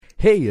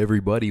Hey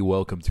everybody,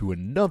 welcome to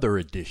another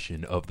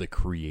edition of the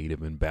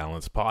Creative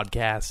Imbalance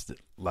Podcast.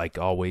 Like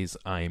always,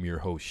 I am your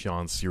host,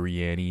 Sean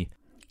Sirianni,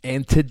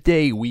 and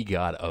today we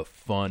got a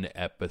fun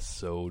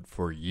episode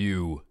for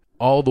you.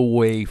 All the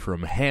way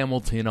from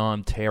Hamilton,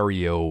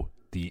 Ontario,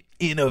 the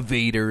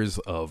innovators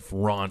of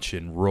Raunch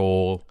and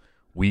Roll,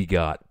 we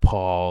got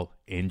Paul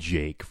and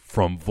Jake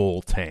from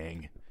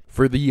Voltang.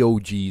 For the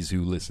OGs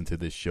who listen to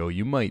this show,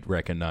 you might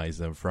recognize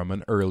them from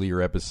an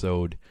earlier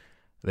episode.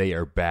 They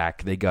are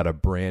back. They got a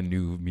brand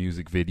new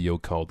music video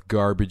called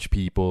Garbage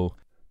People.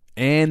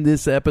 And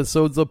this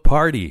episode's a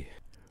party.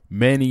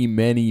 Many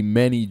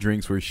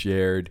drinks were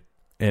shared.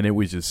 And it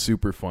was just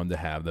super fun to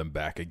have them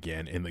back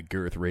again in the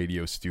Girth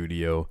Radio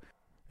studio.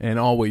 And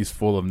always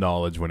full of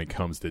knowledge when it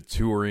comes to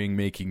touring,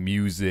 making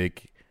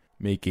music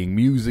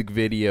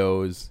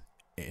videos,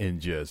 and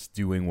just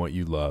doing what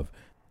you love.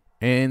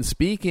 And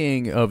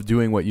speaking of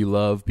doing what you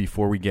love,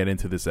 before we get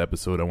into this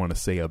episode, I want to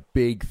say a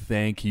big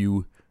thank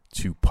you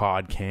to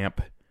PodCamp.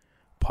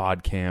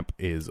 PodCamp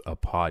is a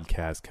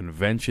podcast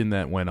convention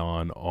that went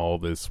on all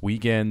this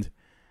weekend,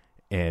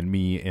 and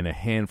me and a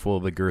handful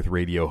of the Girth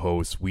Radio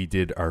hosts, we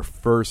did our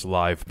first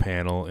live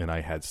panel, and I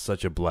had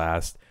such a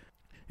blast.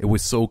 It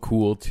was so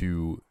cool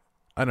to,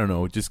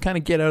 just kind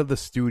of get out of the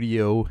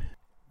studio,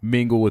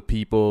 mingle with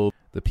people,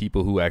 the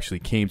people who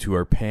actually came to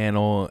our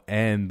panel,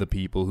 and the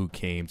people who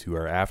came to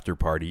our after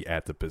party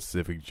at the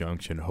Pacific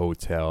Junction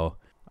Hotel.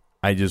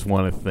 I just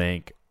want to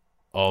thank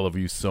all of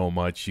you so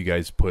much. You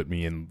guys put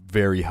me in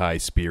very high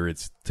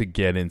spirits to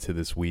get into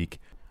this week.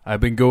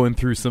 I've been going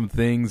through some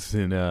things,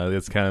 and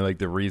that's kind of like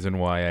the reason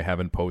why I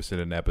haven't posted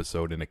an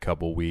episode in a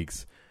couple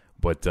weeks.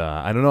 But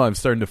I don't know, I'm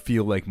starting to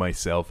feel like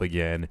myself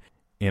again,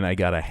 and I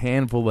got a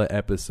handful of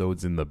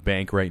episodes in the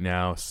bank right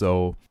now.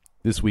 So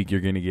this week you're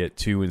going to get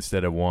 2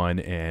 instead of 1,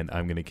 and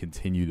I'm going to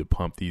continue to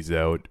pump these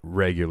out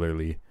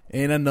regularly.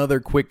 And another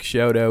quick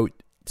shout out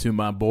to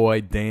my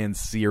boy Dan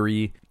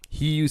Siri.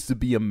 He used to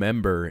be a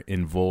member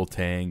in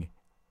Voltang,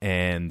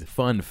 and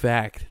fun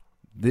fact,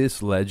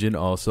 this legend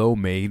also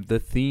made the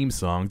theme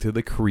song to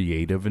the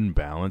Creative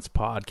Imbalance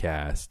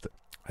podcast.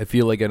 I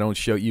feel like I don't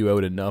shout you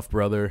out enough,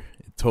 brother.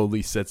 It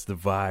totally sets the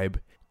vibe,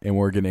 and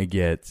we're going to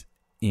get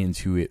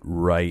into it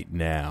right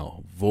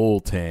now.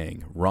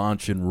 Voltang,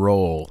 Raunch and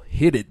Roll.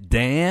 Hit it,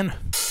 Dan.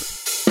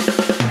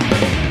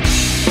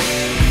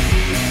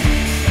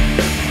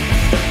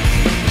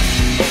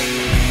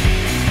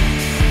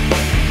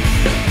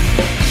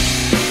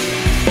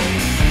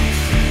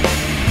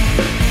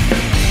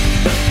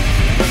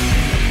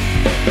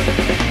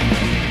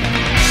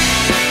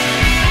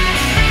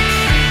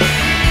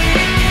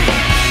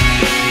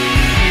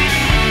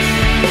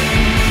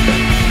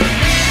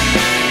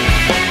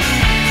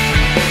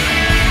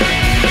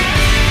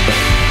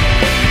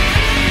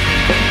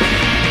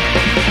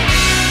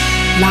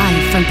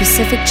 From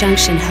Pacific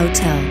Junction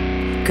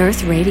Hotel,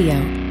 Girth Radio.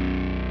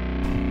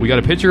 We got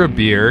a pitcher of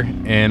beer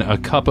and a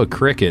cup of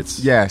crickets.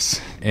 Yes.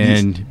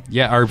 And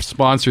our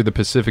sponsor, the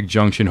Pacific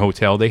Junction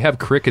Hotel, they have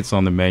crickets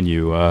on the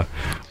menu.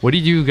 What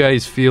did you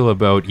guys feel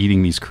about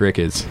eating these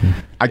crickets?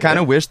 I kind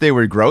of wish they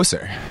were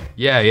grosser.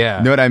 Yeah.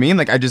 You know what I mean?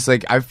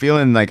 I'm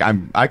feeling like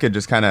I could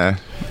just kind of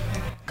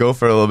go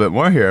for a little bit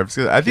more here.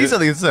 I think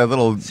it's a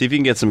little. See if you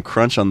can get some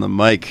crunch on the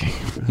mic.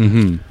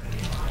 Mm-hmm.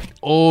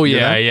 Oh,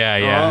 yeah.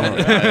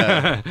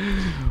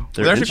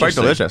 They're actually quite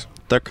delicious.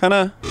 They're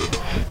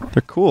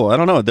cool. I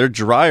don't know. They're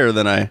drier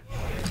than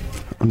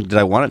did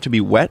I want it to be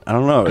wet? I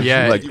don't know.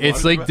 Yeah,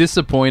 it's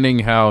disappointing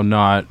how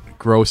not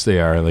gross they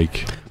are.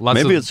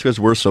 Maybe it's because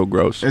we're so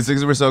gross. It's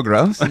because we're so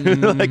gross?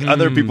 Like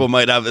other people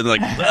might have it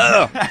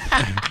ugh.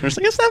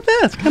 It's not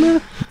bad. It's kind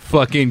of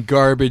fucking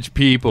garbage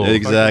people.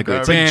 Exactly.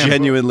 It's like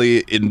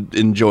genuinely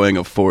enjoying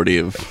a 40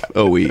 of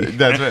OE.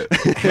 That's right.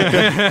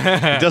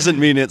 It doesn't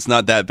mean it's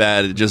not that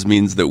bad. It just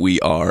means that we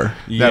are.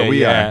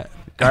 We are.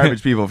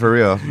 Garbage people, for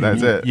real.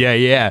 That's it.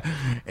 Yeah.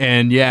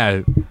 And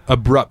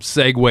abrupt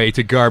segue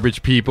to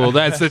Garbage People.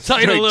 That's the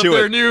title of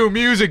their new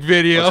music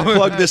video. Let's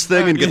plug this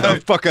thing and get the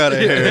fuck out of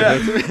here.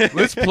 Yeah.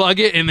 Let's plug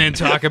it and then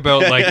talk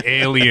about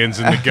aliens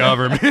and the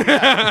government. Let's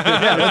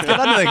get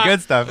on to the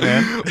good stuff,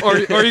 man. Or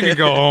you can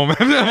go home.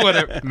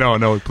 Whatever.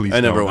 No, please. I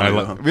never want to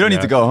go home. We don't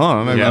need to go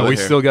home. We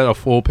still got a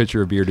full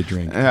pitcher of beer to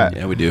drink.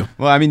 Yeah, we do.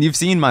 Well, I mean, you've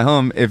seen my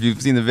home. If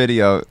you've seen the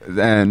video,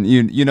 then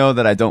you know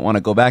that I don't want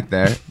to go back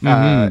there.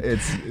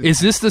 Mm-hmm. Is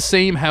this the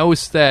same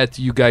house that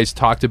you guys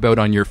talked about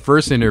on your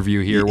first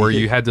interview here, where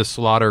you had to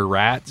slaughter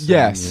rats?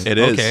 Yes, it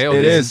is. Okay,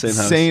 it is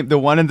the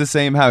one in the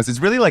same house. It's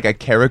really like a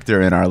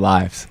character in our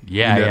lives.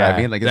 Yeah, you know what I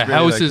mean? the really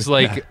house is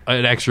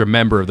an extra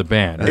member of the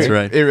band. That's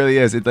right. It really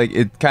is.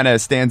 It kind of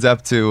stands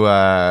up to.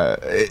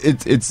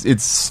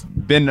 It's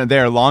been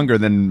there longer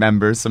than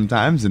members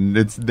sometimes, and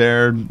it's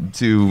there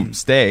to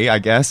stay, I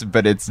guess.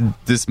 But it's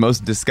this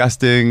most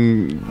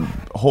disgusting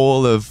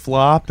hole of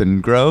flop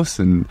and gross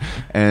and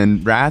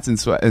rats and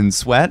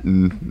sweat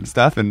and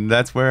stuff, and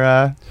that's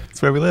where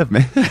we live,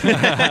 man.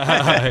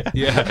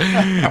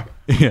 Yeah.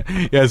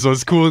 Yeah, so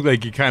it's cool.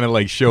 Like you kind of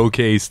like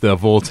showcase the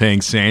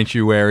Voltang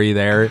Sanctuary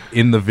there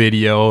in the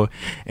video,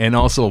 and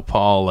also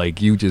Paul,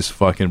 like you just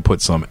fucking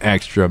put some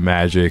extra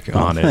magic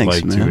on it, thanks,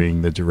 like man.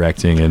 doing the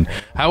directing. And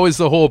how was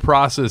the whole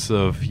process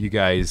of you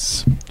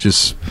guys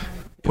just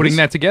putting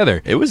that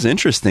together? It was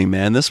interesting,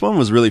 man. This one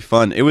was really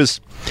fun. It's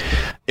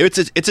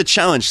a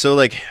challenge. So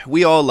like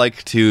we all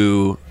like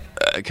to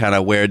kind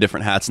of wear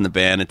different hats in the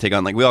band and take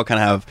on, like, we all kind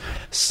of have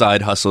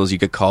side hustles, you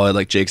could call it.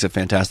 Like Jake's a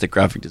fantastic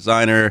graphic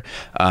designer,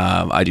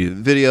 I do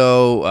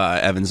video,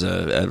 Evan's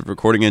a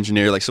recording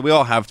engineer, like, so we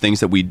all have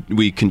things that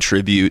we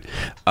contribute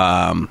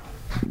to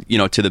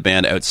the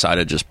band outside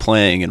of just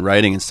playing and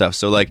writing and stuff.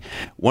 So like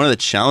one of the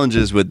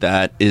challenges with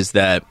that is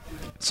that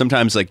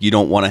sometimes like you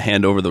don't want to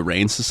hand over the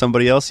reins to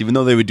somebody else, even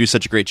though they would do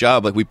such a great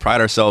job. Like we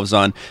pride ourselves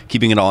on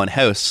keeping it all in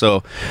house.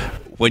 So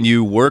when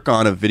you work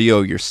on a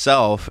video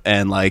yourself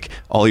and like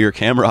all your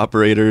camera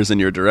operators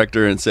and your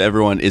director and so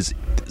everyone is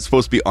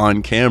supposed to be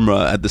on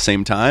camera at the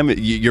same time,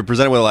 you're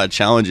presented with a lot of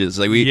challenges.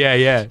 Like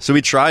so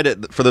we tried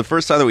it for the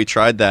first time that we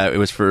tried that. It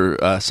was for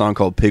a song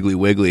called Piggly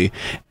Wiggly,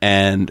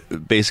 and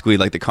basically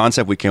like the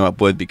concept we came up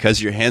with, because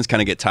your hands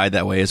kind of get tied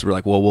that way, is we're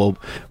like, well,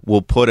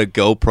 we'll put a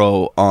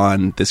GoPro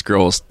on this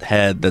girl's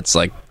head that's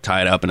like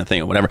tied up in a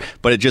thing or whatever,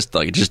 but it just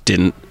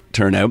didn't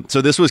turn out.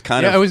 So this was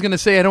kind of, I was gonna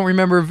say, I don't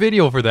remember a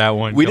video for that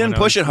one. We didn't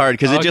push it hard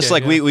because it just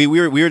like we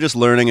were just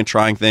learning and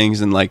trying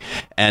things, and like,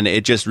 and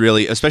it just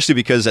really, especially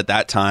because at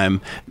that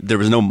time there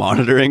was no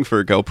monitoring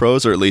for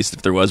GoPros, or at least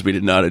if there was, we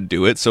didn't know how to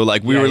do it. So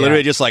like we were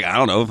literally just like, I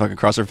don't know if I can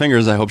cross our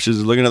fingers, I hope she's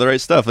looking at the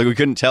right stuff. Like we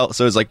couldn't tell.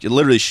 So it's like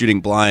literally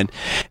shooting blind,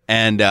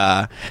 and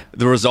the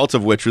result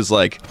of which was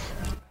like,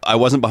 I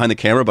wasn't behind the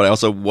camera, but I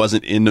also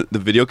wasn't in the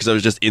video because I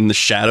was just in the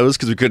shadows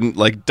because we couldn't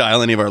like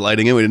dial any of our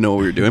lighting in. We didn't know what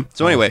we were doing.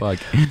 So anyway,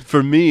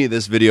 for me,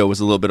 this video was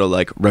a little bit of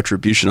like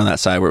retribution on that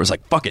side, where it was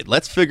like, fuck it,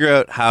 let's figure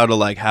out how to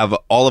like have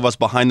all of us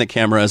behind the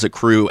camera as a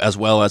crew as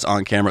well as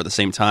on camera at the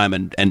same time,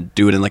 and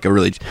do it in like a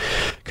really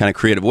kind of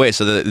creative way.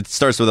 So that it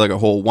starts with like a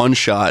whole one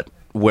shot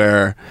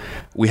where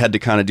we had to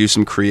kind of do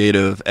some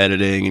creative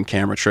editing and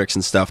camera tricks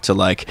and stuff to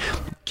like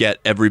get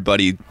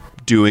everybody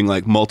doing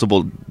like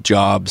multiple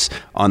jobs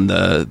on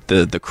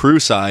the crew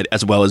side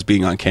as well as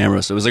being on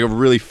camera. So it was like a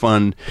really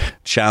fun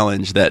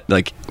challenge that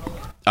like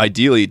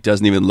ideally it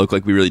doesn't even look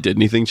like we really did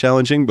anything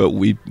challenging, but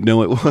we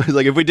know it was.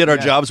 Like if we did our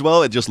jobs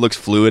well, it just looks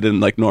fluid and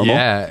like normal.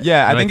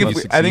 Yeah. I think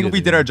if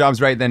we did our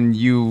jobs right, then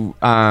you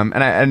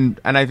and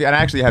I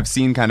actually have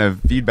seen kind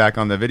of feedback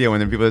on the video,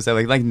 and then people say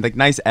like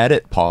nice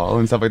edit, Paul,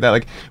 and stuff like that.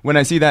 Like when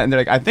I see that, and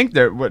they're like, I think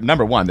they're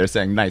number one, they're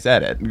saying nice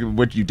edit,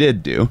 which you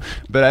did do,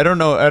 but I don't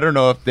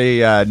know if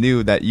they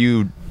knew that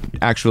you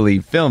actually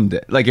filmed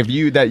it, like if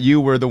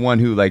you were the one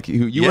who were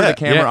the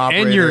camera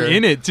operator, and you're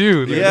in it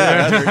too.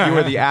 You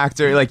were the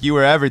actor, like you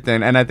were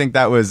everything. And I think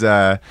that was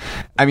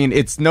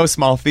it's no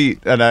small feat,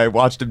 and I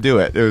watched him do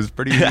it. It was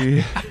pretty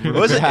it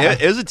was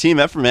a team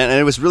effort, man, and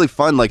it was really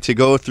fun like to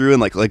go through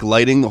and like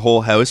lighting the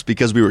whole house,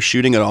 because we were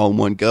shooting it all in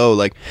one go.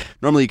 Like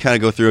normally you kind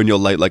of go through and you'll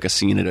light like a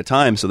scene at a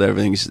time, so that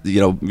everything's,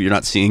 you're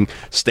not seeing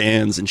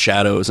stands and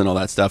shadows and all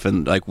that stuff,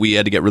 and like we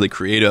had to get really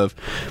creative.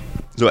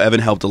 So Evan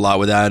helped a lot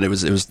with that. It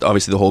was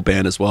obviously the whole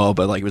band as well,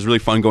 but like it was really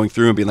fun going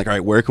through and being like, all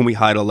right, where can we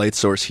hide a light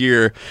source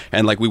here?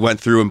 And like we went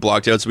through and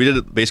blocked out. So we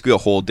did basically a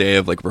whole day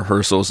of like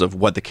rehearsals of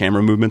what the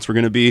camera movements were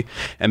going to be,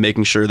 and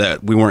making sure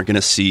that we weren't going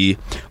to see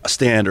a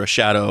stand or a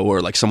shadow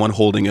or like someone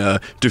holding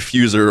a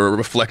diffuser or a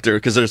reflector,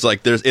 because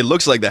it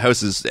looks like the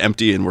house is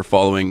empty and we're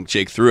following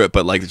Jake through it,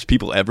 but like there's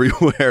people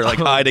everywhere like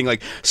hiding,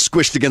 like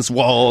squished against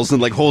walls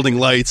and like holding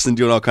lights and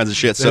doing all kinds of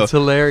shit. That's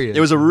hilarious.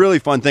 It was a really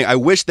fun thing. I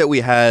wish that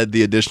we had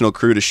the additional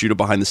crew to shoot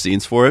a behind the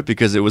scenes for it,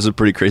 because it was a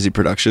pretty crazy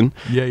production.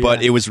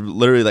 But it was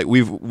literally like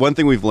one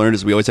thing we've learned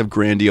is we always have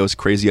grandiose,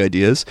 crazy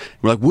ideas.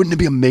 We're like, wouldn't it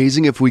be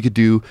amazing if we could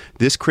do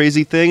this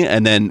crazy thing?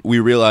 And then we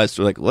realized,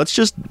 we're like, let's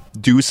just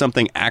do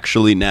something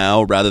actually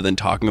now rather than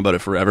talking about it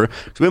forever.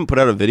 Because we haven't put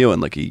out a video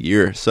in like a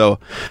year. So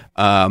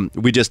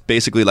we just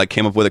basically like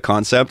came up with a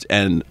concept,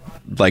 and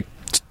like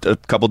a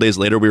couple days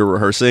later we were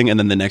rehearsing, and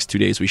then the next 2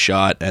 days we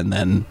shot, and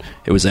then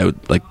it was out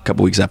like a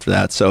couple weeks after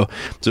that. So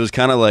it was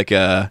kind of like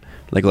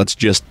let's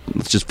just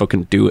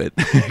fucking do it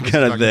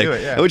kind of thing,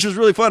 which was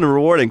really fun and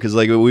rewarding, because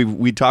like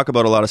we talk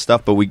about a lot of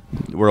stuff, but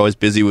we're always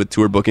busy with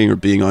tour booking or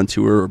being on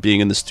tour or being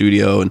in the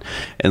studio,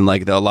 and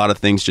like a lot of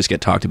things just get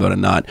talked about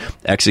and not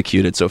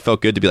executed. So it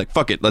felt good to be like,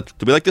 fuck it, do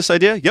we like this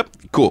idea? Yep,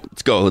 cool,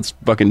 let's go, let's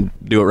fucking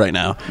do it right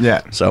now.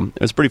 So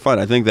it was pretty fun.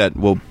 I think that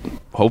we'll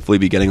hopefully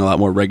be getting a lot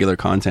more regular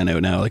content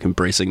out now, like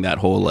embracing that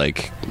whole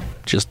like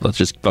let's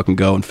just fucking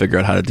go and figure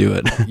out how to do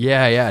it.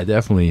 Yeah,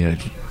 definitely.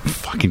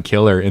 Fucking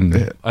killer.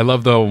 And I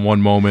love the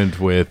one moment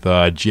with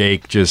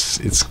Jake,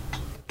 it's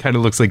kind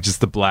of looks like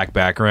just the black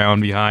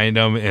background behind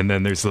them, and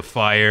then there's the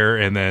fire,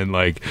 and then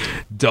like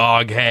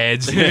dog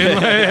heads.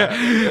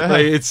 And,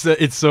 like,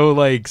 it's so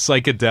like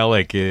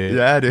psychedelic.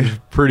 Yeah, dude.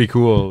 Pretty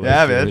cool.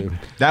 Yeah, man.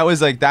 That was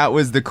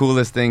the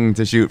coolest thing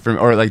to shoot from,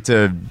 or like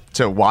to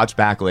watch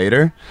back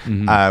later.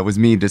 Was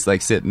me just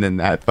like sitting in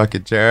that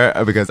fucking chair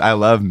because I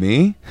love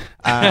me,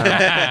 and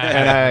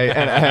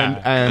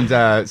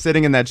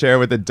sitting in that chair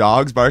with the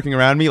dogs barking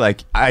around me.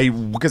 Like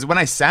because when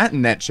I sat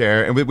in that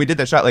chair and we did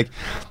that shot, like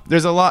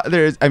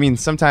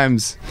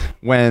sometimes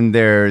when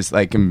there's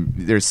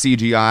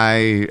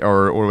CGI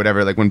or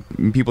whatever, like when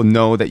people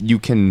know that you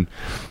can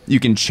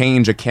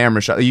change a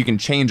camera shot, you can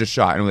change a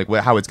shot and like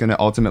how it's going to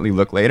ultimately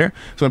look later.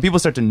 So when people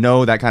start to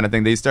know that kind of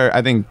thing,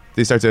 I think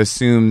they start to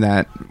assume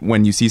that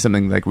when you see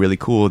something like really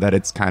cool, that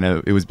it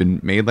was been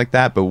made like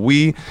that. But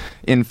we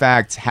in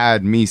fact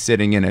had me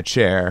sitting in a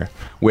chair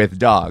with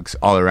dogs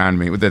all around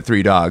me, with the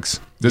 3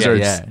 dogs.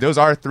 Those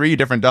are 3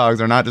 different dogs.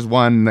 They're not just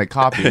one like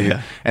copy.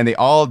 And they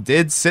all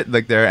did sit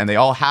like there, and they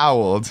all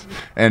howled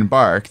and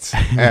barked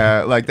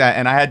like that.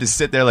 And I had to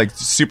sit there like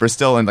super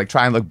still and like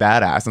try and look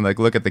badass and like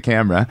look at the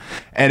camera.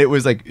 And it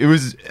was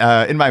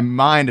in my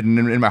mind and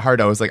in my heart,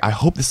 I was like, I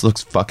hope this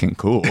looks fucking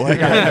cool. Like,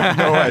 I have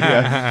no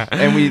idea.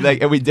 And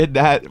we did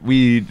that.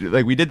 We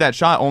did that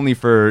shot only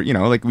for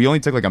we only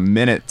took like a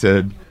minute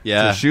to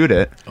shoot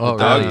it.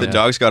 The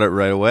dogs got it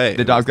right away.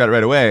 The dogs got it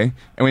right away.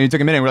 And when you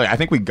took a minute, we're like, I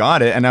think we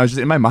got it. And I was just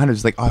in my mind, I was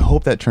just like, oh, I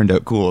hope that turned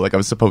out cool. Like I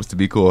was supposed to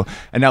be cool.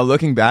 And now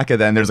looking back at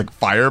that, and there's like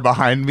fire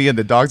behind me, and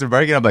the dogs are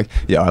barking. I'm like,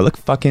 I look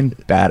fucking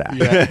badass.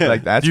 Yeah.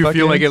 Like that's. Do you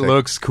feel like it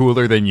looks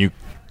cooler than you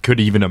could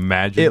even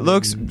imagine? It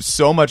looks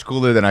so much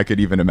cooler than I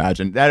could even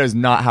imagine. That is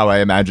not how I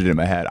imagined it in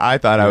my head. I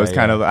thought I was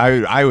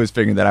I was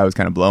figuring that I was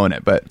kind of blowing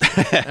it, but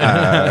it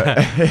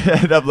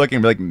ended up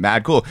looking like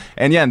mad cool.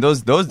 And and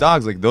those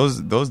dogs, like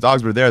those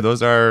dogs were there.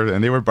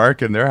 And they were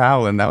barking, they're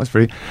howling. That was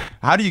pretty.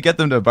 How do you get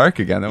them to bark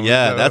again?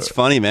 That's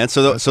funny, man.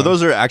 So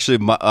those are actually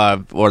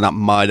or not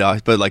my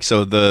dogs, but like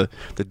the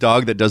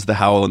dog that does the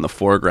howl in the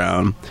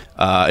foreground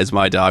is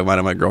my dog, mine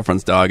and my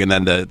girlfriend's dog, and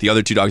then the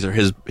other 2 dogs are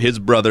his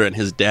brother and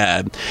his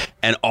dad.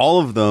 And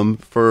all of them,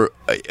 for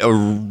a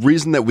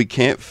reason that we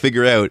can't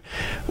figure out,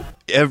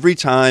 every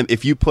time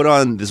if you put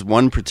on this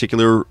one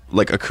particular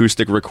like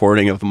acoustic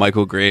recording of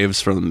Michael Graves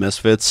from the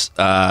Misfits,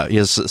 he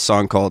has a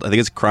song called, I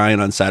think it's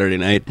Crying on Saturday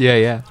Night.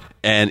 Yeah.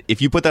 And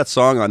if you put that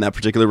song on that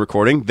particular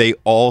recording, they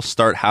all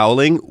start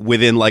howling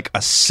within like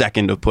a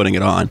second of putting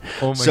it on.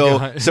 Oh my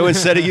God. So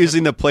instead of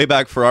using the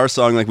playback for our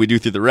song like we do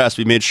through the rest,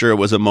 we made sure it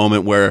was a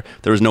moment where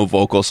there was no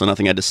vocal, so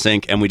nothing had to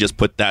sync, and we just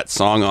put that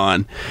song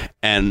on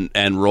and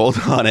rolled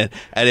on it.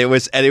 And it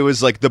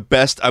was like the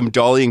best. I'm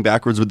dollying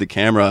backwards with the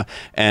camera,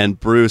 and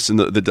Bruce and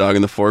the dog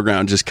in the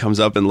foreground just comes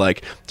up and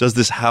like does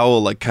this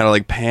howl, like kind of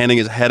like panning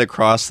his head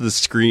across the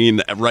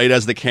screen right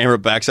as the camera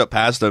backs up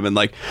past him. And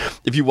like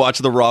if you watch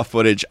the raw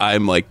footage,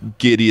 I'm like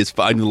giddy as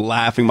fuck. I'm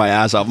laughing my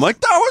ass off. I'm like,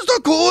 that was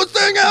the coolest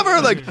thing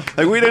ever. Like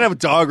we didn't have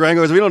dog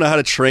wranglers. We don't know how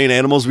to train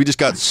animals. We just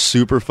got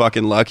super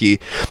fucking lucky.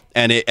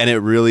 And it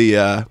really,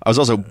 I was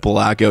also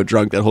blackout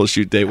drunk that whole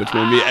shoot day, which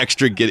made me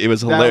extra giddy. It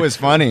was hilarious. That was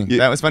funny.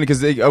 That was funny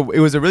because it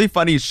was a really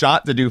funny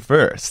shot to do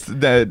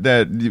first.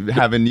 That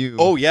having you.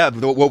 Oh yeah,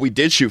 what we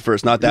did shoot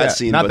first, not that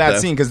scene. Not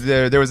that scene, because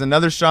there was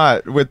another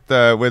shot with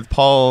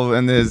Paul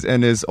and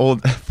his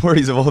old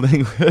 40s of Old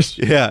English.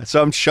 Yeah,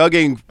 so I'm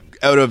chugging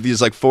out of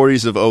these like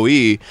 40s of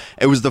OE.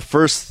 It was the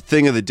first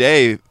thing of the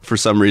day for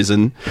some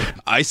reason.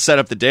 I set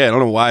up the day. I don't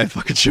know why I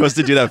fucking chose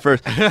to do that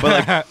first. But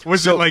like,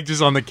 was it like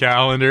just on the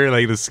calendar,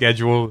 like the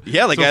schedule?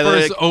 Yeah, like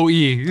first OE.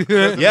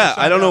 Yeah,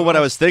 I don't know what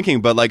I was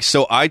thinking, but like,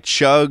 so I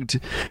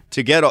chugged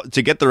to get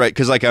the right,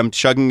 because like I'm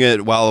chugging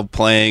it while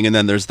playing, and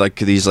then there's like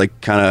these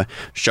like kind of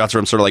shots where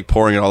I'm sort of like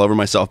pouring it all over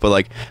myself. But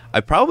like,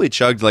 I probably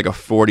chugged like a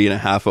 40 and a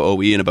half of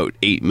OE in about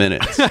 8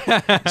 minutes.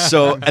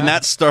 So, and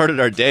that started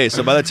our day.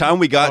 So by the time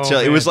we got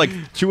it was like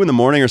 2 a.m.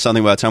 or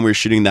something by the time we were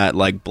shooting that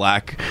like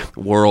Black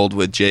World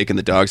with Jake and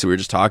the dogs that we were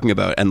just talking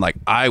about. And like,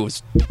 I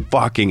was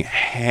fucking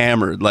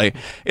hammered. Like,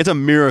 it's a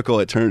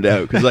miracle it turned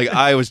out, because like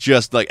I was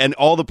just like, and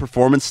all the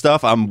performance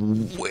stuff,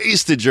 I'm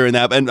wasted during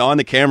that. And on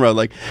the camera,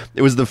 like,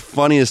 it was the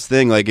funniest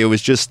thing. Like, it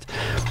was just,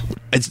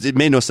 it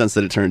made no sense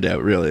that it turned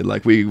out, really.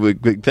 Like, we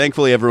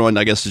thankfully everyone,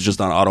 I guess, is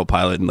just on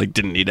autopilot and like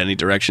didn't need any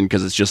direction,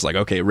 because it's just like,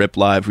 okay, rip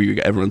live.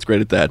 Everyone's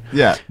great at that.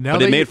 Yeah.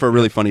 But it made for a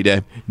really funny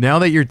day. Now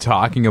that you're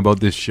talking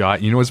about this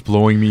shot, you know what's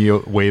blowing me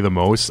away the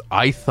most?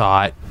 I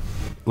thought,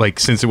 like,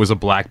 since it was a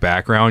black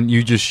background,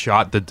 you just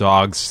shot the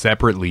dogs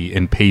separately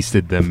and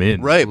pasted them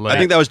in. Right. Like, I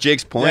think that was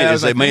Jake's point. Yeah,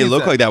 Is it may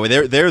look like that way.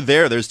 They're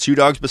there. There's 2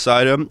 dogs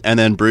beside him, and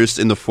then Bruce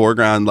in the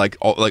foreground, like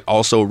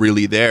also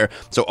really there.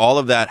 So all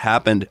of that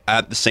happened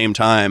at the same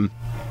time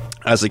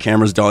as the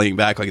camera's dollying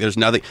back. Like, there's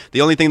nothing.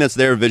 The only thing that's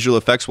there visual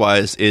effects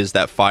wise is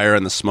that fire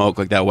and the smoke.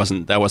 Like, that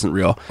wasn't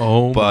real.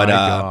 Oh, but my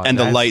God. and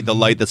the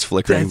light that's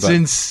flickering. That's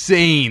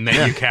insane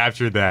that you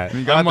captured that.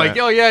 I'm like,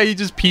 oh yeah, you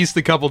just pieced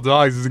a couple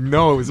dogs. It's like,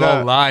 no, it was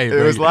all live.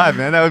 It was live,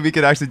 man. We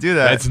could actually do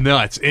that. That's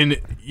nuts. And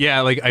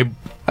Yeah, like I'm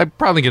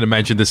probably going to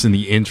mention this in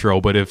the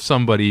intro, but if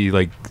somebody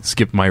like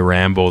skipped my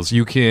rambles,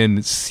 you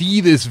can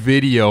see this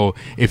video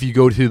if you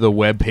go to the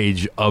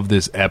webpage of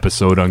this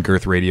episode on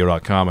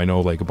girthradio.com. I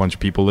know like a bunch of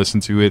people listen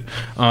to it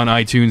on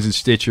iTunes and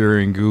Stitcher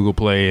and Google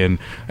Play, and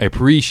I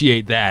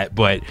appreciate that,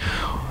 but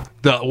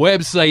the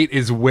website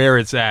is where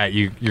it's at.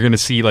 You're going to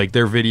see like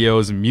their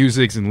videos and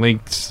musics and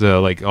links to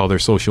like all their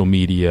social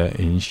media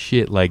and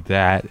shit like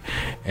that.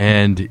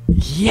 And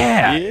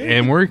yeah.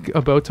 And we're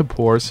about to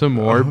pour some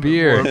more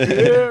beer.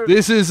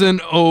 This is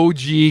an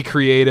OG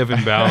creative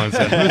imbalance.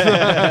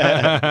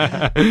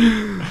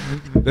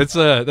 That's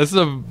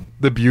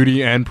the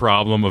beauty and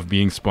problem of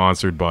being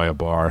sponsored by a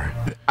bar.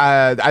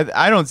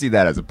 I don't see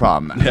that as a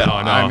problem. No,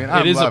 I mean,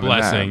 it is a loving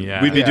blessing. that.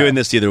 Yeah, We'd be doing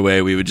this either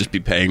way. We would just be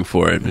paying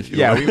for it. If you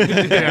Yeah, were. we would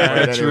do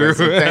that true. anyway,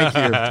 so thank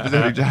you,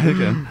 Pacific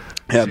Junction.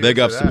 Yeah, big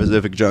ups to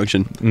Pacific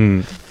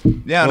Junction.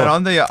 Yeah, and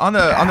on the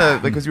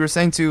like, because you were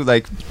saying too,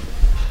 like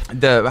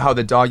how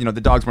the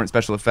dogs weren't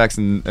special effects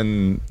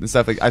and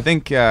stuff. Like, I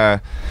think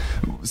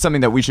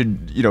something that we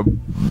should,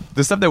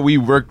 the stuff that we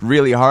worked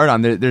really hard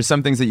on. There's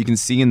some things that you can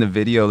see in the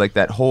video, like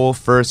that whole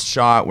first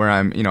shot where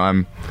I'm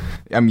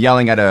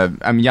yelling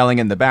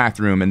in the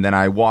bathroom, and then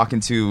I walk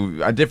into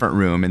a different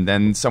room, and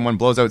then someone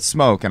blows out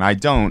smoke, and I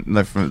don't.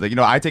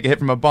 I take a hit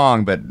from a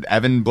bong, but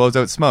Evan blows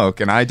out smoke,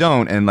 and I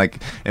don't. And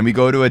we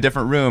go to a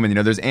different room, and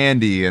there's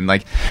Andy, and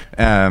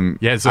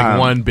it's like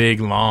one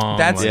big long.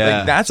 That's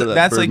Yeah, that's so that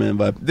that's like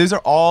Birdman vibe. these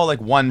are all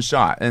like one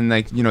shot, and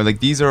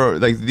these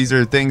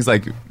are things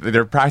like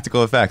they're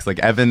practical effects. Like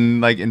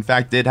Evan in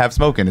fact did have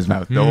smoke in his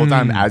mouth the whole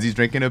time as he's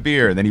drinking a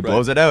beer, and then he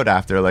blows it out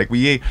after. Like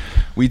we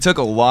took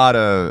a lot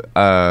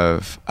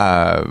of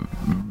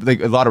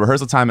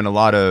rehearsal time and a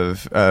lot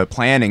of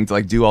planning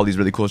to do all these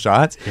really cool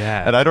shots.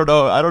 Yeah. And I don't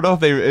know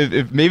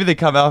if maybe they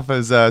come off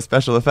as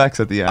special effects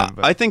at the end.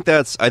 But. I think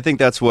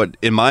that's what,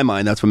 in my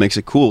mind, that's what makes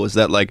it cool, is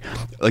that like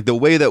the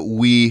way that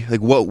we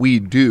what we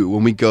do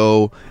when we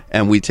go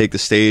and we take the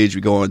stage,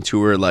 we go on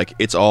tour,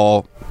 it's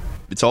all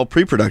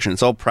pre-production,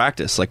 it's all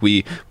practice.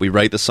 We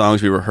write the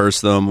songs, we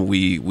rehearse them,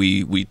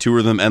 we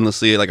tour them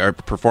endlessly. Our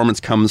performance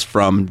comes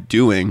from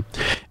doing.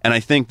 And I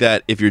think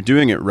that if you're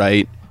doing it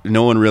right,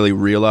 no one really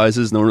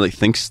realizes, no one really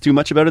thinks too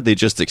much about it, they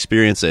just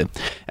experience it.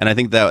 And I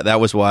think that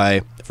was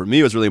why, for me,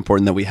 it was really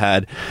important that we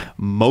had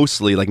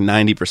mostly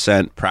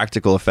 90%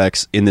 practical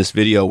effects in this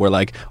video,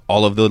 where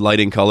all of the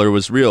lighting color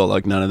was real.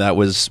 None of that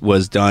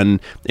was done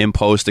in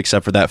post,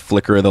 except for that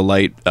flicker of the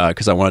light,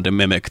 because I wanted to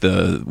mimic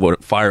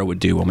what fire would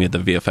do when we had the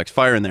VFX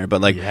fire in there.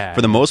 But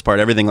for the most part,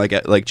 everything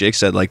like Jake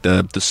said,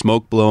 the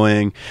smoke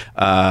blowing,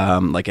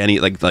 Andy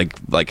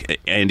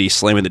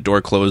slamming the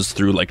door closed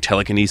through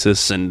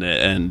telekinesis,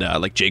 and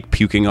Jake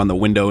puking on the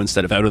window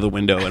instead of out of the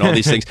window, and all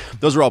these things.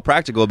 Those are all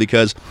practical,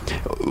 because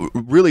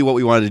really what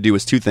we wanted to do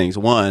was two things.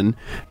 One,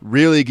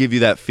 really give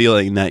you that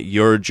feeling that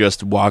you're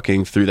just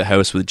walking through the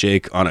house with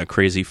Jake on a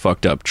crazy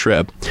fucked up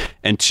trip.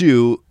 And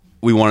two,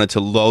 we wanted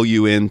to lull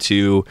you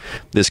into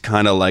this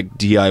kind of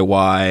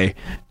DIY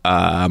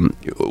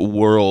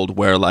world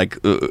where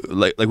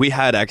we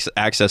had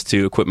access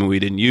to equipment we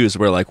didn't use,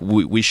 where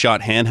we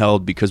shot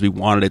handheld because we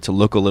wanted it to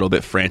look a little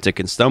bit frantic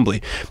and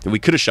stumbly. And we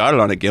could have shot it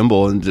on a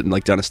gimbal and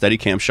done a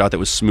Steadicam shot that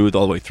was smooth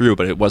all the way through,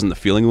 but it wasn't the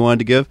feeling we wanted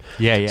to give.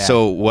 Yeah.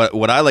 So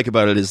what I like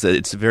about it is that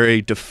it's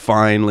very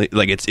defined,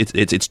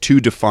 it's two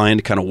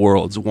defined kind of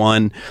worlds.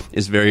 One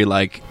is very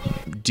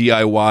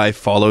DIY,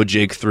 follow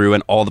Jake through,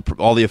 and all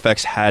the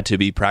effects had to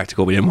be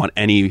practical. We didn't want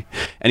any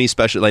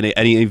special, any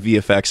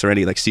VFX or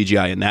any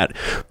CGI in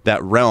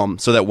that realm,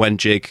 so that when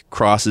Jake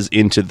crosses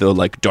into the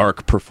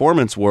dark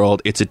performance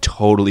world, it's a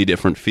totally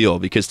different feel.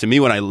 Because to me,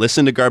 when I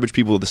listen to Garbage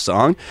People, the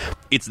song,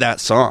 it's that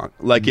song.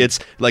 It's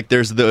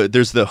there's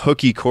the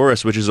hooky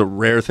chorus, which is a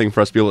rare thing for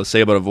us to be able to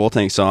say about a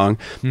Voltank song.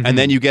 And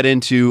then you get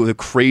into the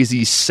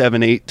crazy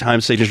 7-8 time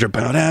stages, and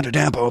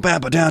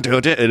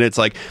it's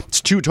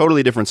it's two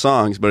totally different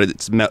songs, but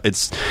it's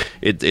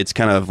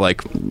kind of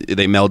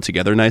they meld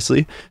together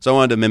nicely. So I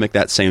wanted to mimic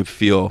that same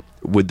feel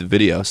with the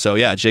video. So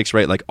yeah, Jake's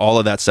right. All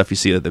of that stuff you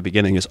see at the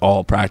beginning is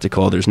all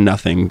practical. There's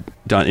nothing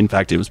done. In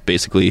fact, it was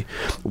basically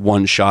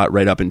one shot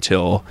right up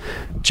until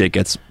Jake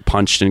gets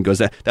punched and goes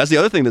down. That's the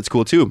other thing that's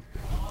cool too.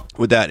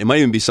 With that, it might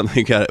even be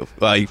something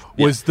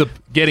was the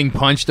getting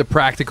punched a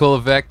practical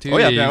effect too? Oh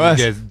yeah, that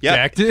was.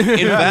 Decked?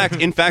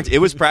 In fact, it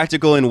was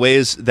practical in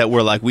ways that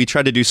were we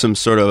tried to do some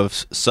sort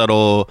of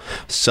subtle,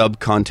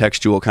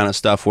 subcontextual kind of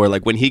stuff where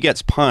when he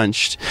gets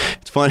punched,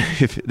 it's fun.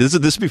 If this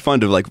would be fun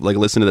to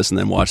listen to this and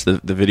then watch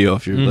the video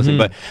if you're listening.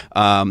 But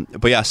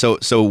yeah,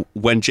 so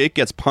when Jake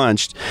gets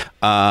punched,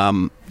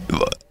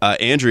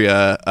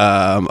 Andrea,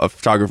 a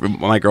photographer,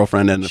 my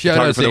girlfriend, and the Shout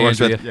out photographer to that works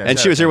with, Andrea. and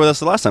she was here with us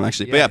the last time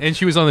actually. Yeah, But yeah, and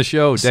she was on the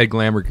show, Dead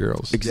Glamour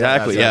Girls.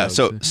 exactly. Yeah,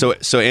 Yeah.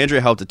 So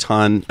Andrea helped a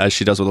ton, as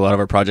she does with a lot of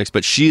our projects,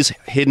 but she's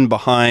hidden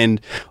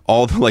behind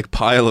all the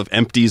pile of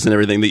empties and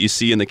everything that you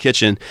see in the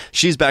kitchen.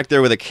 She's back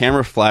there with a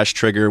camera flash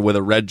trigger with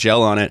a red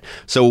gel on it.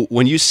 So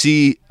when you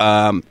see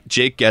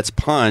Jake gets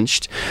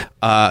punched,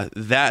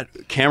 that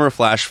camera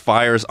flash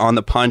fires on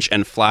the punch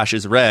and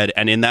flashes red.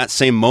 And in that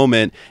same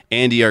moment,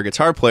 Andy, our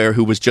guitar player,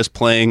 who was just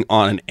playing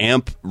on an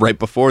amp right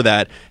before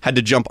that, had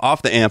to jump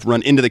off the amp,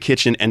 run into the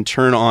kitchen, and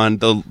turn on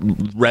the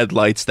red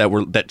lights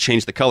that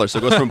changed the color. So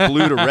it goes from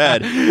blue to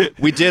red.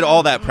 We did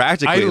all that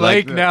practically. I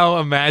like now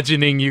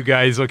imagining you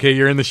guys. Okay,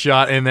 you're in the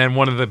shot, and then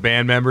one of the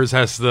band members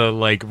has to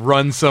like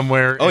run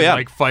somewhere. Oh, and, yeah.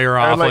 like fire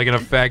off like an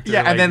effect.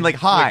 Yeah, or, and then like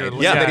hide.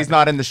 flicker- Yeah, that he's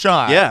not in the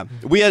shot. Yeah,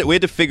 we had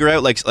to figure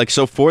out like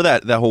so for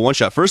that whole one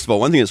shot. First of all,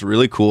 one thing that's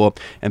really cool,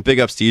 and big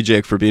ups to you,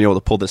 Jake, for being able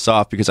to pull this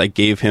off, because I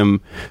gave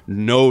him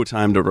no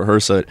time to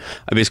rehearse it.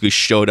 I basically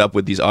showed up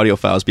with these audio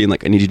files, being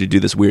like, "I need you to do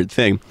this weird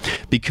thing,"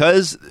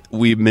 because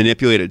we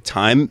manipulated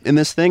time in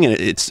this thing, and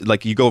it's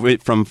like you go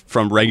from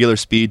regular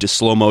speed to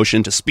slow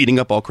motion to speeding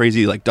up all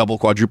crazy, like double,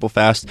 quadruple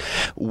fast.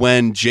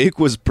 When Jake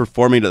was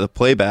performing to the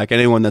playback,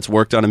 anyone that's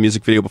worked on a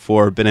music video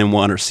before, been in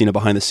one, or seen it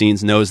behind the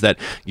scenes knows that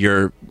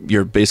you're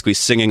basically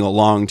singing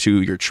along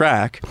to your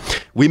track.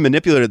 We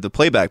manipulated the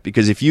playback,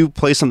 because if you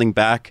play something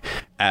back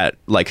at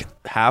like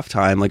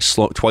halftime, like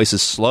twice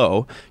as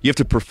slow, you have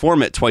to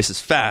perform it twice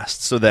as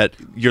fast so that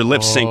your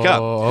lips sync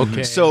up.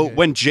 Okay. So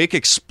when Jake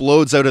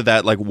explodes out of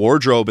that like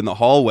wardrobe in the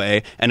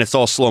hallway and it's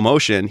all slow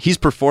motion, he's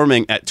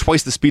performing at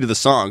twice the speed of the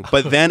song.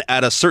 But then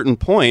at a certain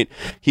point,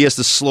 he has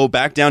to slow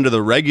back down to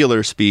the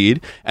regular speed.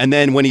 And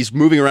then when he's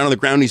moving around on the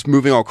ground, he's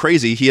moving all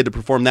crazy. He had to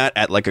perform that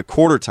at like a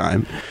quarter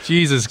time.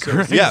 Jesus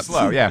Christ. Yeah.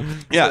 Slow, yeah.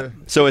 Yeah.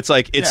 So it's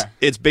like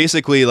it's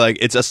basically like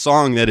it's a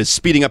song that is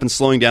speeding up and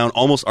slowing down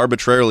almost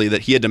arbitrarily,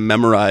 that he had to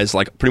memorize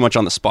like pretty much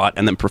on the spot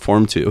and then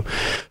perform to.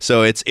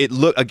 So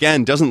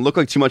doesn't look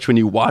like too much when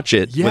you watch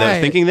it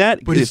without thinking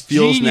that, but it it's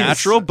feels genius.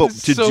 natural, but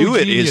It's to so do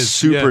it genius. is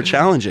super Yeah.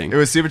 challenging. It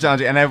was super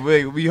challenging, and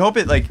we hope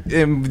it like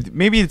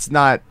maybe it's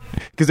not,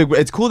 because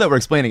it's cool that we're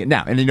explaining it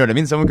now, and you know what I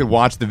mean. Someone could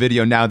watch the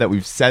video now that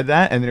we've said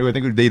that, and I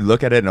think they'd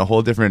look at it in a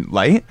whole different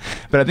light.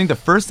 But I think the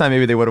first time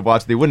maybe they would have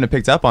watched, they wouldn't have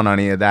picked up on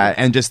any of that,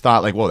 and just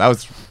thought like, well, that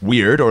was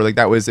weird, or like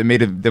it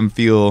made them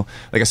feel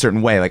like a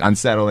certain way, like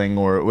unsettling,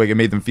 or like it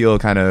made them feel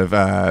kind of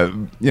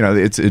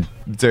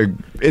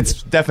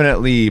it's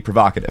definitely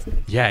provocative,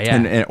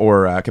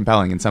 or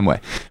compelling in some way.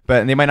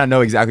 But they might not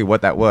know exactly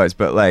what that was,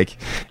 but like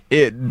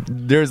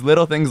there's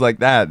little things like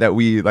that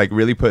we like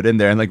really put in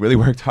there and like really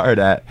worked hard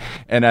at,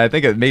 and I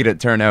think it made it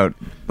turn out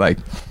like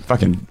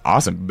fucking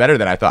awesome, better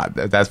than I thought.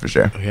 That's for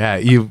sure. Yeah,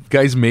 you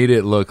guys made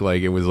it look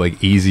like it was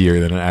like easier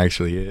than it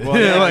actually is. Well,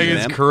 yeah, like man.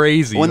 it's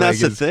crazy. Well, and like,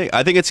 that's the thing.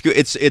 I think it's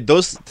good.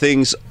 Those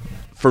things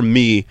for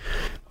me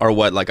are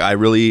what like I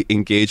really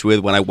engage with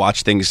when I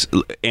watch things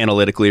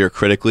analytically or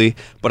critically.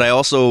 But I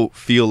also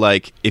feel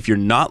like if you're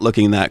not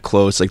looking that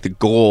close, like the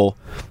goal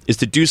is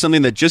to do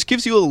something that just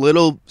gives you a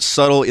little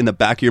subtle in the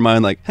back of your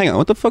mind, like, hang on,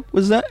 what the fuck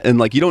was that? And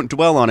like you don't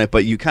dwell on it,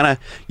 but you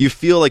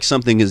feel like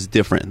something is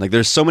different. Like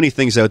there's so many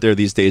things out there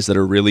these days that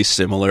are really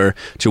similar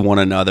to one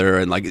another,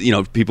 and like, you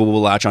know, people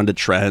will latch onto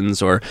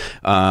trends or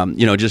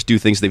just do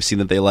things they've seen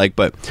that they like.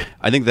 But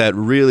I think that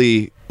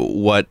really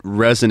what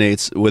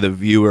resonates with a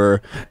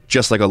viewer,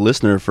 just like a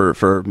listener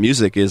for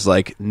music, is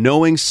like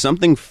knowing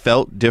something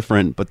felt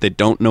different, but they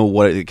don't know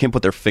what they can't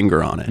put their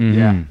finger on it.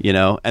 Yeah. You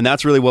know, and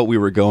that's really what we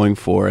were going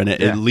for, and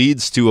it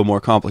leads to a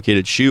more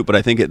complicated shoot. But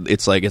I think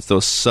it's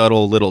those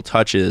subtle little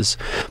touches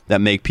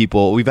that make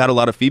people. We've had a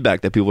lot of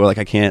feedback that people are like,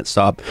 I can't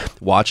stop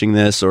watching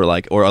this, or a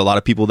lot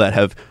of people that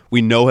have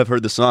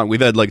heard the song.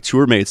 We've had like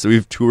tour mates that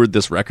we've toured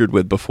this record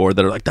with before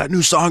that are like, that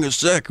new song is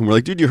sick, and we're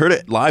like, dude, you heard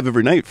it live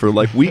every night for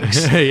like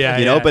weeks.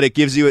 But it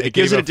gives it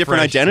gives it a different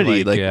fresh,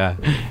 identity. like,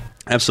 Like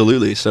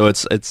absolutely. So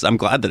it's I'm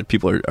glad that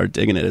people are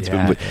digging it.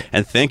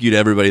 And thank you to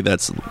everybody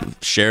that's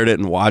shared it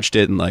and watched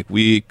it. And like,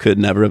 we could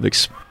never have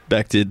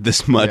expected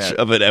this much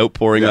of an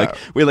outpouring. Like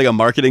we had like a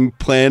marketing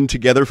plan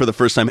together for the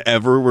first time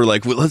ever. We're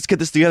like, well, let's get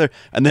this together.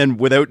 And then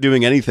without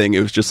doing anything,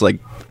 it was just like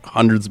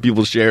hundreds of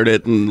people shared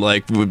it, and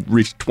like we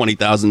reached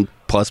 20,000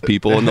 plus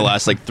people in the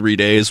last like 3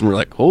 days, and we're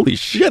like, holy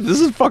shit, this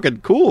is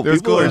fucking cool. It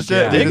was People cool are as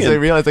shit digging. because they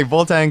realized like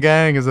Voltan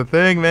Gang is a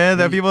thing, man.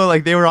 That people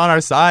like they were on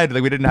our side.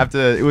 Like we didn't have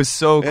to. It was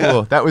so cool.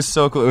 Yeah. That was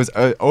so cool. It was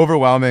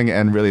overwhelming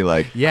and really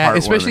like heartwarming.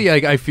 Especially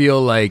like I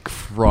feel like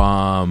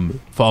from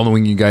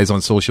following you guys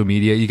on social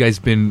media, you guys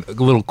been a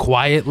little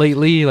quiet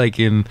lately, like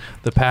in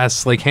the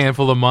past like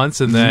handful of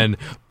months, and then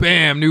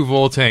bam, new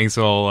Voltang.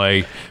 So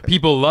like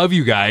people love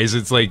you guys.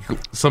 It's like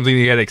something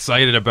to get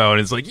excited about.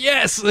 It's like,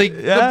 yes, like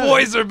the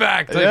boys are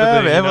back. Type of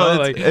thing, man. you know? Well,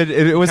 Like,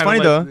 it was funny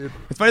like- though.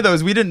 It's funny though,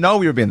 is we didn't know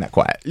we were being that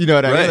quiet. You know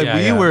what I mean? Right. Like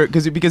Yeah, we were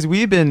because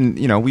we've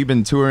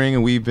been touring,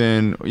 and we've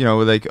been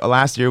like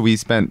last year we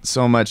spent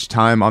so much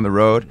time on the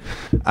road,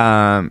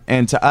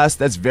 and to us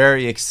that's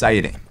very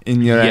exciting.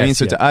 And you know what I mean?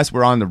 So to us,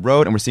 we're on the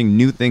road and we're seeing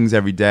new things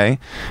every day.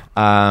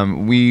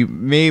 We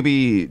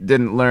maybe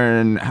didn't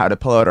learn how to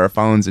pull out our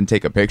phones and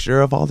take a picture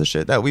of all all the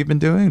shit that we've been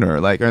doing, or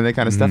like that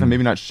kind of stuff, and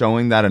maybe not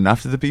showing that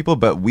enough to the people.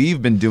 But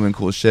we've been doing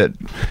cool shit,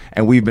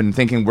 and we've been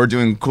thinking we're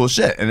doing cool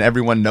shit, and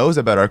everyone knows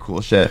about our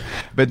cool shit.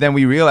 But then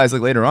we realized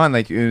like later on,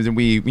 like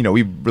we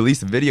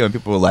released a video, and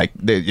people were like,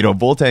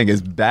 Voltang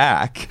is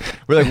back.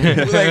 We're like,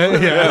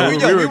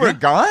 we were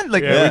gone.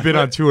 Like we've been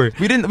on tour.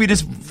 We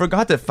just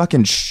forgot to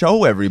fucking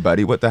show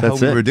everybody what the hell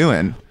we were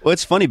doing. Well,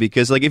 it's funny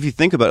because like if you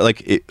think about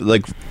it,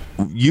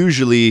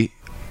 usually.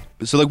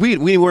 So like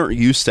we weren't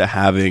used to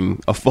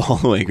having a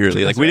following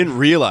really. Like we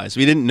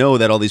didn't know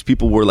that all these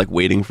people were like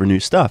waiting for new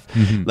stuff.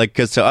 Like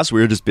because to us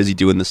we were just busy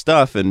doing the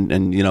stuff,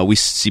 and we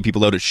see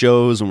people out at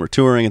shows when we're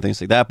touring and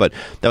things like that. But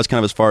that was kind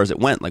of as far as it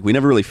went. Like we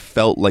never really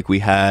felt like we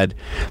had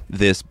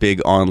this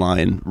big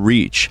online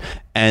reach.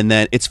 And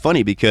then it's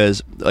funny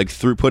because like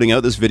through putting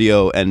out this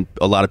video and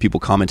a lot of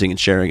people commenting and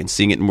sharing and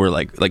seeing it, and we're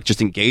like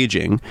just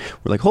engaging,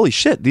 we're like, holy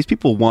shit, these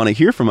people want to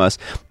hear from us.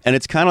 And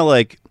it's kind of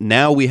like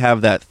now we have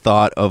that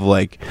thought of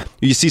like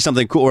you see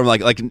something cool, or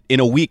like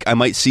in a week I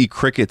might see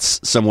crickets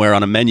somewhere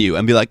on a menu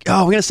and be like,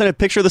 oh, we're gonna send a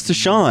picture of this to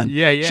Sean.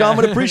 Sean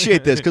would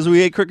appreciate this because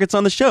we ate crickets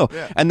on the show.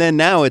 And then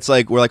now it's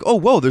like we're like, oh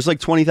whoa, there's like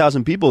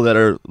 20,000 people that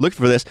are looking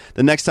for this.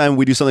 The next time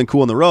we do something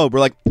cool on the road, we're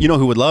like,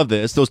 who would love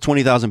this? Those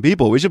 20,000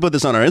 people. We should put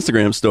this on our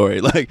Instagram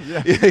story. Like,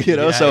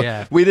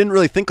 we didn't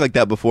really think like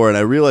that before, and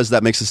I realized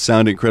that makes us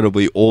sound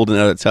incredibly old and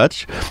out of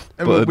touch.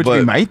 Which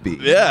we might be.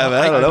 Yeah,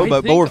 I don't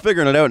know, but we're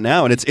figuring it out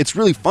now, and it's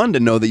really fun to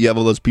know that you have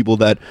all those people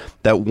that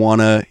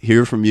want to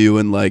hear from you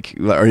and like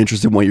are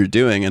interested in what you're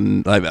doing.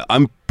 And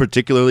I'm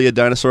particularly a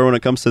dinosaur when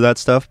it comes to that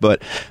stuff,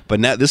 but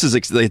now this is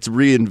it's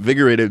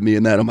reinvigorated me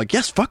in that I'm like,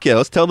 yes, fuck yeah,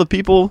 let's tell the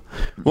people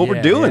what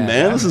we're doing,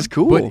 man. This is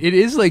cool. But it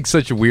is like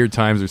such weird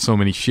times. There's so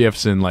many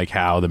shifts in like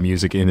how the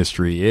music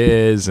industry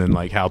is and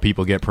like how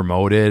people get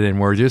promoted, and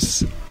we're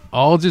just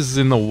all just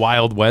in the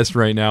Wild West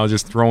right now,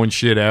 just throwing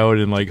shit out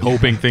and like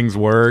hoping things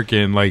work.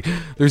 And like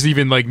there's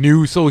even like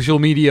new social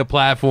media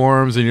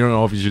platforms, and you don't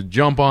know if you should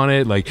jump on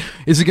it. Like,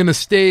 is it gonna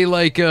stay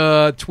like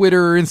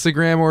Twitter or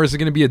Instagram, or is it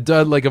gonna be a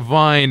dud like a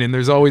Vine? And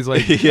there's always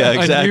like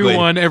a new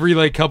one every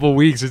like couple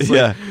weeks. It's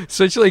like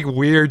such like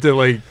weird to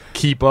like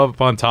keep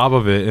up on top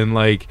of it. And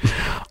like,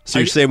 so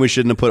you're saying we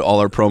shouldn't have put all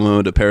our promo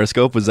into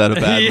Periscope? Was that a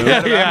bad move?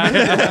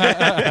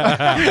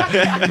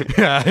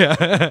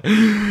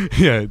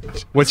 Yeah.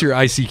 What's your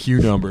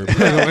ICQ number?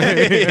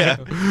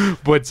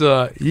 But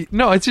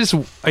no, it's just,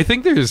 I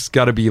think there's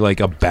got to be like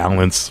a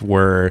balance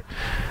where,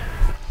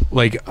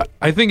 like,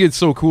 I think it's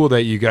so cool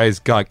that you guys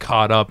got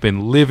caught up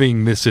in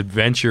living this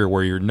adventure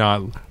where you're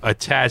not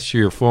attached to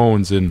your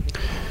phones and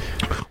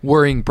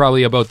worrying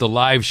probably about the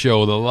live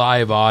show, the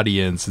live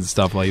audience, and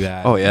stuff like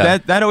that. Oh yeah,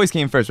 that always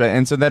came first, right?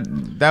 And so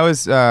that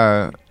was,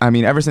 I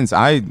mean, ever since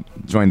I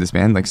joined this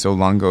band like so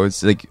long ago,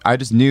 it's like I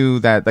just knew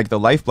that like the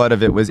lifeblood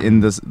of it was in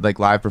this like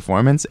live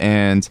performance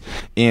and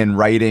in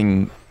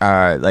writing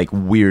like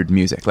weird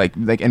music, like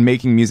and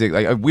making music.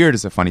 Like weird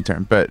is a funny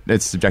term, but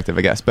it's subjective,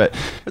 I guess. But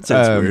that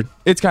sounds weird.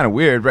 It's kind of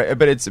weird, right?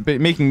 But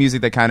making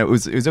music that kind of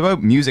it was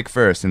about music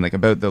first, and like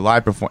about the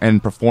live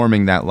and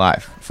performing that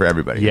live for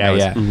everybody.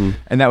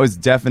 And that was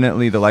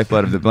definitely the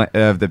lifeblood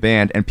of the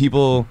band, and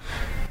people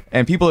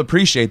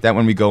appreciate that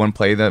when we go and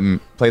play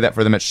that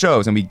for them at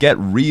shows, and we get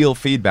real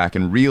feedback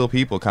and real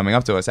people coming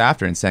up to us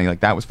after and saying like,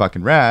 that was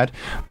fucking rad,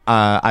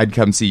 I'd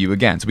come see you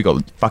again. So we go,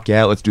 fuck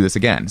yeah, let's do this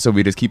again. So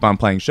we just keep on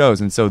playing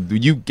shows, and so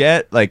you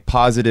get like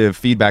positive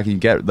feedback, and you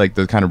get like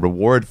the kind of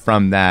reward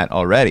from that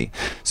already.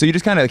 So you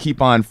just kind of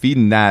keep on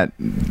feeding that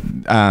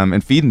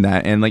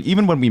and like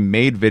even when we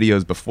made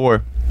videos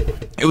before,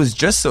 it was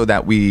just so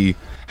that we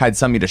had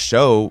something to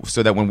show,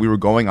 so that when we were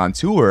going on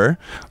tour,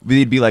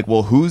 we'd be like,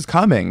 well, who's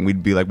coming?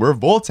 We'd be like, we're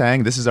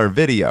Voltang, this is our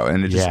video.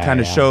 And it just kind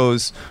of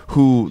shows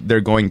who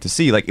they're going to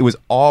see. Like, it was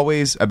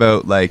always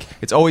about like,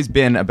 it's always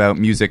been about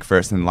music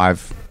first and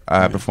live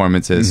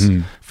performances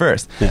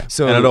first.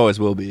 So, and it always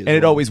will be.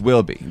 It always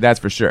will be. That's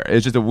for sure.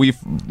 It's just that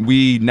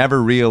we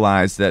never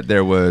realized that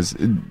there was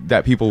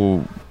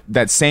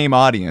that same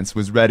audience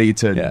was ready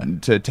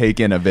to take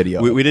in a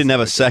video. We didn't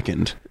have a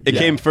second. It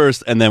came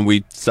first, and then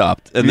we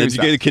stopped, and then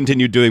you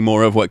continued doing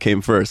more of what came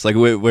first. Like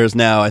whereas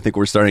now, I think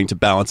we're starting to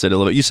balance it a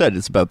little bit. You said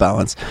it's about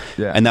balance,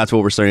 and that's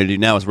what we're starting to do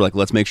now. Is we're like,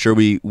 let's make sure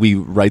we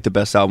write the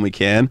best album we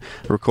can,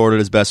 record it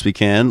as best we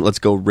can. Let's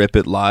go rip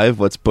it live.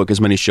 Let's book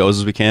as many shows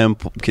as we can.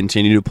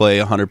 Continue to play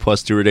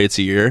 100+ tour dates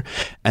a year,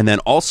 and then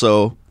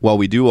also while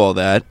we do all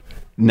that,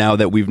 now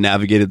that we've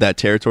navigated that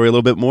territory a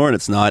little bit more, and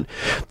it's not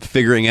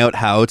figuring out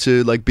how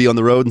to like be on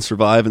the road and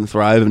survive and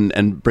thrive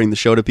and bring the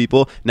show to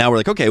people, now we're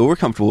like, okay, well, we're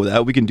comfortable with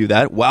that, we can do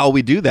that. While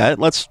we do that,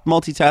 let's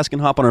multitask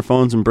and hop on our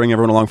phones and bring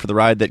everyone along for the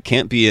ride that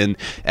can't be in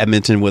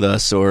Edmonton with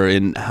us or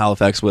in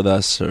Halifax with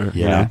us, or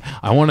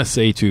I want to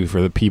say too,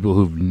 for the people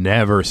who've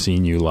never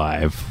seen you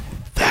live,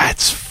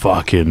 that's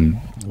fucking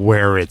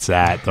where it's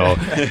at though,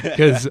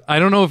 because I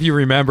don't know if you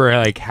remember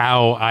like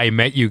how I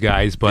met you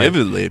guys, but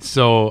vividly.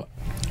 So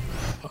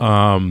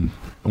I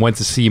went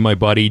to see my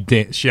buddy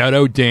shout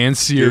out Dan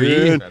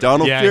Seary,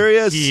 Donald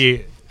Furious.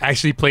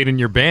 actually played in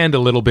your band a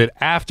little bit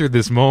after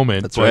this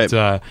moment. That's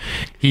right.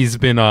 He's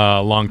been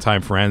a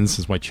longtime friend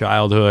since my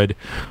childhood.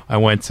 I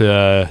went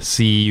to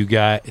see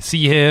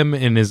him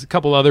and his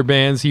couple other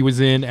bands he was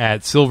in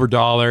at Silver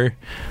Dollar.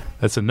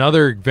 That's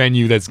another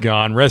venue that's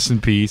gone. Rest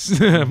in peace.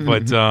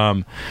 But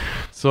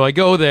so I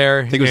go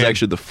there. I think it was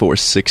actually the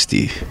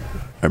 460.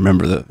 I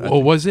remember that. Oh,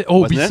 was it? Oh,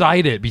 Wasn't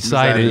beside it.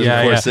 Beside it.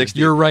 Yeah, 460.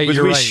 You're right.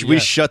 We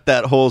shut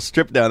that whole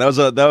strip down. That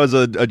was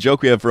a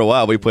joke we had for a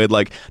while. We played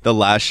like the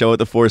last show at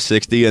the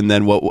 460, and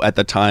then what at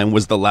the time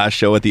was the last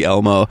show at the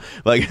Elmo.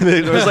 Like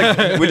it was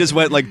like we just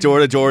went like door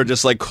to door,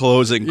 just like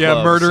closing. Yeah,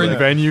 clubs. murdering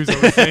venues.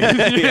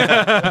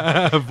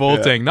 I was saying.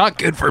 Volting, not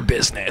good for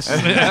business.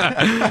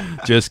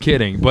 Just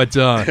kidding. But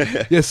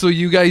yeah, so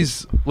you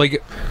guys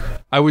like.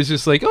 I was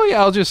just like, oh yeah,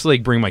 I'll just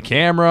like bring my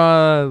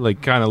camera,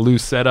 like kind of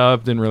loose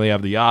setup, didn't really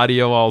have the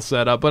audio all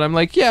set up, but I'm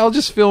like, yeah, I'll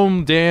just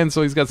film Dan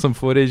so he's got some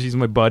footage, he's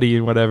my buddy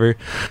and whatever.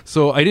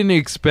 So I didn't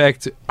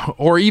expect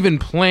or even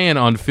plan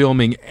on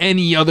filming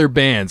any other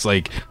bands,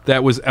 like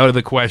that was out of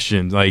the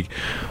question. Like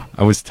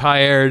I was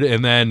tired,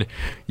 and then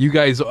you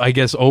guys, I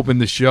guess,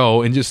 opened the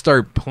show and just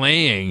start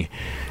playing,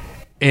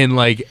 and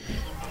like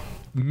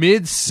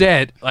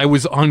mid-set, I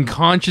was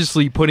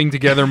unconsciously putting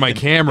together my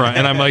camera,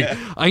 and I'm like,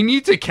 I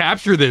need to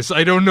capture this.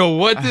 I don't know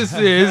what this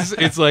is.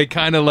 It's like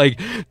kind of like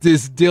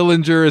this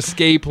Dillinger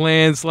escape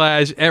plan /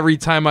 Every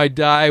Time I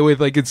Die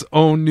with like its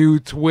own new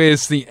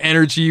twist. The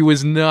energy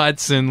was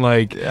nuts, and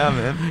like, Yeah,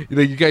 man.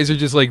 like you guys are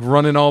just like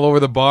running all over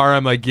the bar.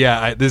 I'm like,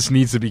 yeah, this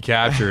needs to be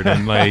captured,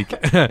 and like,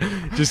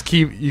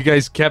 you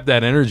guys kept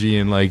that energy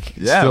and like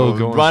still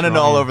going running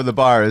strong. all over the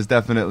bar is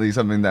definitely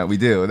something that we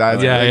do.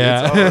 That's,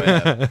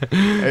 Yeah.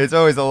 It's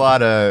always a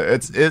lot of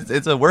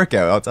it's a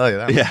workout. I'll tell you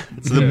that. Yeah,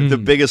 it's the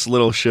biggest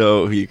little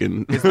show you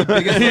can. It's the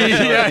biggest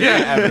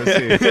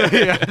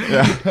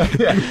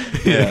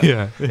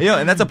Yeah. You know,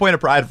 and that's a point of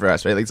pride for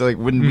us, right? Like, so like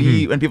when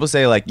when people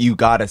say like you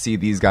gotta see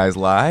these guys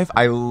live,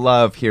 I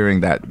love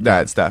hearing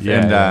that stuff.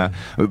 Yeah,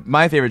 And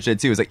my favorite shit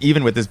too is like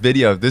even with this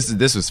video,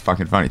 this was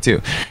fucking funny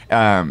too,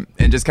 and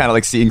just kind of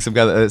like seeing some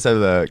of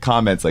the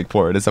comments like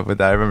pour it and stuff like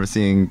that. I remember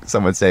seeing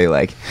someone say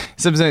like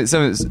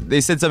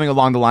they said something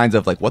along the lines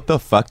of like, "What the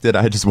fuck did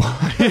I just watch?"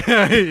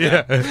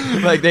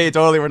 Like they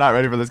totally were not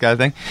ready for this kind of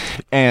thing,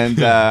 and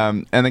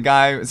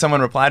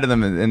someone replied to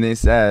them and they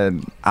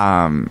said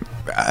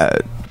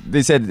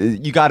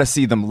you got to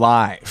see them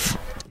live.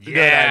 You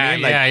know what I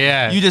mean? Like,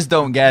 yeah. You just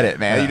don't get it,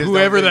 man. You just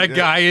Whoever don't that get it.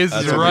 guy is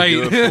That's what we right.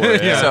 do it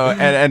for, yeah. So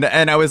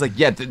and I was like,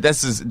 yeah,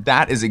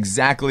 that is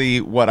exactly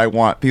what I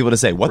want people to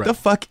say. What the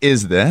fuck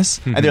is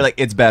this? And they're like,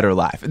 it's better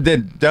live.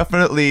 Then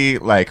definitely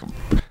like,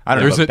 I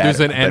don't know. There's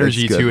an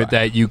energy to it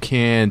that you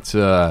can't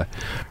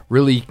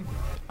really.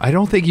 I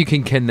don't think you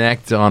can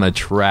connect on a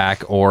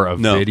track or a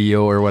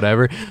video or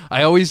whatever.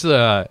 I always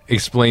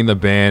explain the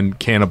band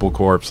Cannibal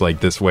Corpse like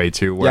this way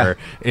too, where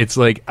it's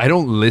like I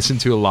don't listen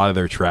to a lot of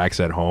their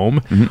tracks at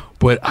home,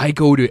 but I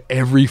go to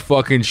every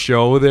fucking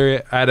show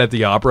they're at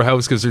the Opera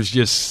House because there's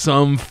just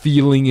some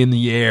feeling in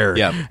the air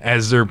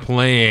as they're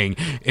playing,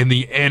 and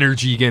the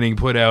energy getting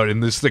put out,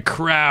 and the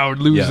crowd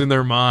losing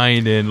their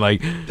mind, and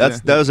like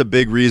that was a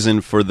big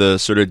reason for the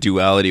sort of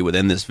duality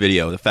within this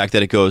video. The fact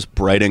that it goes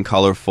bright and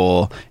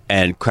colorful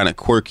and kind of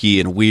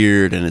quirky and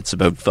weird, and it's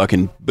about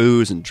fucking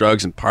booze and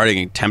drugs and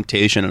partying and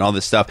temptation and all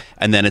this stuff,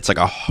 and then it's like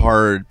a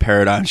hard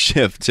paradigm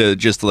shift to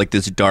just like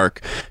this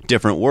dark,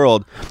 different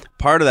world.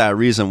 Part of that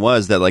reason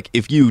was that like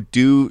if you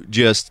do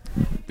just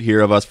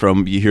hear of us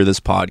you hear this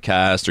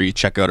podcast or you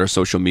check out our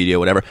social media,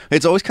 whatever,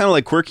 it's always kind of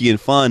like quirky and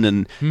fun,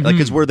 and like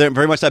because we're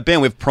very much that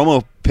band. We have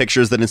promo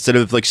pictures that instead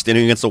of like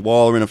standing against a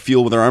wall or in a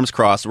field with our arms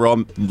crossed, we're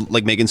all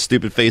like making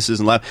stupid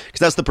faces and laugh, because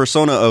that's the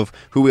persona of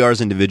who we are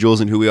as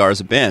individuals and who we are as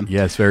a band.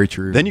 yes, very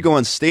true. Then you go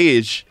on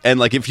stage, and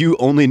like if you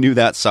only knew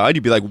that side,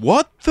 you'd be like,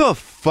 what the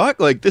fuck?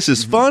 Like this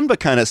is fun but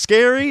kind of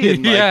scary,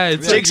 and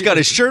like, Jake's got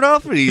his shirt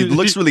off and he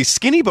looks really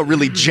skinny but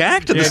really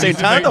jacked at the same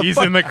time. He's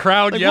in the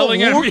crowd Like,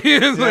 yelling at me.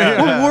 It's like,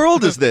 What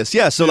world is this?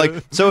 Yeah, so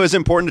it's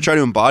important to try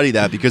to embody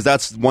that, because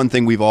that's one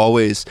thing we've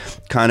always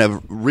kind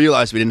of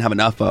realized we didn't have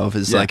enough of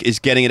is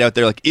getting it out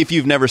there. Like if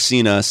you've never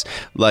seen us,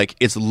 like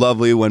it's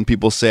lovely when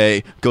people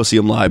say go see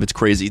them live. It's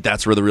crazy.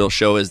 That's where the real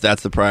show is.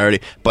 That's the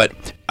priority. But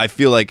I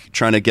feel like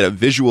trying to get a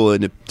visual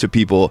into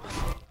people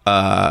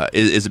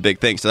is a big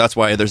thing. So that's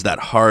why there's that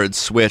hard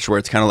switch where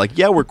it's kind of like,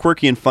 yeah, we're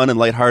quirky and fun and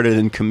lighthearted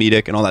and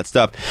comedic and all that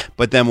stuff.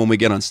 But then when we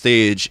get on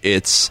stage,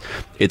 it's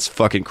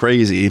fucking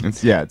crazy.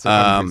 It's a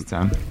fun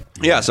time.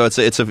 Yeah, so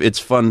it's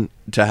fun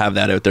to have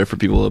that out there for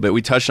people a little bit.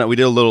 We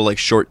did a little like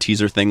short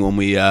teaser thing when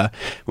we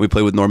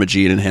played with Norma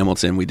Jean in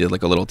Hamilton. We did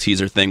like a little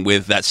teaser thing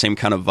with that same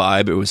kind of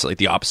vibe. It was like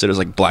the opposite. It was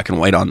like black and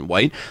white on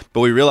white. But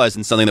we realized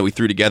in something that we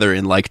threw together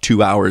in like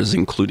 2 hours,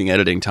 including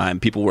editing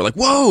time, people were like,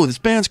 "Whoa, this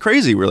band's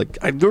crazy." We're like,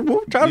 "We're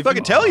trying to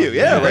fucking tell you,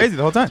 yeah, like, crazy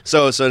the whole time."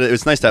 So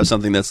it's nice to have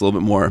something that's a little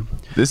bit more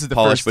This is the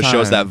polished, first but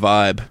shows time-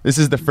 that vibe. This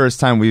is the first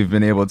time we've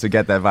been able to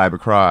get that vibe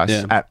across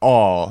at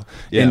all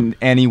in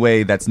any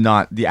way that's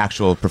not the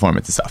actual performance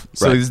performance and stuff.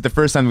 So Right. this is the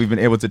first time we've been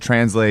able to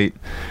translate,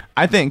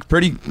 I think,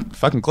 pretty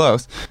fucking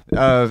close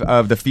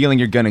of the feeling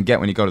you're gonna get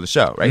when you go to the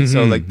show, right?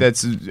 So like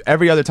that's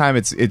every other time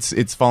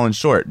it's fallen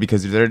short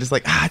because they're just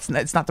like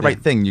it's not the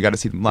right thing. You got to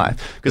see them live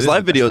Because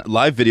live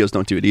videos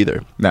don't do it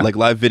either. No. Like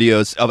live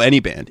videos of any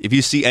band. If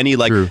you see any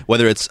like True.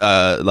 whether it's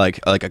like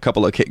a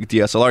couple of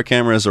DSLR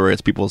cameras or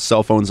it's people's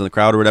cell phones in the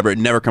crowd or whatever, it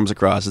never comes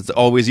across. It's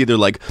always either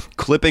like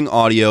clipping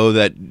audio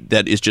that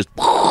is just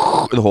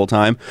the whole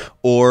time,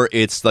 or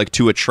it's like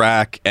to a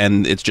track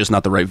and it's just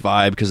not the right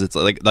vibe because it's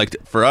like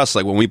for us,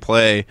 like when we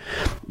play,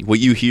 what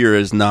you hear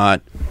is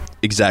not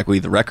exactly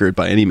the record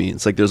by any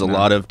means. Like there's a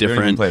lot of We don't even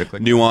different play to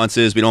click.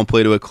 nuances. We don't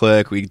play to a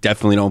click. We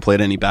definitely don't play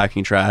to any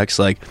backing tracks.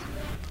 Like,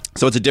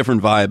 so it's a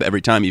different vibe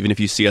every time. Even if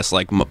you see us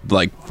like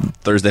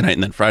Thursday night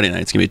and then Friday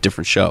night, it's gonna be a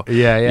different show.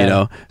 Yeah, yeah. You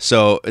know,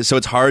 so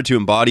it's hard to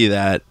embody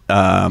that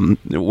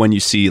when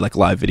you see like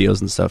live videos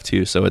and stuff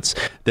too. So it's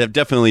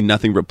definitely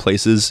nothing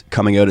replaces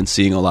coming out and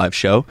seeing a live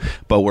show.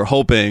 But we're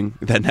hoping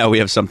that now we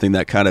have something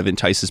that kind of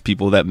entices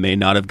people that may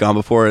not have gone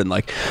before. And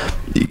like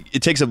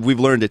we've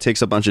learned it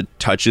takes a bunch of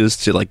touches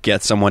to like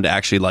get someone to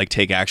actually like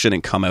take action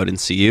and come out and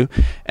see you.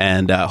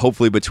 And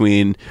hopefully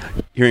between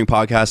hearing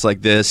podcasts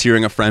like this,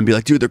 hearing a friend be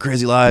like, dude, they're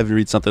crazy live, and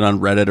read something on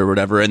Reddit or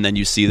whatever, and then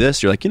you see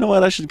this, you're like, you know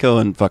what, I should go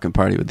and fucking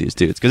party with these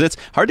dudes. Because it's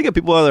hard to get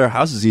people out of their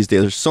houses these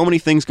days. There's so many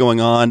things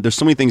going on. There's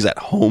so many things at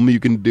home you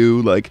can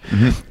do. Like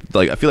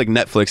I feel like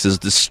Netflix has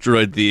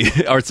destroyed the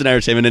arts and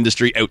entertainment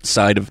industry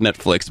outside of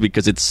Netflix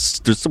because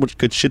there's so much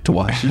good shit to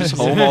watch. You're just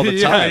home all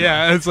the time.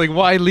 Yeah, it's like,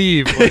 why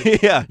leave?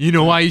 Like, Yeah. you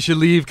know why you should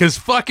leave? Because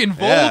fucking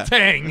Yeah.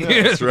 Voltang.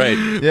 That's right.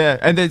 Yeah,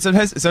 and then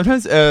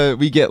sometimes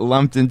we get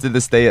lumped into the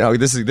state. Oh,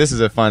 this is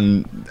a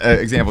fun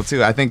example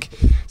too. I think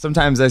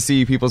sometimes I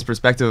see people's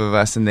perspective of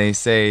us, and they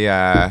say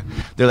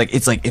they're like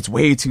it's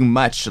way too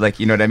much. Like,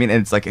 you know what I mean?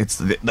 And it's like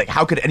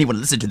how could anyone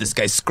listen to this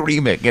guy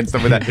screaming and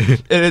stuff like that?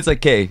 And it's like,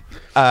 okay,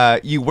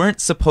 you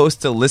weren't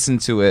supposed to listen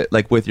to it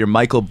like with your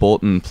Michael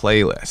Bolton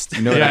playlist.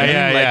 You know what I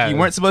mean? Like you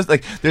weren't supposed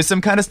like there's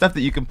some kind of stuff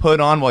that you can put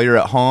on while you're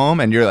at home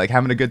and you're like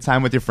having a good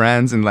time with your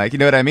friends and like, you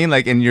know what I mean?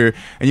 Like and you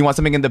want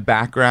something in the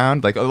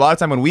background. Like a lot of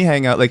time when we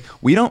hang out, like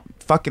we don't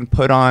fucking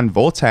put on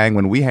Voltang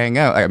when we hang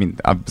out. I mean,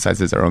 besides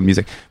this, our own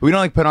music, but we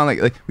don't like put on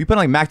like we put on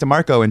like Mac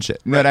DeMarco and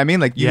shit. You know what I mean?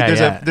 Like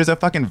there's a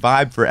fucking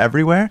vibe for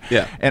everywhere.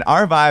 Yeah. And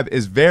our vibe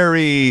is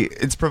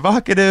it's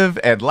provocative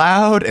and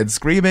loud and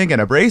screaming and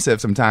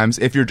abrasive sometimes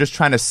if you're just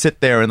trying to sit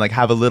there and like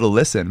have a little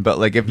listen. But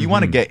like if you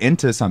want to get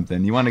into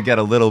something, you want to get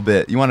a little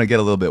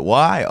bit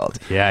wild.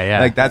 Yeah.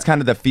 Like that's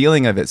kind of the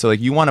feeling of it. So like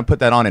you want to put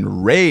that on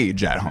and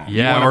rage at home. You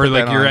Yeah, wanna or put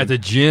like that you're on- at the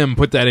gym,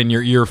 put that in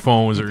your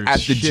earphones or at the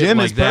shit gym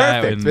like is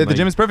that, perfect. and, The like-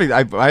 gym is perfect.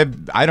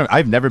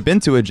 I've never been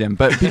to a gym,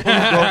 but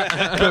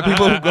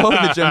people who go to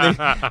the gym,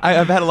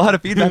 I've had a lot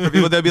of feedback from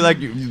people. They'll be like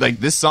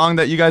this song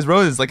that you guys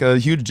wrote is like a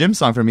huge gym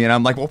song for me, and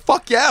I'm like, well,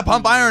 fuck yeah,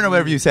 Pump Iron or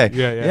whatever you say.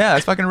 Yeah.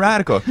 That's fucking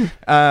radical.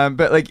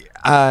 But like,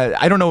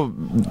 I don't know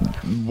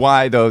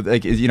why though.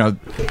 Like, you know,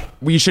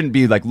 we shouldn't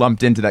be like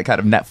lumped into that kind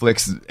of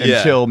Netflix and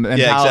Yeah. chill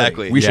mentality. Yeah,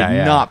 exactly. We should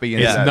Yeah. not be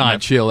into It's that. not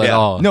chill at Yeah.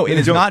 all. No, it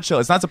is not chill.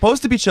 It's not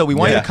supposed to be chill. We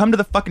want you Yeah. to come to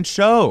the fucking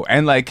show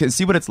and like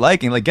see what it's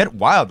like and like get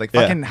wild. Like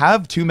Yeah. fucking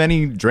have too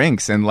many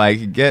drinks and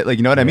like get like,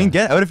 you know what I mean?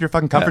 Get out of your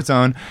fucking comfort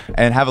zone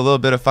and have a little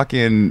bit of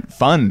fucking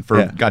fun for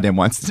Yeah. goddamn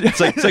once. It's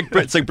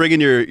like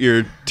bringing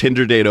your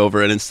Tinder date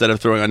over, and instead of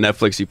throwing on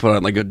Netflix, you put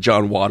on like a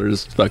John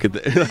Waters fucking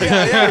thing. You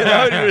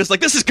know, and you're just like,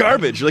 this is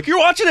garbage. You're like, you're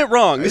watching it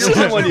wrong. This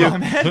isn't what you.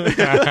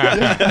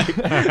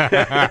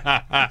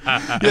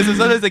 Yeah, so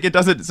sometimes like it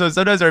doesn't. So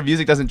sometimes our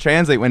music doesn't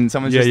translate when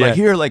someone's just like,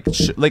 here, like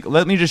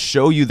let me just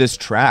show you this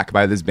track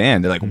by this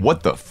band. They're like,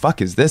 what the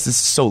fuck is this? This is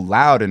so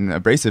loud and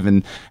abrasive,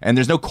 and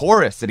there's no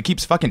chorus, and it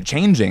keeps fucking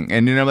changing.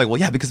 And you know, like, well,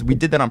 yeah, because we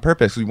did that on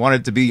purpose. We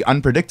wanted it to be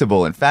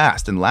unpredictable and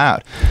fast and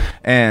loud,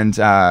 and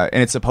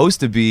it's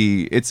supposed to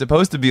be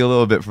a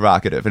little bit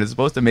provocative, and it's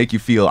supposed to make you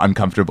feel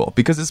uncomfortable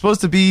because it's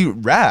supposed to be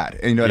rad.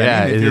 And you know what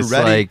I mean? If you're it's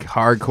ready. like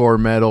hardcore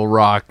metal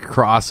rock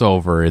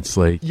crossover. It's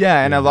like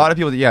Yeah, and a lot of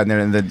people, yeah, and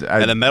And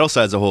the metal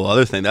side's a whole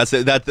other thing.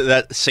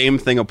 That same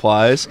thing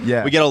applies.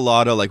 Yeah. We get a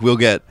lot of like we'll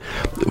get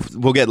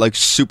like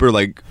super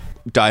like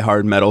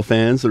diehard metal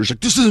fans that are just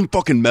like, this isn't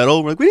fucking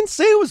metal. We're like, we didn't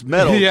say it was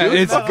metal. Yeah, dude.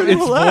 it's Fucking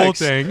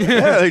Voltang.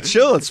 Yeah, like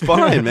chill, it's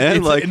fine, man.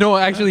 It's- like no,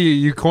 actually,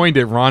 you coined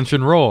it, raunch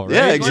and roll. Right?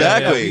 yeah,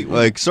 exactly.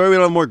 Like, sorry we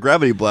don't have more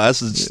Gravity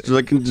Blast. It's just,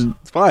 like it's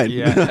fine.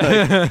 Yeah.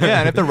 Yeah,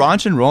 and if the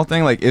raunch and roll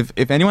thing, like if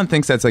anyone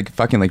thinks that's like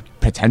fucking like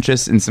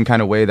pretentious in some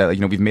kind of way that like,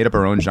 you know, we've made up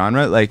our own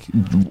genre, like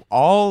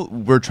all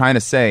we're trying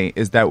to say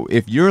is that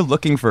if you're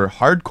looking for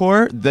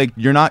hardcore, like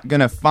you're not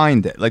gonna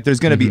find it. Like there's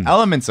gonna be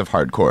elements of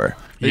hardcore.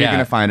 that you're Yeah.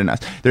 gonna find in us.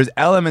 There's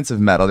elements of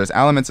metal, there's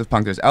elements of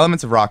punk, there's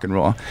elements of rock and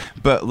roll,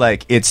 but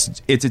like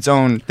it's its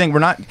own thing. We're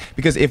not,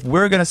 because if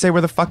we're gonna say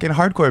we're the fucking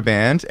hardcore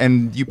band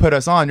and you put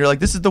us on, you're like,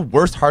 this is the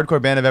worst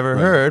hardcore band I've ever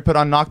heard. Put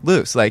on Knocked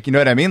Loose, like, you know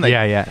what I mean? Like,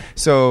 Yeah.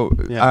 So,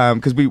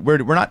 because we're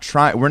not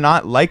trying, we're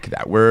not like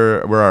that.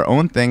 We're our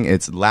own thing.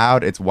 It's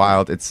loud, it's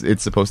wild. It's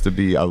supposed to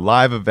be a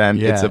live event.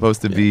 Yeah. It's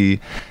supposed to be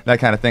that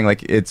kind of thing.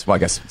 Like, it's, well, I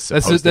guess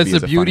That's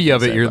the beauty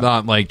of it. You're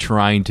not like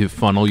trying to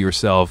funnel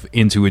yourself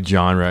into a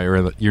genre,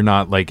 or you're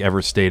not like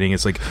ever stating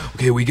it's like,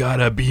 okay, we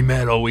gotta be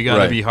metal, we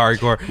gotta Right. be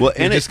hardcore. Well,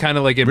 you and just kind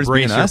of like just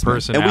embrace being your us, man. And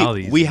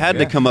personalities. And we had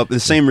to come up the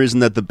same reason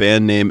that the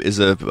band name is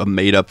a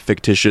made up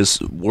fictitious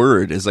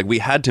word, is like we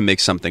had to make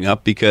something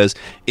up because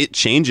it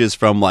changes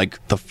from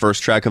like the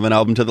first track of an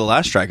album to the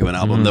last track of an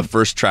album, the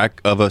first track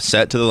of a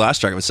set to the last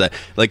track of a set.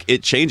 Like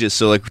it changes.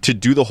 So like to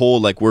do the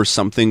whole like we're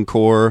something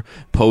core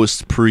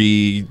post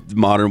pre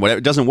modern whatever,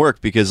 it doesn't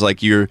work because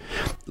like you're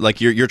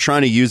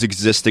trying to use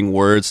existing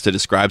words to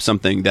describe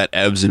something that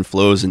ebbs and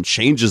flows and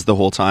changes the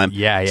whole time.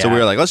 Yeah. So we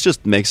were like, let's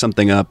just make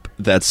something up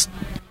that's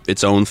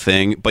its own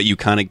thing, but you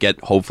kind of get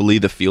hopefully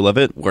the feel of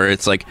it, where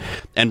it's like,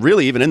 and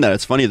really even in that,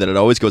 it's funny that it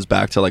always goes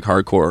back to like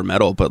hardcore or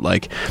metal, but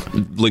like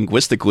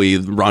linguistically,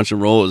 rock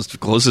and roll is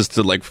closest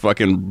to like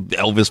fucking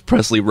Elvis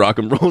Presley rock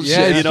and roll Yeah,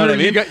 shit. it's You know what I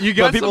true. mean? You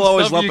got but people some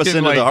always stuff lump you us can,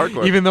 into like, the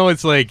hardcore, even though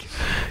it's like,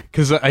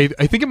 because I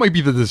think it might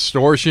be the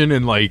distortion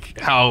and like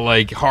how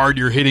like hard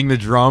you're hitting the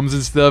drums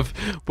and stuff.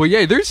 But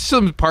yeah, there's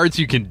some parts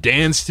you can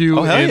dance to,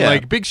 Oh, hell and yeah.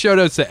 like big shout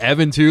outs to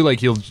Evan too. Like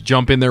he'll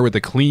jump in there with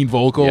the clean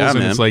vocals, Yeah, and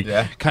man. it's like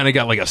Yeah. kind of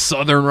got like a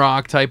southern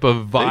rock type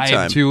of time.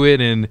 vibe to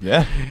it. And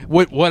Yeah.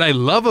 what I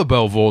love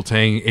about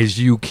Voltang is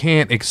you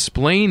can't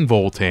explain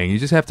Voltang. You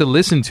just have to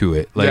listen to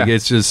it. Like Yeah.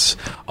 it's just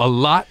a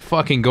lot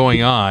fucking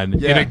going on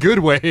in a good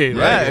way.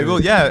 Yeah, right? well,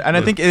 yeah, and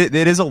I think it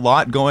is a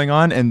lot going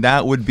on, and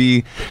that would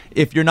be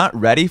if you're not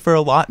ready for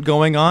a lot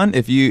going on.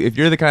 If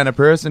you're the kind of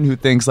person who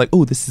thinks like,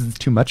 oh, this is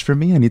too much for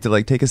me, I need to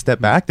like take a step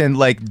back. Then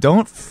like,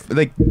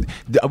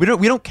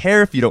 we don't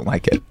care if you don't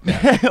like it.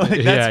 Like, that's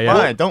Yeah.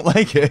 fine. Don't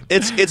like it.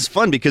 it's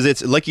fun because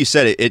it's like you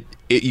said, it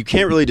you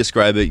can't really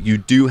describe it. You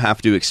do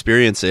have to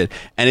experience it,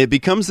 and it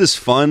becomes this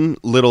fun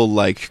little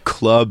like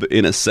club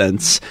in a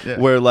sense,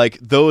 where like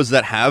those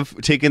that have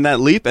taken that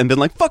leap and been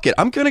like, fuck it,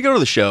 I'm gonna go to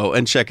the show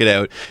and check it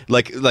out.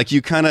 Like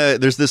you kind of,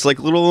 there's this like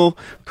little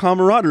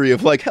camaraderie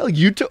of like, hell,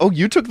 you took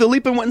the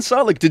leap and went and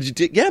saw it.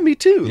 Like, yeah, me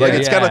too. Like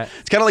it's kind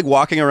of like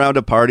walking around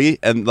a party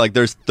and like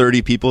there's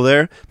 30 people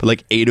there, but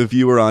like 8 of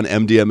you are on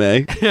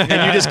MDMA,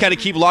 and you just kind of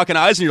keep locking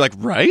eyes and you're like,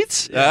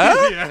 right?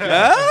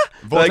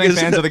 Voltang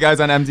fans are the guys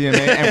on MDMA,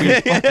 and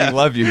we fucking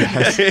love you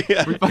guys. We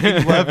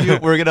fucking love you.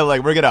 We're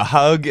gonna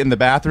hug in the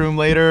bathroom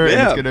later, and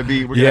it's gonna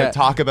be we're gonna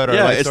talk about our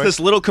life it's story. this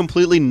little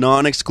completely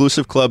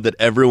non-exclusive club that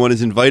everyone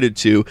is invited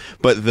to,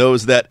 but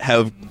those that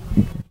have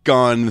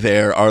gone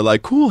there are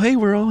like, cool, hey,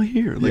 we're all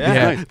here. Like,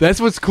 Yeah, nice.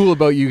 that's what's cool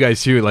about you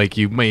guys too. Like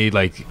you may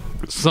like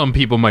some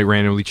people might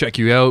randomly check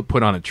you out,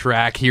 put on a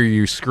track, hear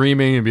you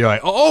screaming, and be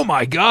like, "Oh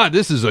my god,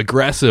 this is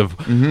aggressive."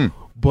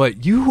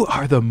 But you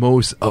are the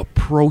most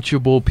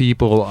approachable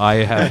people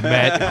I have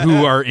met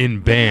who are in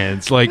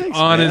bands. Like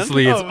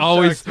honestly, man. it's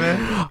always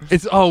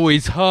it's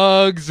always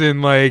hugs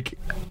and like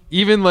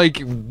even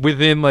like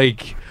within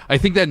like I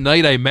think that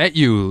night I met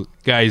you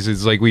guys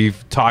is like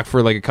we've talked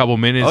for like a couple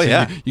minutes. Oh,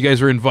 yeah. and you guys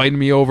were inviting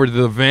me over to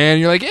the van.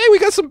 You're like, hey, we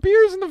got some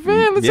beers in the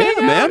van. Let's Yeah,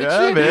 hang man. out.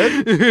 Yeah, and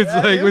shit." man. It's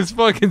like it was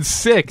fucking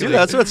sick. Dude, Like,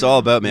 that's what it's all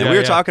about, man. Yeah, We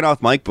were yeah. talking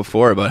off mic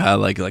before about how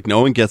like no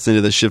one gets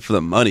into this shit for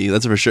the money.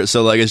 That's for sure.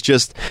 So like it's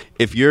just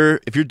if you're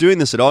doing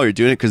this at all, you're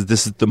doing it because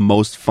this is the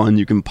most fun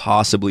you can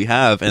possibly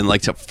have. And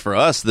like for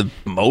us, the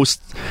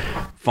most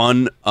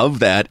fun of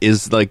that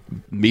is like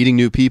meeting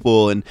new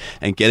people and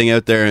getting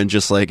out there and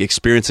just like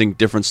experiencing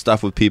different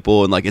stuff with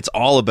people. And like it's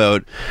all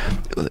about,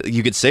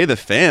 you could say the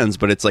fans,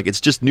 but it's like it's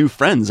just new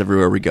friends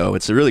everywhere we go.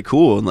 It's really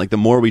cool. And like the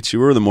more we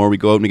tour, the more we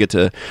go out and we get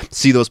to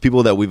see those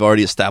people that we've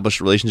already established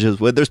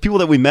relationships with. There's people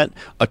that we met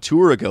a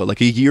tour ago,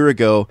 like a year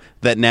ago,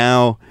 that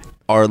now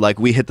are like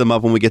we hit them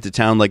up when we get to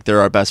town like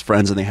they're our best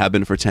friends, and they have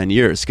been for 10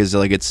 years because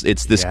like it's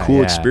this Yeah, cool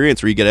yeah.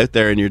 experience where you get out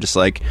there and you're just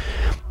like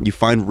you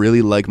find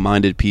really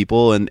like-minded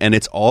people, and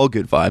it's all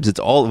good vibes. It's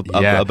all about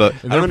I And don't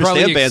they're understand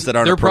probably bands that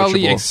aren't They're probably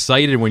approachable.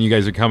 excited when you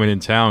guys are coming in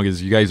town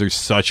because you guys are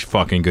such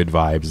fucking good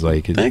vibes.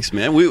 Like, Thanks,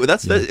 man.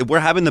 We're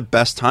having the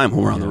best time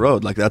when we're on the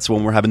road. Like that's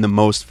when we're having the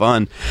most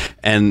fun.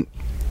 And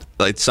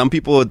like some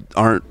people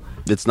aren't.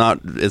 It's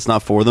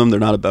not for them. They're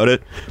not about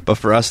it. But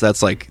for us,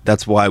 that's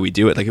why we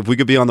do it. Like if we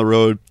could be on the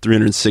road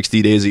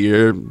 360 days a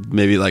year,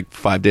 maybe like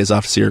 5 days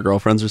off to see our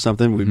girlfriends or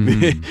something, we'd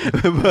be.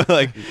 But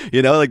like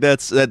like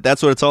that's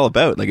what it's all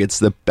about. Like it's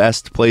the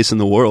best place in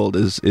the world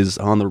is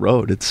on the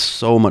road. It's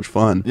so much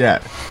fun.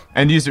 Yeah.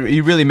 And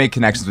you really make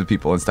connections with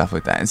people and stuff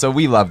like that. And so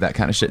we love that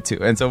kind of shit too.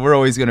 And so we're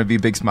always going to be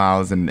big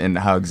smiles and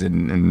hugs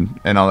and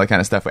all that kind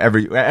of stuff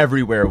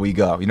everywhere we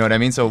go. You know what I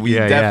mean? So we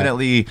Yeah,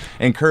 definitely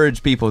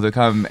encourage people to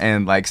come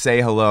and like say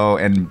say hello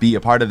and be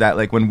a part of that.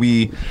 Like when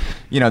we,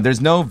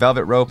 there's no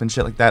velvet rope and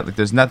shit like that. Like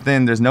there's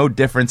no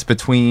difference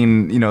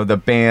between, the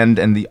band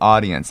and the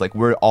audience. Like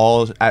we're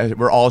all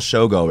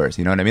showgoers,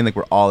 you know what I mean? Like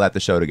we're all at the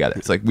show together.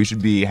 It's like we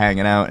should be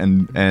hanging out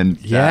and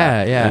and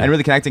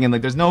really connecting. And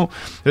like there's no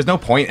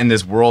point in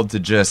this world to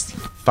just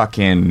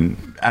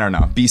fucking, I don't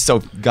know, be so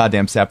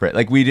goddamn separate.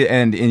 Like we did,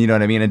 and you know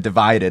what I mean, and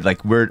divided.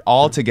 Like we're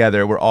all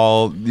together. We're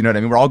all, you know what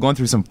I mean. We're all going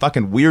through some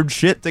fucking weird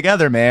shit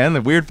together, man.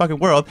 The weird fucking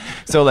world.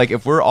 So like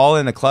if we're all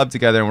in a club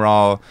together and we're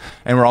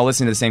all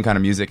listening to the same kind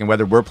of music, and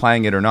whether we're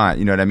playing it or not,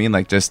 you know what I mean.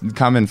 Like just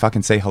come and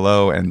fucking say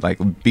hello and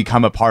like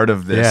become a part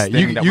of this. Yeah,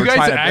 thing that you we're guys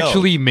trying to build.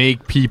 actually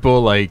make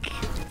people like,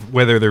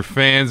 whether they're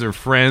fans or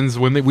friends,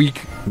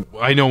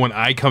 I know when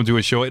I come to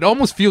a show, it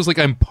almost feels like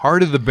I'm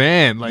part of the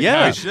band. Like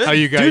how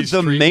you guys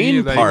the treat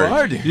main me, part.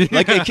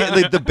 like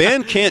The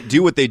band can't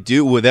do what they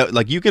do without,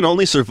 like, you can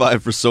only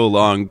survive for so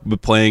long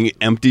with playing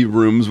empty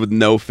rooms with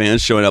no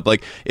fans showing up.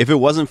 Like, if it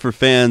wasn't for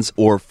fans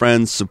or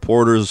friends,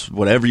 supporters,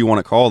 whatever you want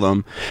to call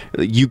them,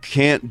 you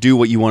can't do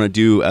what you want to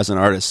do as an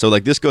artist. So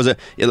like this goes,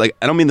 like,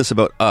 I don't mean this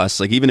about us.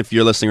 Like even if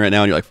you're listening right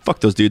now and you're like, fuck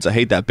those dudes, I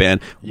hate that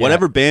band. Yeah.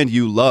 Whatever band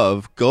you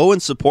love, go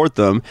and support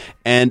them.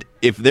 And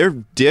if they're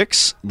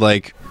dicks,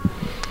 like,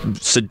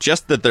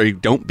 suggest that they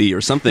don't be or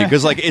something,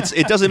 because like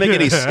it doesn't make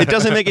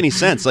any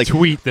sense. Like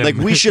tweet them. Like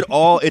we should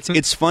all.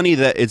 It's funny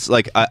that it's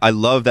like I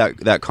love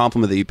that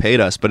compliment that you paid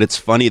us, but it's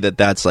funny that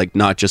that's like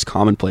not just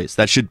commonplace.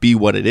 That should be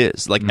what it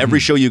is. Like every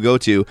show you go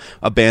to,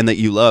 a band that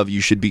you love,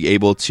 you should be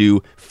able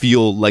to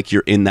feel like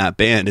you're in that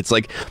band. It's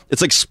like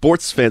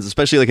sports fans,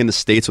 especially like in the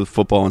States with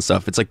football and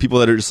stuff. It's like people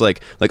that are just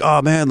like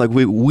oh man, like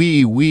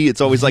we. It's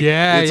always like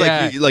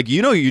like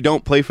you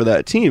don't play for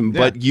that team,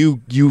 but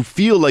you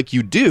feel like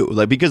you do,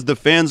 like because the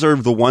fans are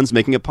the ones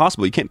making it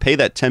possible. You can't pay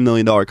that $10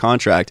 million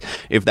contract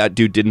if that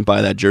dude didn't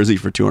buy that jersey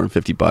for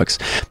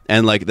 $250.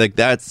 And like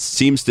that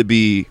seems to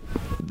be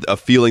a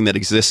feeling that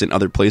exists in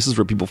other places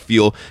where people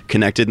feel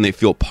connected and they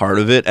feel part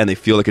of it and they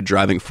feel like a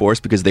driving force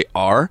because they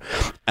are.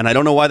 And I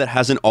don't know why that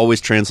hasn't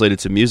always translated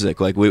to music.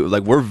 Like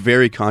we're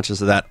very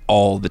conscious of that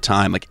all the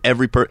time. Like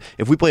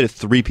if we played to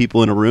 3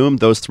 people in a room,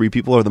 those 3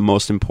 people are the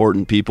most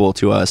important people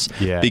to us.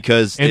 Yeah.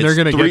 Because and they're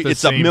gonna get the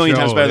it's same a million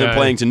show. times better than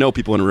playing to no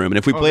people in a room. And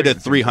if we played to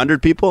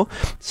 300 people,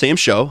 same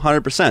show,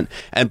 100%.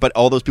 But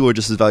all those people are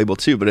just as valuable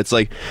too. But it's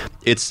like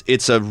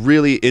it's a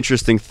really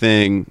interesting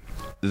thing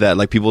that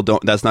like people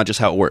don't. That's not just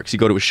how it works. You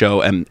go to a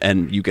show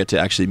and you get to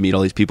actually meet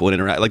all these people and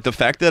interact. Like the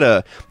fact that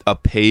a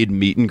paid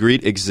meet and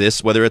greet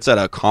exists, whether it's at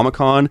a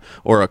Comic-Con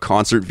or a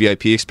concert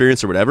VIP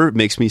experience or whatever,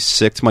 makes me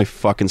sick to my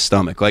fucking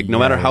stomach. Like no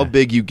matter how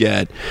big you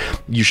get,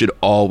 you should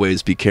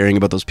always be caring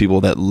about those people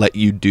that let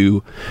you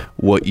do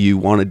what you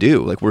want to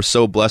do. Like we're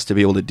so blessed to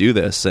be able to do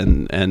this,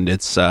 and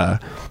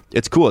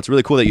it's cool. It's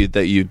really cool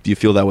that you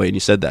feel that way and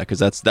you said that, because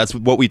that's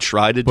what we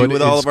try to do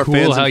with all of our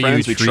fans and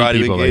friends. We try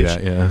to engage,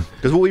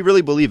 because we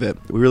really believe it.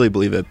 We really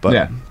believe it.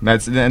 But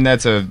that's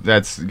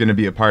going to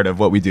be a part of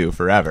what we do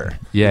forever.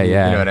 Yeah. You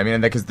know what I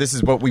mean? Because this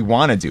is what we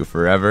want to do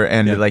forever.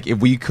 And like if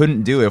we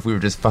couldn't do it, if we were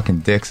just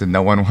fucking dicks and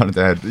no one wanted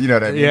to, you know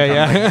what I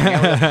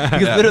mean?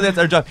 Because literally that's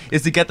our job,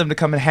 is to get them to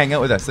come and hang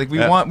out with us. Like we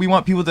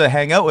want people to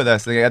hang out with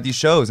us, like, at these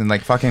shows and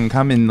like fucking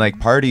come and like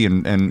party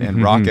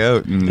and rock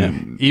out.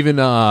 And even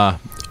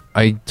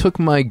I took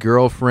my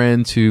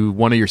girlfriend to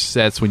one of your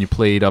sets when you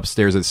played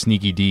upstairs at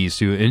Sneaky D's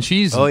too, and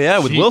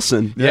with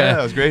Wilson. Yeah,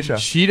 that was a great show.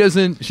 She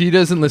doesn't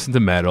listen to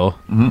metal.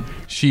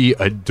 She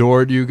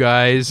adored you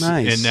guys,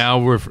 and now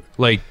we're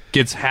like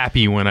gets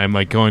happy when I'm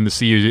like going to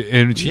see you,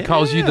 and she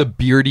calls you the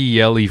Beardy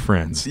Yelly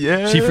Friends.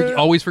 Yeah, she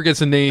always forgets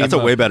the name. That's a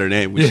way better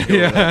name. We should go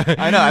with that.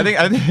 I know. I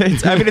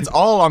think it's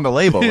all on the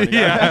label.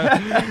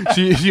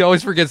 She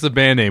always forgets the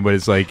band name, but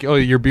it's like, oh,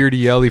 you're Beardy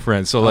Yelly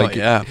Friends. So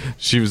like,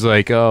 she was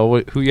like,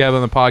 oh, who you have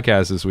on the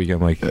podcast this week?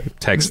 I'm like,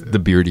 text the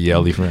Beardy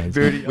Yelly Friends.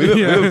 We've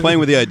been playing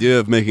with the idea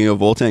of making a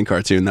Voltaire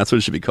cartoon. That's what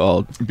it should be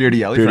called. Beardy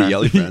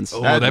Yelly Friends.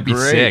 Oh, that'd be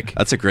sick.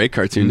 That's a great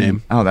cartoon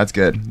name. Oh, that's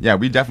good. Yeah,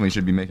 we definitely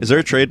should be making. Is there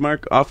a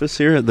trademark office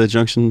here at the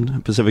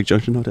Pacific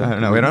Junction Hotel? I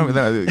don't know. I don't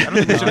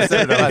think we should have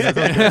said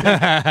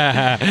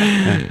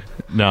it.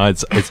 No,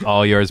 it's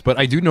all yours. But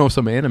I do know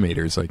some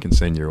animators I can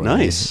send your way.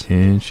 Nice.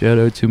 And shout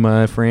out to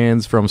my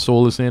friends from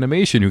Soulless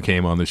Animation who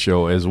came on the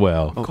show as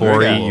well. Oh,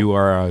 Corey, cool. you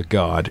are a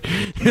god.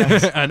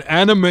 An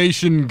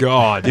animation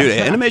god. Dude,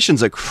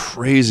 animation's a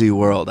crazy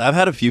world. I've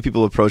had a few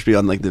people approach me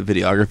on like the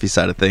videography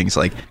side of things,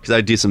 like because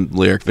I do some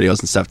lyric videos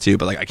and stuff too,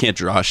 but like I can't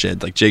draw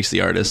shit. Like Jake's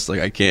the artist. Like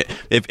I can't.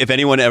 If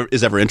anyone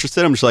is ever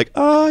interested, I'm just like,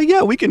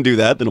 yeah, we can do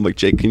that. Then I'm like,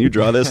 Jake, can you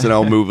draw this? And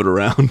I'll move it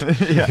around.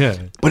 Yeah.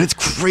 But it's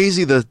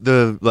crazy.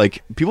 The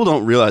like people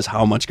don't realize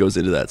how much goes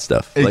into that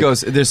stuff.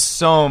 There's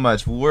so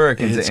much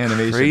work into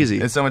animation. Crazy.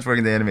 There's so much work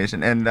into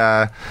animation, and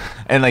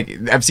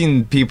like I've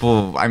seen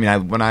people. I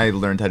mean, when I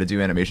learned how to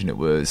do animation, it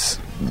was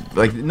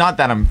like, not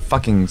that I'm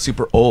fucking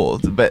super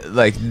old, but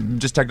like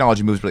just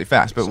technology moves really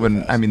fast. But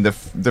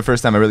the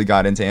first time I really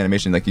got into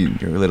animation, like you're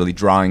literally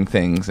drawing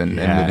things and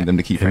moving them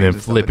to keyframes, and then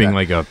flipping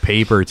like a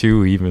paper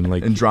too, even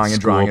like and drawing.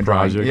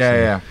 projects.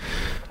 Yeah.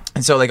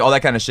 And so, like, all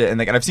that kind of shit, and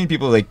like, and I've seen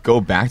people like go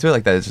back to it,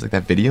 like that. It's just like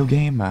that video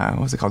game. What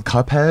was it called,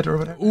 Cuphead or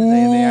whatever? They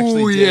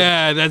Ooh, did-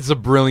 yeah, that's a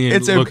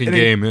brilliant looking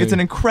game. It's an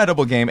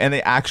incredible game, and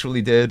they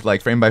actually did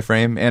like frame by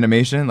frame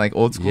animation, like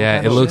old school. Yeah,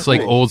 kind it of looks shit.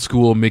 like old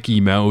school Mickey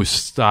Mouse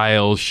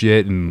style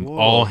shit and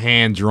all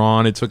hand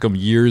drawn. It took them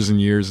years and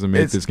years to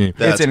make this game.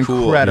 That's It's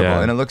cool. incredible,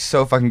 Yeah. and it looks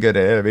so fucking good.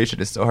 Animation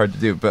is so hard to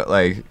do, but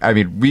like, I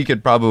mean, we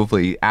could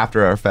probably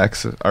After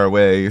Effects our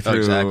way through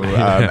exactly.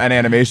 an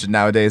animation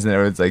nowadays, and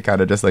it's like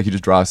kind of just like you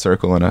just draw a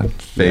circle and a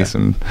face,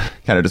 and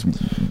kind of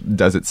just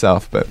does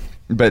itself. But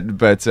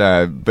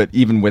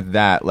even with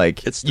that,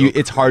 like, It's still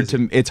it's hard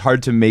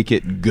to make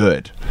it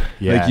good.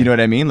 Yeah. Like, you know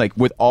what I mean? Like,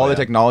 with all the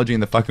technology in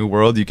the fucking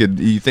world,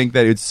 you think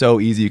that it's so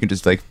easy, you can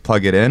just like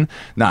plug it in.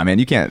 Nah, man,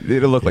 you can't.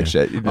 It'll look like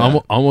shit.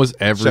 Almost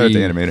every Shout out to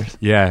animators.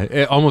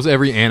 Yeah, almost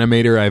every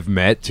animator I've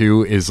met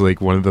too is like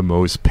one of the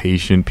most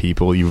patient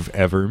people you've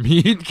ever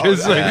meet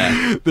because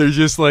like they're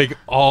just like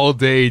all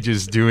day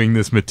just doing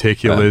this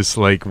meticulous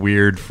like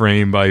weird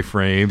frame by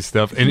frame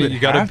stuff, and you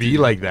got to be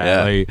like that.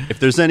 Yeah. Like, If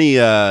there's any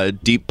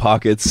deep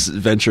pockets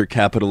venture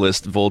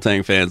capitalist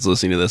Voltang fans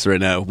listening to this right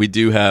now, we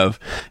do have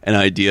an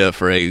idea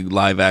for a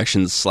live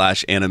action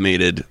 /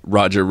 animated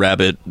Roger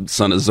Rabbit,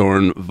 Son of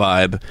Zorn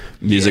vibe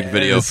music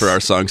video for our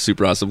song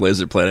Super Awesome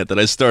Laser Planet that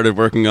I started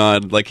working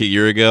on like a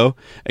year ago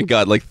and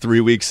got like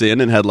 3 weeks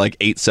in and had like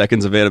 8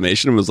 seconds of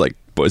animation and was like,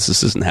 boys,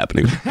 this isn't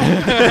happening.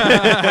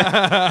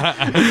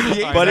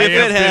 But if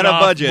it had a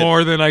budget,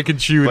 more than I can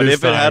chew. but this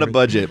if it had a time.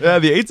 budget, Yeah,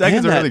 the 8 seconds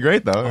And are that- really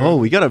great though. Oh,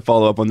 we got to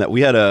follow up on that.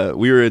 We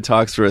were in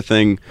talks for a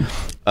thing,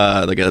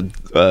 like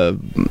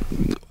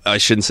I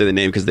shouldn't say the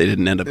name because they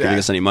didn't end up giving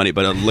us any money,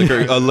 but a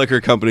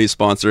liquor company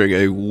sponsoring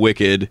a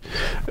wicked,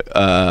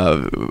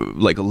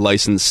 like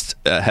licensed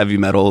heavy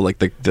metal, like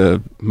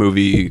the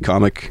movie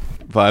comic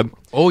vibe.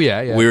 Oh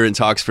yeah. We were in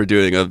talks for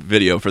doing a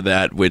video for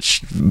that,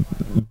 which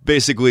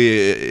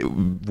basically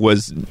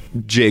was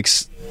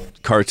Jake's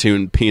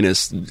cartoon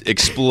penis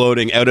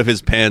exploding out of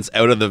his pants,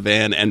 out of the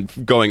van, and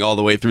going all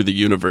the way through the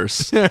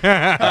universe on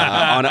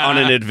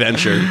an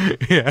adventure.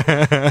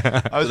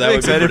 I was that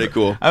would be pretty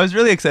cool. I was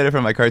really excited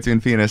for my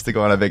cartoon penis to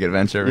go on a big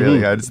adventure.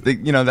 Really, I just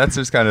think, that's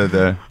just kind of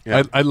the.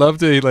 I'd love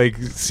to like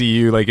see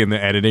you like in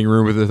the editing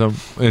room with them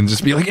and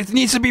just be like, it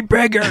needs to be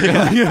bigger.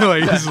 You know,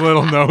 like his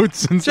little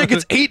notes and Jake,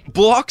 stuff. it's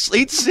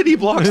 8 city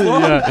blocks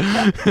long.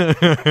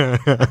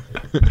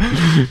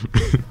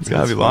 It's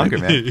gotta be longer,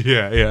 man.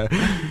 yeah.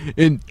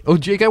 And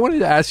Jake, I wanted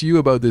to ask you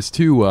about this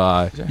too.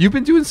 You've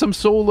been doing some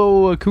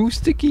solo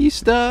acoustic-y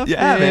stuff.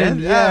 Yeah, man.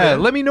 and, Yeah,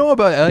 man. Let me know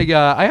about. Like,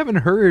 I haven't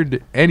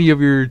heard any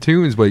of your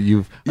tunes, but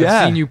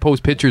I've seen you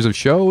post pictures of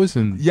shows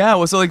and. Yeah,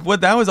 well, so like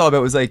what that was all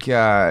about was like,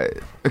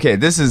 okay,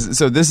 this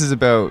is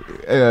about.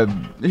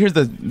 Here's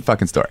the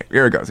fucking story.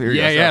 Here it goes. Here we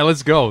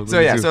go.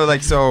 So-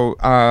 Let's go.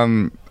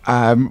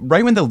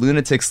 right when the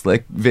Lunatic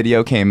Slick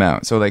video came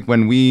out, so like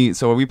when we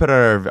put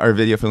out our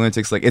video for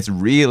Lunatic Slick, it's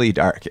really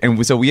dark, and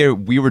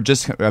we were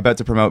just about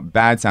to promote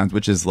Bad Sounds,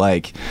 which is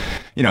like,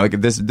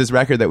 like this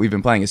record that we've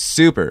been playing is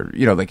super,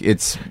 like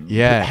it's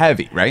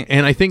heavy, right?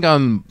 And I think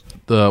on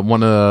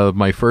one of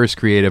my first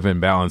Creative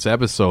Imbalance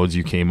episodes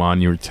you came on,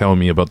 you were telling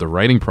me about the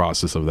writing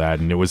process of that,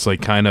 and it was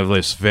like kind of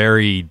this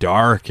very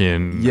dark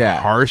and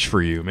harsh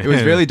for you, man. It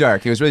was really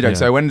dark. Yeah.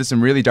 So I went into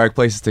some really dark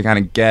places to kind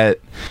of get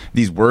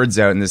these words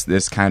out and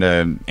this kind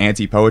of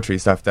anti-poetry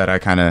stuff that I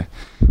kind of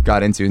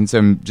got into, and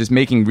some just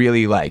making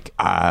really like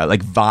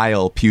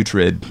vile,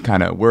 putrid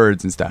kind of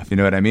words and stuff. You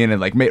know what I mean?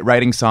 And like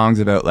writing songs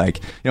about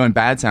like, in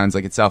Bad Sounds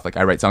like itself, like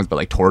I write songs about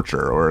like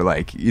torture or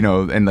like,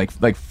 and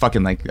like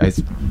fucking like I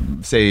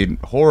say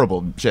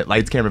horrible shit,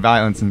 lights, camera,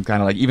 violence, and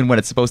kind of like even when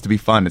it's supposed to be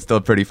fun, it's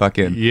still pretty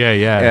fucking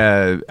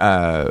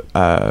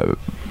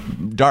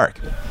dark.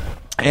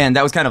 And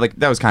that was kind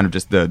of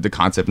just the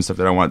concept and stuff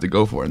that I wanted to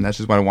go for, and that's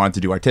just what I wanted to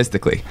do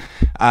artistically.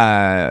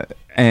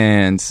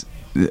 And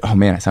oh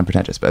man, I sound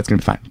pretentious, but it's gonna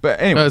be fine. But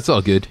anyway, it's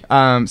all good.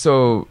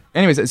 So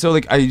anyways, so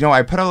like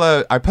I put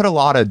a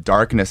lot of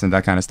darkness and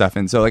that kind of stuff,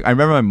 and so like I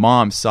remember my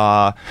mom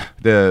saw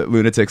the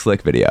Lunatic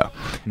Slick video,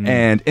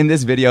 and in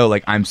this video,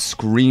 like I'm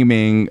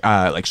screaming,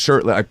 like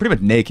shirtless, like pretty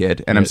much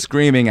naked, and I'm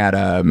screaming at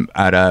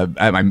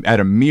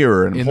a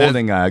mirror and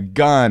holding a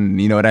gun.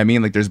 You know what I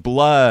mean? Like there's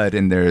blood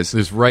and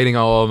there's writing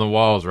all on the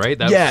walls, right?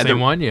 That's the same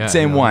one,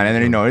 same one.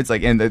 And then it's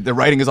like, and the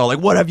writing is all like,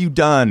 "What have you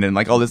done?" and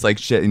like all this like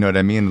shit. You know what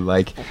I mean?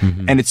 Like,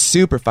 and it's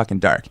super fucking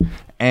dark.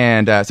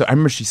 And so I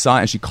remember she saw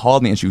it and she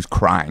called me and she was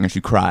crying and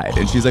she cried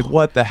and she's like,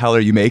 "What the hell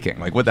are you making?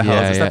 Like, what the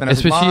hell is this stuff?" And I was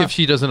like, especially "Mom." if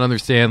she doesn't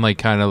understand like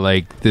kind of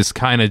like this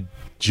kind of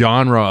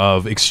genre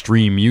of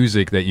extreme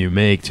music that you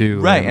make too,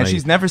 right? And like,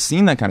 she's never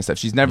seen that kind of stuff.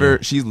 She's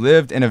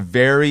lived in a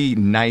very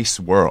nice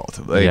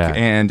world, like,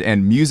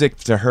 and music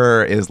to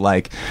her is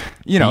like,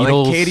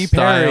 Beatles like Katy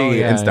style,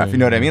 Perry and stuff. You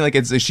know what I mean? Like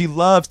she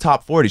loves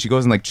top 40. She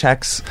goes and like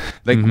checks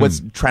like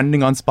what's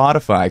trending on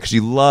Spotify because she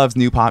loves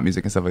new pop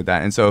music and stuff like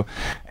that. And so,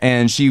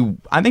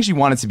 I think she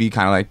wanted to be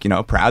kind of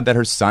like, proud that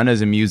her son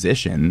is a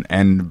musician,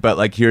 but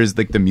like here's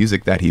like the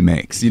music that he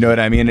makes. You know what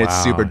I mean? It's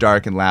super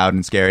dark and loud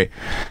and scary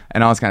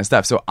and all this kind of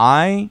stuff. So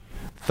I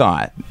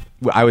thought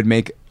I would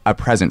make a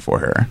present for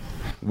her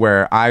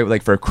where I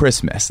like for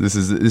Christmas. This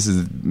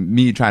is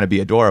me trying to be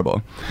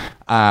adorable,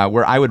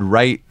 where I would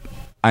write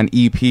an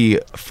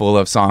EP full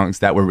of songs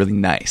that were really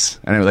nice,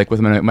 and I would, like with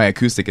my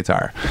acoustic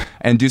guitar,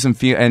 and do some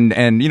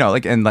and you know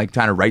like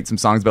trying to write some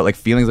songs about like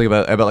feelings like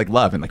about like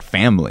love and like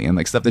family and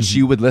like stuff that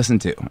she would listen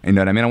to. You know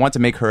what I mean? I want to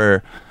make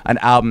her an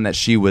album that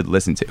she would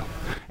listen to,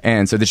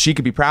 and so that she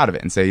could be proud of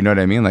it and say, you know what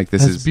I mean? Like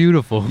this That's is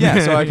beautiful.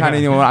 Yeah. So I kind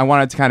of I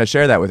wanted to kind of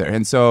share that with her,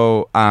 and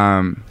so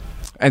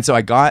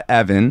I got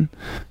Evan,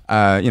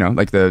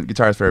 like the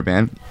guitarist for our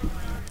band,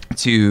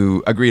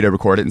 to agree to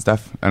record it and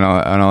stuff and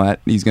all that.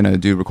 He's gonna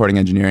do recording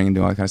engineering and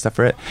do all that kind of stuff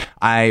for it.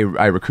 I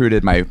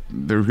recruited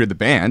the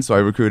band, so I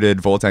recruited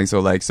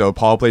Voltang. So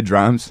Paul played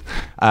drums.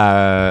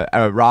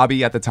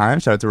 Robbie at the time,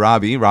 shout out to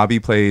Robbie. Robbie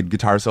played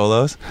guitar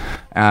solos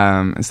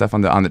and stuff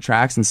on the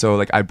tracks. And so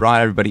like I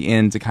brought everybody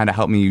in to kind of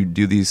help me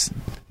do these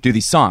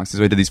songs.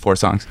 So I did these 4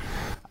 songs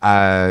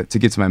to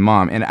give to my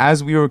mom. And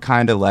as we were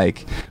kind of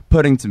like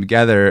putting them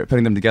together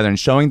and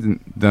showing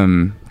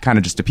them kind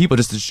of just to people,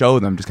 just to show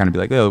them, just kind of be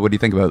like, oh, what do you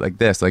think about like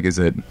this? Like, what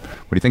do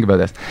you think about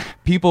this?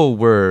 People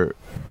were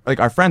like,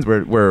 our friends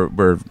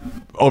were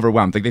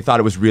overwhelmed. Like they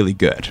thought it was really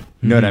good.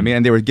 You know what I mean?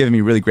 And they were giving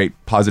me really great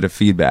positive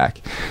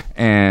feedback.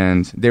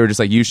 And they were just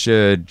like, you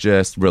should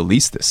just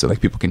release this so like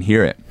people can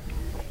hear it.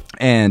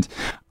 And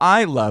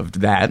I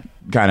loved that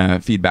kind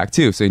of feedback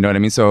too. So you know what I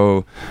mean?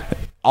 So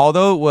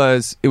although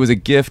it was a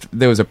gift,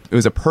 it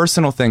was a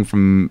personal thing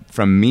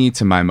from me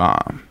to my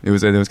mom. It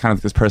was kind of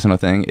like this personal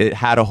thing. It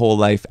had a whole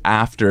life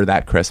after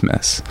that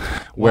Christmas,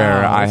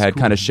 where I had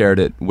kind of shared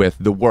it with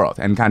the world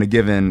and kind of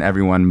given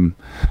everyone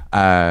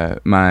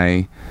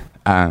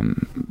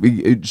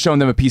shown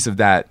them a piece of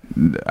that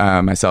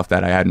myself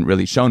that I hadn't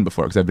really shown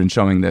before, because I've been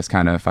showing this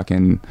kind of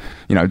fucking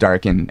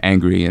dark and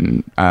angry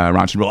and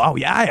raunch and roll, oh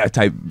yeah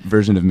type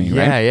version of me,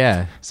 right?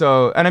 Yeah.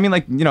 So, and I mean,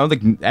 like,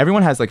 like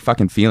everyone has like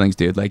fucking feelings,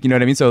 dude. Like, you know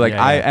what I mean? So like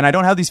I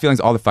don't have these feelings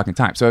all the fucking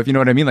time. So if you know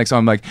what I mean, like, so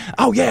I'm like,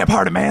 oh yeah,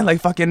 party man,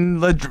 like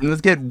fucking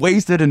let's get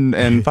wasted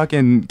and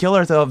fucking kill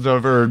ourselves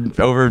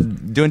over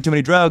doing too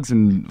many drugs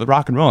and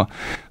rock and roll.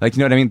 Like, you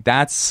know what I mean?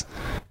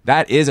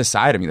 That is a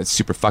side of me that's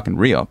super fucking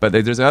real. But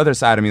there's another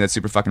side of me that's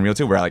super fucking real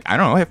too, where like, I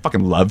don't know, I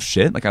fucking love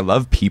shit. Like I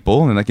love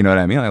people, and like, you know what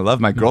I mean? I love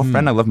my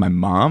girlfriend, I love my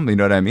mom, you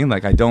know what I mean?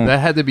 Like I don't... That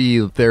had to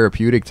be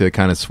therapeutic to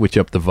kind of switch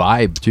up the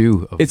vibe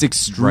too. It's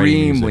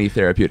extremely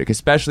therapeutic,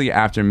 especially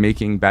after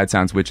making Bad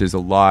Sounds, which is a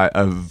lot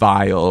of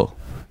vile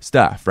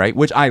stuff, right?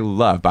 Which I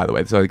love, by the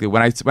way. So like,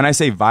 when I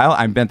say vile,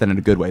 I meant that in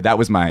a good way. That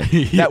was my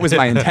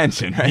my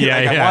intention, right?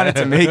 I wanted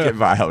to make it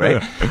vile,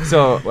 right?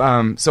 So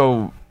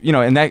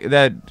and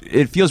that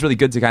it feels really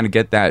good to kind of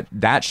get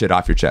that shit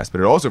off your chest, but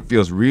it also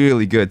feels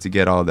really good to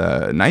get all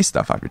the nice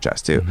stuff off your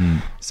chest too.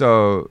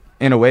 So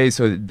in a way,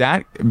 so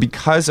that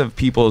because of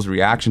people's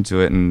reaction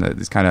to it and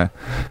this kind of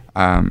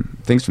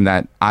things from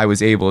that, I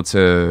was able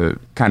to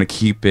kind of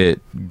keep it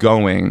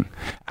going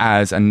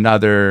as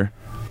another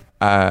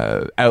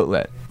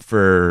outlet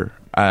for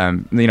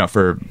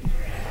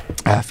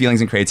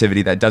feelings and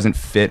creativity that doesn't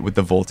fit with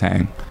the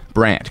Voltang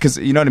brand, because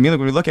you know what I mean, like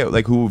when we look at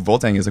like who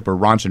Voltang is, like we're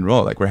raunch and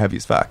roll, like we're heavy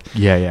as fuck,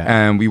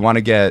 and we want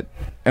to get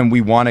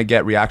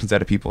reactions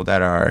out of people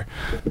that are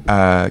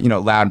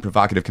loud and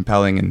provocative,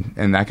 compelling,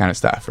 and that kind of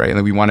stuff, right? And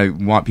like we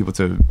want people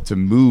to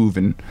move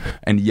and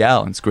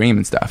yell and scream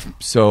and stuff.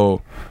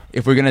 So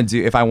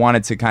if I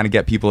wanted to kind of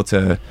get people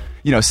to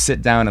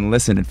sit down and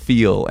listen and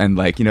feel and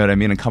like, you know what I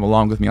mean, and come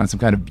along with me on some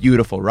kind of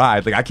beautiful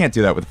ride, like I can't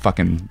do that with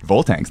fucking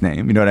Voltang's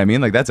name, you know what I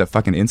mean? Like that's a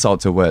fucking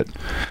insult to what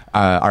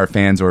our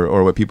fans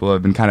or what people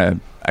have been kind of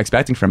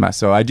expecting from us.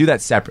 So I do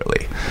that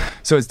separately.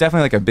 So it's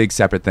definitely like a big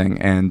separate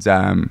thing. And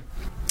so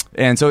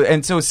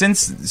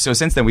since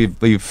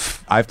then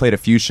I've played a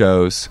few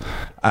shows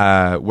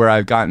where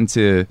I've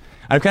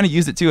kind of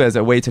used it too as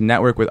a way to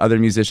network with other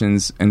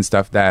musicians and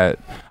stuff that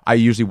I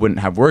usually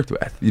wouldn't have worked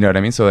with. You know what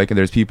I mean? So like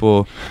there's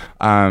people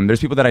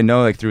that I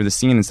know like through the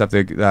scene and stuff.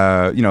 Like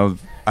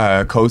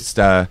Coast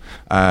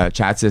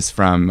Chatsis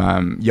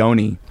from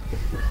Yoni.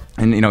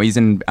 And he's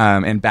in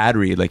and Bad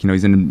Read, like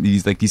he's in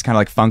these kind of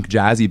like funk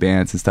jazzy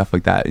bands and stuff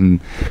like that. And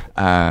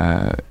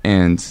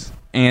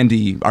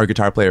Andy, our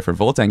guitar player for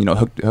Voltang,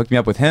 hooked me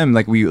up with him.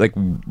 Like we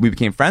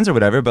became friends or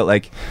whatever. But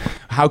like,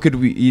 how could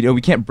we?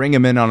 We can't bring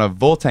him in on a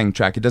Voltang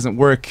track. It doesn't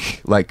work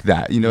like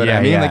that. You know what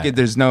I mean? Like,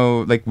 there's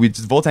no like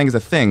Voltang is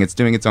a thing. It's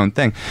doing its own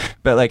thing.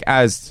 But like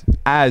as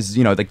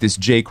like this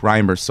Jake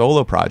Reimer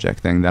solo project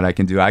thing that I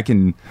can do, I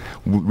can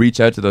reach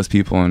out to those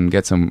people and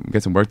get some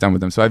work done with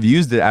them. So I've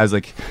used it as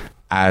like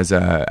as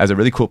a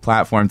really cool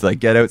platform to like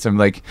get out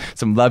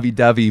some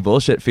lovey-dovey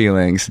bullshit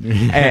feelings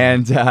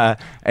and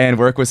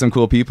work with some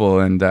cool people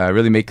and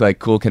really make like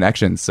cool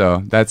connections.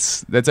 So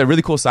that's a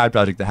really cool side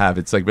project to have.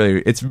 It's like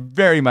really, it's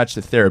very much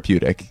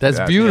therapeutic.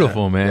 That's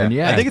beautiful, man.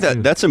 Yeah, I think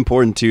that's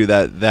important too.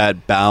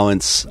 That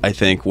balance, I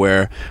think,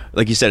 where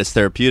like you said, it's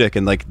therapeutic,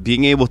 and like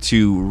being able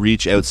to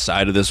reach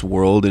outside of this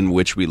world in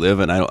which we live.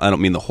 And I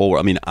don't mean the whole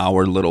world, I mean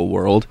our little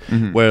world,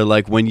 where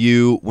like when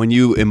you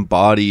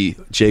embody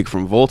Jake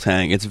from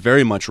Voltang, it's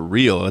very much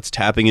real. It's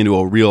tapping into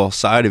a real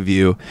side of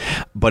you,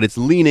 but it's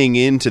leaning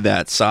into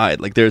that side.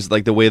 Like there's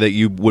like the way that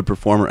you would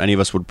perform, or any of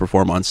us would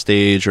perform on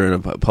stage or in a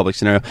public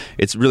scenario.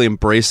 It's really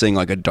embracing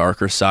like a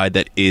darker side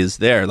that is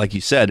there, like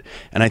you said.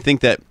 And I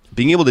think that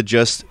being able to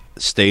just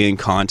stay in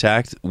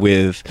contact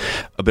with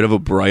a bit of a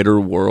brighter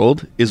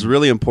world is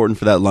really important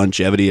for that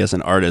longevity as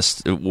an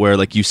artist, where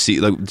like you see,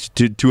 like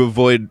to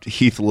avoid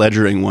Heath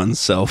Ledgering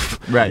oneself,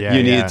 Right.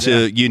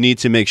 you need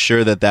to make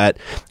sure that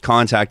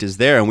contact is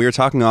there. And we were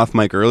talking off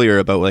mic earlier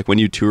about like when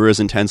you tour as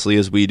intensely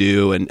as we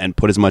do and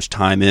put as much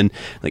time in,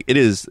 like it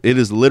is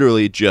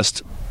literally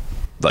just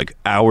like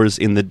hours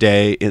in the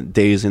day,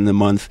 days in the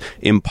month,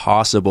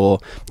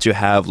 impossible to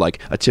have like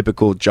a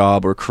typical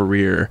job or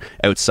career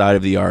outside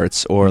of the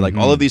arts, or like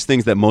all of these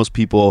things that most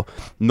people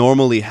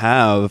normally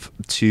have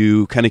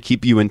to kind of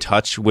keep you in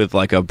touch with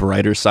like a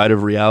brighter side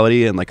of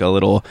reality and like a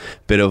little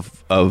bit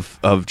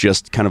of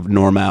just kind of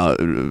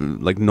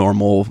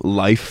normal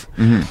life.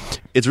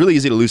 It's really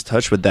easy to lose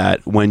touch with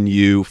that when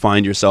you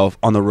find yourself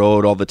on the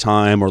road all the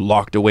time or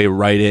locked away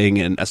writing,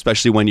 and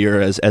especially when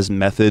you're as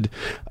method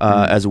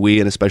as we,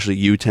 and especially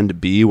you, tend to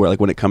be, where like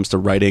when it comes to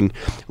writing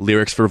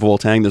lyrics for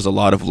Voltang, there's a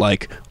lot of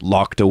like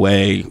locked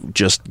away,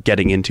 just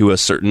getting into a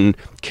certain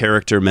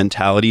character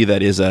mentality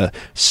that is a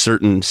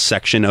certain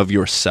section of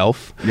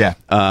yourself.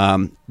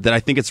 That I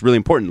think it's really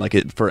important,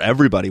 like for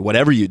everybody,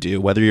 whatever you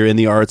do, whether you're in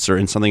the arts or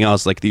in something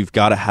else, like you've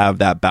got to have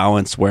that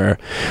balance where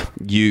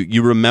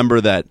you remember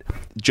that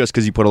just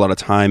because you put a lot of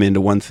time into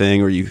one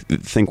thing, or you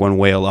think one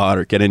way a lot,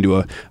 or get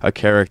into a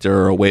character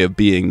or a way of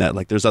being, that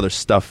like there's other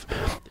stuff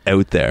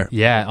out there.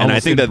 Yeah, and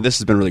I think that this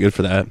has been really good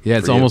for that. Yeah,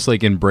 it's almost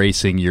like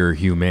embracing your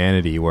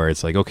humanity, where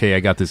it's like, okay, I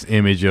got this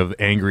image of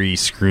angry,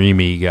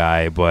 screamy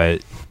guy,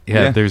 but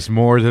there's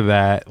more to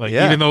that. Like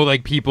even though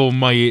like people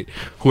might,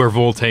 who are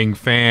Voltang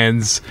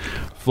fans,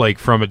 like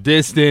from a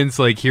distance,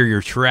 like hear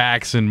your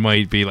tracks and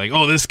might be like,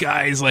 oh, this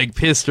guy's like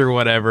pissed or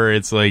whatever.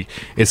 It's like,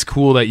 it's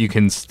cool that you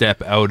can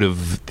step out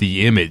of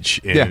the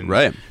image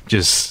and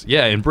just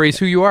embrace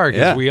who you are,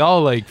 because we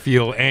all like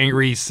feel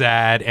angry,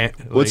 sad, and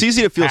well, it's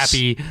easy to feel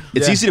happy.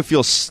 It's easy to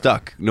feel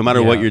stuck no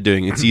matter what you're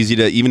doing. It's easy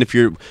to, even if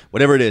you're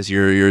whatever it is,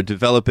 you're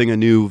developing a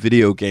new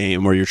video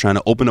game, or you're trying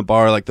to open a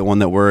bar like the one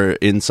that we're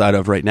inside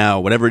of right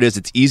now, whatever it is,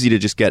 it's easy to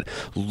just get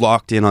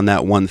locked in on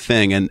that one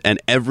thing, and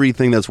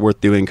everything that's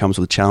worth doing comes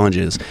with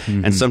challenges.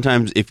 And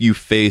sometimes if you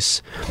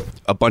face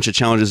a bunch of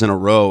challenges in a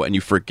row and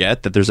you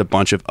forget that there's a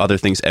bunch of other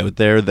things out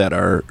there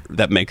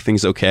that make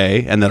things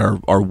okay and that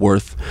are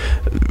worth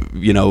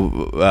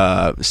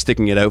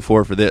sticking it out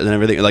for this and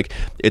everything, like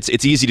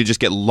it's easy to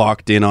just get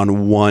locked in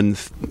on one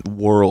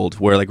world,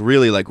 where like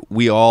really like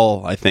we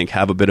all, I think,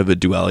 have a bit of a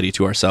duality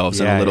to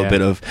ourselves, and a little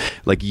bit of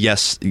like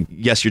yes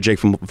you're Jake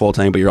from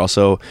Voltang, but you're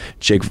also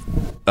Jake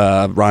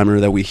Reimer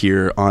that we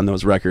hear on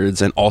those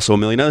records, and also a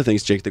million other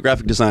things, Jake the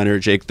graphic designer,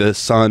 Jake the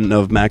son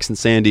of Max and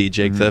Sandy,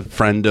 Jake the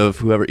friend of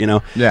whoever,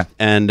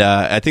 and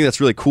I think that's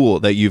really cool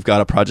that you've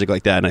got a project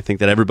like that, and I think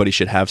that everybody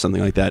should have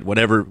something like that.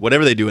 Whatever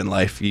they do in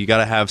life, you got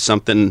to have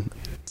something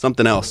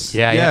else.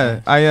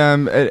 I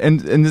and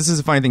this is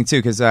a funny thing too,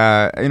 because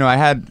I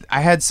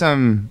had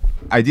some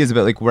ideas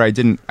about like where I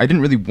didn't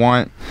really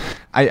want.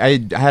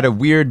 I had a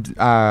weird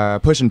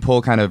push and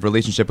pull kind of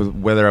relationship with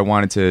whether I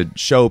wanted to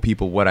show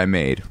people what I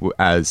made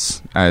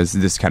as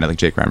this kind of like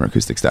Jake Reimer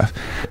acoustic stuff.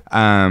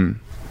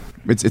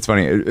 It's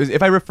funny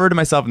if I refer to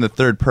myself in the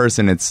third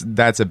person.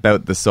 That's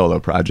about the solo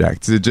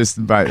project. So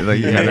just by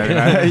like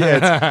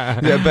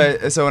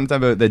but so when I'm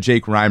talking about the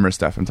Jake Reimer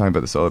stuff, I'm talking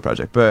about the solo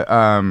project. But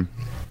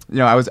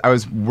I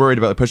was worried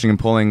about pushing and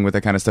pulling with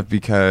that kind of stuff,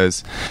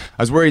 because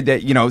I was worried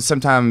that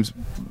sometimes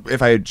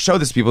if I show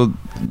this to people,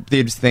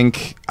 they'd just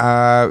think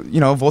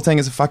Voltang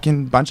is a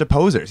fucking bunch of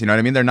posers. You know what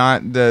I mean? They're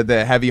not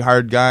the heavy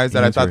hard guys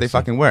that I thought they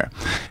fucking were.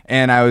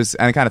 And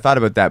I kind of thought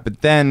about that,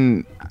 but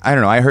then I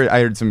don't know. I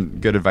heard some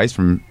good advice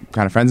from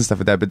kind of friends and stuff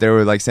like that, but they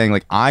were like saying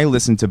like I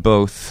listened to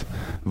both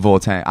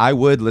Voltang. I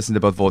would listen to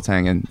both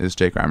Voltang and this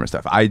Jake Reimer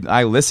stuff.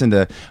 I listened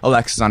to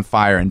Alexis on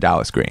Fire and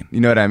Dallas Green.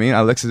 You know what I mean?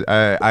 I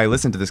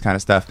listened to this kind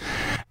of stuff,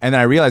 and then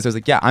I realized I was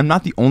like, I'm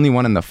not the only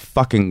one in the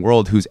fucking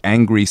world who's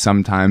angry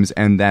sometimes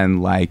and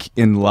then like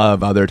in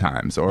love other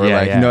times, or you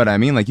know what I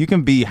mean? Like you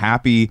can be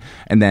happy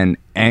and then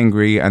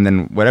angry and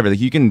then whatever. Like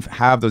you can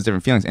have those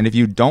different feelings, and if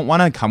you don't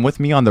want to come with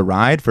me on the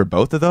ride for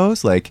both of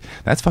those, like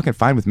that's fucking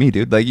fine with me,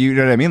 dude. Like you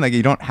know what I mean? Like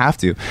you don't have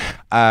to.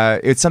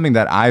 It's something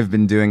that I've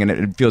been doing, and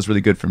it feels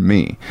really good for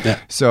me.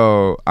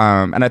 So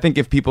and I think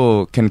if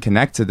people can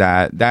connect to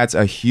that, that's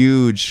a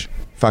huge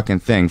fucking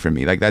thing for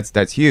me. Like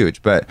that's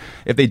huge. But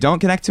if they don't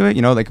connect to it,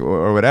 like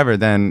or whatever,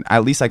 then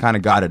at least I kind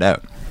of got it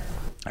out,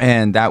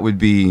 and that would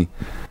be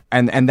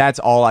and that's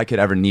all I could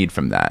ever need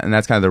from that, and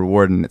that's kind of the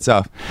reward in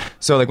itself.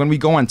 So like when we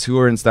go on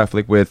tour and stuff,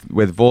 like with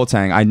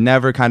Voltang, I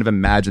never kind of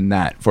imagined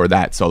that for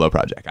that solo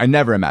project. I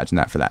never imagined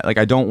that for that. Like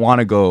I don't want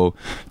to go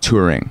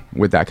touring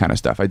with that kind of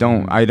stuff.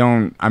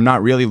 I'm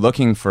not really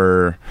looking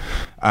for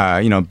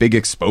big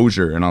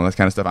exposure and all that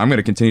kind of stuff. I'm going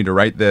to continue to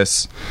write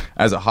this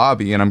as a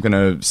hobby, and I'm going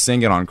to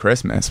sing it on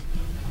Christmas,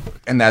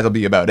 and that'll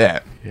be about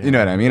it. You know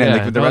what I mean? And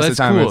like the rest of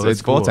the time, cool.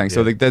 it's Voltang.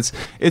 So like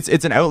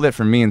it's an outlet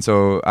for me. And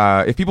so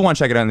if people want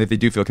to check it out, and if they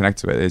do feel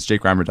connected to it, it's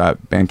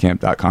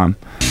jakereimer.bandcamp.com.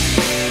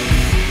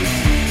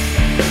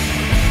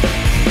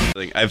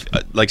 I've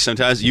like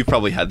sometimes you've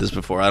probably had this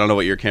before. I don't know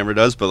what your camera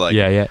does, but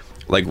like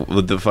like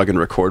with the fucking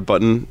record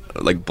button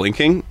like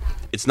blinking.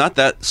 It's not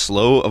that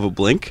slow of a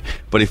blink,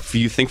 but if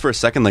you think for a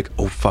second, like,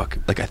 oh fuck,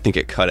 like I think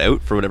it cut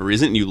out for whatever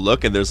reason, and you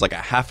look and there's like a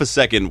half a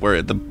second where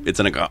it's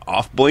in like an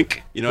off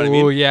blink. You know what I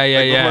mean? Oh yeah.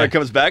 Before it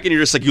comes back, and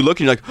you're just like, you look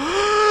and you're like,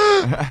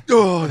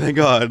 oh thank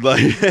God.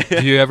 Like,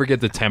 do you ever get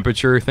the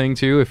temperature thing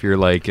too? If you're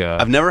like,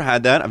 I've never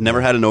had that. I've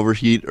never had an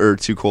overheat or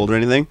too cold or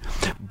anything,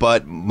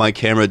 but my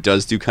camera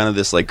does do kind of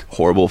this like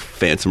horrible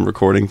phantom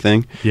recording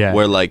thing. Yeah.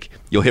 Where like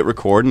you'll hit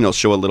record and it'll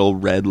show a little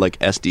red like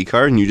SD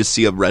card, and you just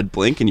see a red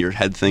blink and your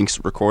head thinks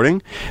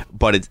recording,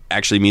 but it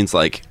actually means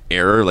like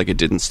error, like it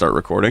didn't start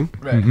recording.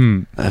 Right.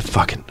 Mm-hmm.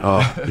 Fucking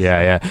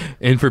yeah.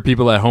 And for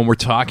people at home, we're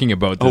talking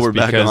about this. we're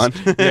back on.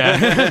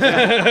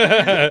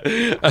 Yeah.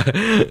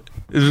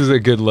 This was a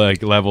good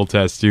like level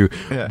test too.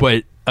 Yeah.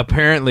 But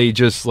apparently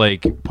just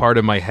like part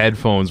of my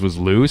headphones was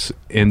loose,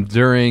 and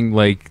during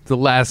like the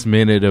last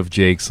minute of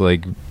Jake's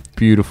like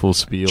beautiful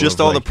spiel, just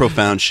of, all like, the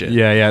profound shit.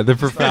 Yeah, the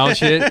profound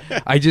shit.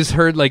 I just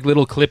heard like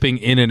little clipping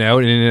in and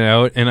out,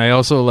 and I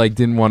also like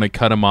didn't want to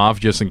cut him off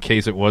just in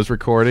case it was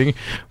recording,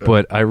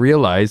 but I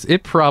realized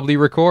it probably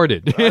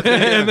recorded.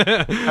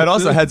 And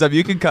also, heads up,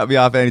 you can cut me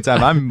off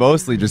anytime. I'm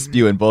mostly just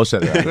spewing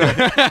bullshit around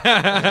here.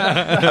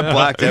 I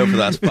blacked out for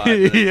that spot.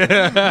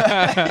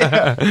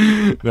 Yeah.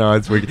 No,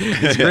 it's wicked.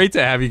 It's great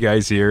to have you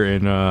guys here,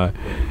 and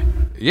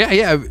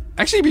yeah.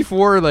 Actually,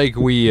 before like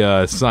we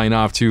sign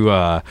off,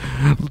 to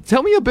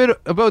tell me a bit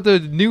about the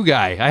new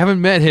guy. I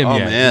haven't met him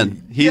yet. Oh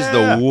man, he's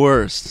the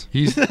worst.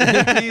 He's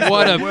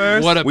what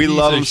a We piece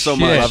love of him so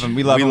shit. much.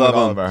 We love him with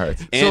all of our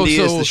hearts. Andy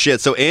So- is the shit.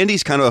 So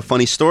Andy's kind of a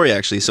funny story,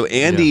 actually. So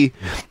Andy's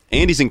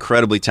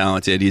incredibly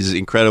talented. He's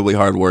incredibly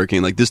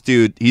hardworking. Like this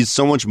dude, he's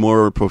so much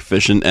more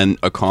proficient and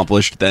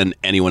accomplished than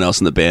anyone else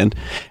in the band.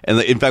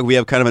 And in fact, we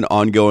have kind of an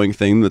ongoing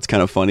thing that's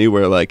kind of funny,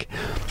 where like,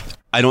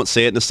 I don't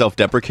say it in a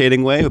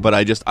self-deprecating way, but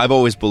I've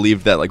always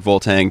believed that like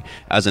Voltang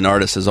as an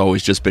artist has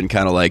always just been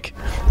kind of like,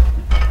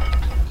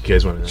 You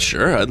guys want to?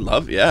 sure, I'd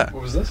love, yeah.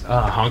 What was this?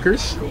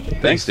 Honkers.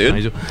 Thanks,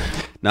 dude.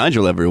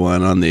 Nigel,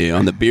 everyone, on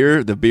the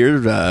beer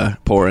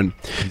pouring.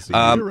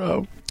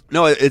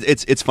 No,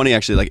 it's funny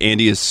actually. Like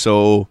Andy is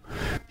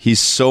he's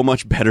so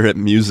much better at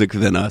music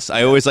than us.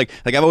 I always like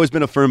I've always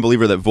been a firm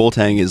believer that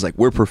Voltang is like,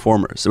 we're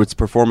performers. So it's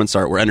performance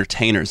art. We're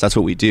entertainers. That's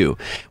what we do.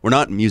 We're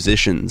not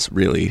musicians,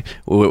 really.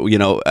 You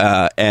know.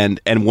 And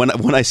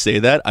when I say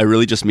that, I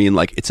really just mean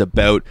like it's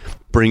about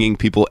bringing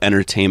people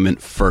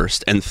entertainment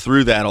first, and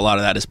through that, a lot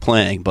of that is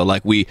playing. But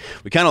like we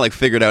kind of like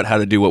figured out how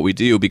to do what we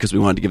do because we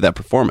wanted to give that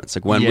performance.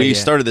 Like when we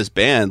started this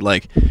band,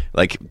 like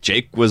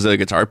Jake was a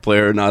guitar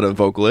player, not a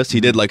vocalist.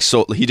 He did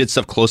he did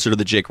stuff closer to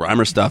the Jake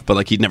Reimer stuff, but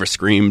like he'd never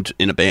screamed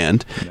in a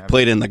band.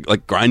 Played in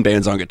like grind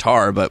bands on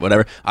guitar, but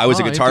whatever. I was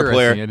a guitar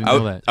player. I didn't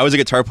know that. I was a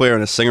guitar player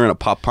and a singer in a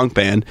pop punk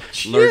band.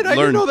 Shit, I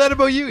didn't know that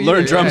about you.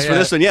 Learned drums for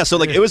this one. Yeah, so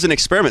like it was an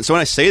experiment. So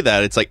when I say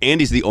that, it's like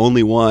Andy's the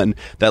only one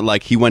that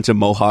like he went to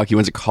Mohawk, he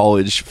went to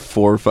college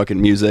for fucking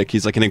music.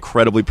 He's like an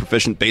incredibly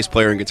proficient bass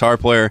player and guitar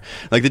player.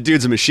 Like the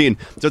dude's a machine.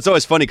 So it's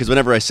always funny because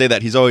whenever I say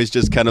that, he's always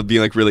just kind of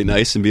being like really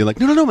nice and being like,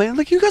 no, man,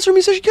 like you guys are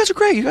musicians, you guys are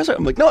great. You guys are.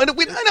 I'm like, no, I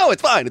know,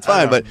 it's fine.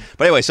 But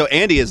anyway, so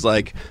Andy is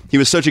like, he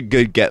was such a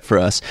good get for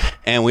us,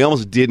 and we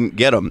almost didn't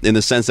get him in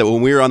the sense that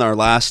when we were on our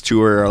last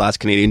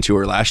Canadian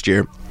tour last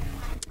year,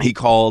 he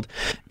called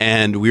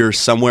and we were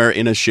somewhere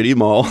in a shitty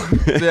mall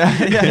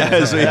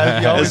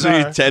as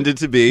we tended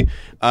to be.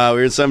 We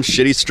were in some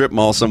shitty strip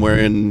mall somewhere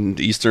in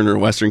eastern or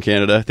western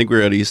Canada. I think we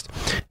were at East.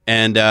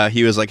 And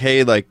he was like,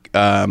 hey, like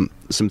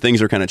some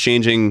things are kind of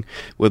changing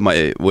with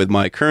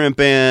my current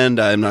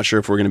band. I'm not sure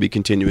if we're going to be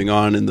continuing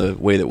on in the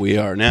way that we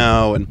are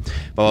now, and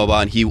blah, blah,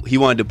 blah. And he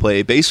wanted to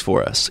play bass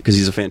for us because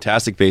he's a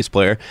fantastic bass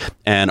player.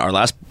 And our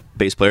last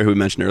bass player who we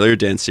mentioned earlier,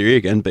 Dan Siri,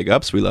 again, big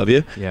ups, we love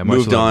you. Yeah,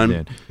 moved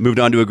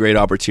on to a great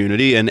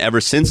opportunity, and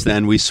ever since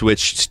then we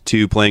switched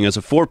to playing as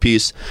a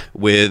 4-piece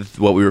with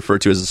what we refer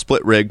to as a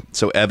split rig.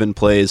 So Evan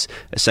plays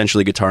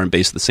essentially guitar and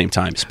bass at the same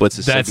time, splits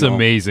his That's signal.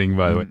 Amazing,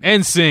 by the way,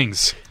 and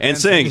sings.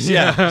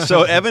 Yeah.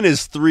 So Evan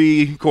is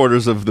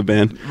 3/4 of the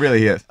band.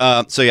 Really is.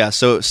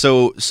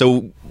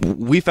 So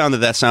we found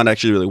that sound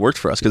actually really worked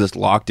for us because it's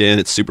locked in,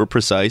 it's super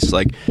precise,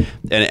 like,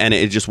 and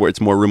it's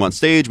more room on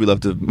stage. We love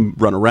to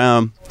run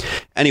around.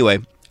 Anyway,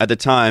 at the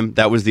time,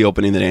 that was the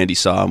opening that Andy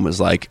saw and was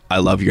like, I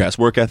love your guys'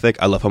 work ethic.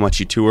 I love how much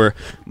you tour.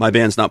 My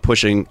band's not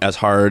pushing as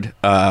hard,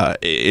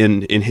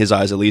 in his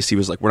eyes at least. He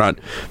was like, we're not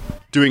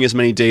doing as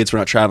many dates, we're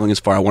not traveling as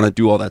far, I want to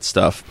do all that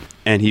stuff.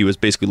 And he was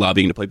basically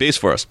lobbying to play bass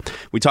for us.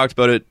 We talked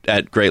about it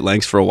at great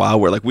lengths for a while,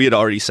 where like we had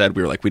already said,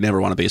 we were like, we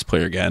never want a bass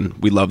player again.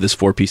 We love this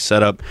 4-piece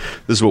setup.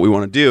 This is what we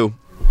want to do.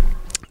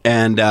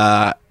 And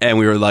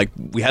we were like,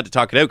 we had to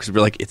talk it out because we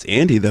were like, it's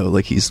Andy though,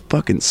 like he's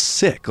fucking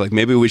sick, like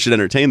maybe we should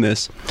entertain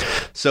this.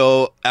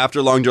 So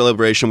after long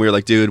deliberation, we were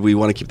like, dude, we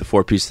want to keep the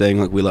 4-piece thing,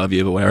 like we love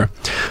you, but whatever.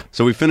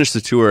 So we finished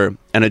the tour,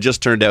 and it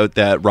just turned out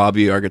that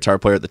Robbie, our guitar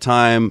player at the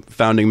time,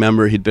 founding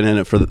member, he'd been in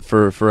it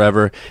for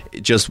forever,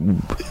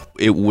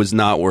 it was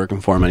not working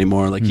for him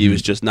anymore. Like he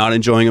was just not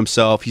enjoying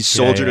himself. He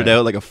soldiered it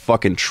out like a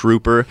fucking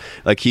trooper.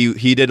 Like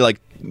he did like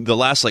the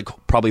last like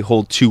probably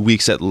whole 2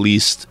 weeks at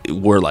least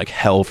were like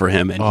hell for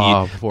him,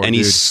 and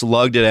he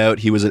slugged it out.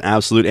 He was an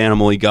absolute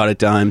animal. He got it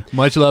done.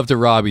 Much love to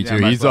Robbie too.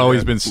 He's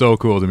always been so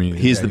cool to me.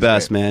 He's the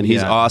best, man.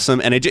 He's awesome,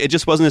 and it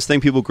just wasn't his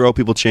thing. People grow,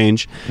 people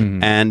change,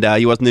 and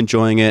he wasn't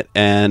enjoying it.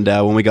 And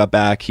when we got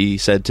back, he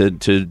said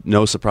to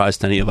no surprise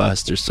to any of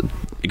us, just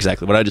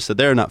exactly what I just said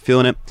there, not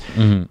feeling it,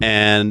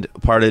 and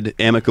parted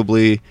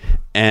amicably.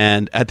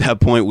 And at that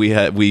point, we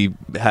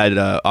had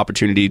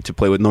opportunity to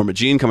play with Norma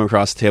Jean coming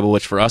across the table,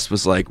 which for us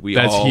was like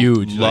That's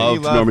huge.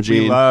 Loved Norma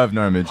Jean. We love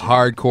Norma Jean.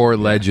 Hardcore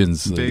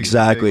legends.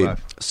 Exactly.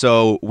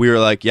 So we were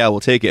like, yeah, we'll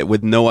take it,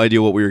 with no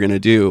idea what we were going to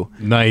do.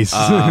 Nice.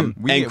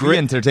 We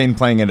entertained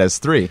playing it as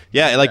 3.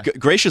 Yeah, like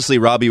graciously,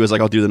 Robbie was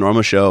like, I'll do the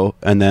Norma show,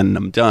 and then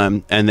I'm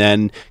done. And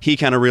then he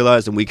kind of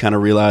realized, and we kind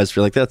of realized,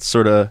 we're like, that's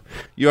sort of,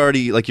 you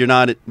already, like, you're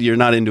not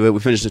into it. We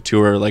finished the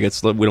tour, like, we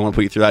don't want to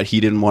put you through that. He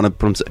didn't want to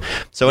put him.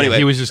 So anyway,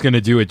 he was just going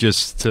to do it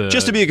just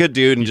to be a good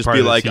dude and just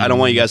be like, I don't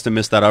want you guys to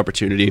miss that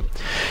opportunity.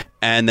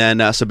 And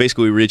then so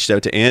basically, we reached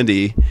out to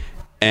Andy,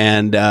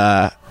 and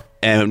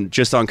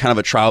just on kind of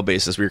a trial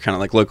basis, we were kind of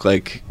like, look,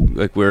 like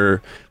we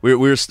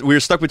were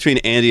stuck between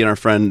Andy and our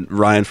friend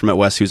Ryan from Out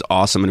West, who's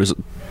awesome, and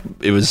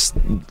it was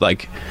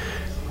like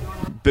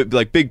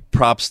big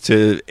props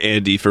to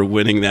Andy for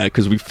winning that,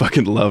 because we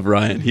fucking love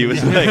Ryan. He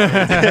was like,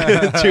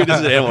 dude is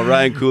an animal.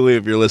 Ryan Cooley,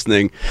 if you're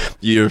listening,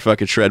 you're a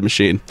fucking shred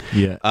machine.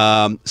 Yeah.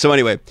 So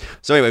anyway,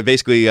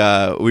 basically,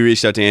 we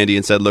reached out to Andy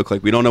and said, look,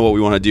 like, we don't know what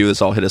we want to do.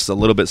 This all hit us a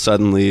little bit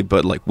suddenly,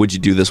 but like, would you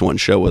do this one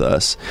show with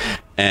us?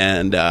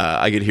 And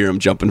I could hear him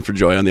jumping for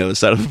joy on the other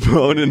side of the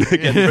phone and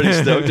getting pretty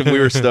stoked, and we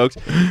were stoked.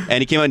 And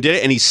he came out and did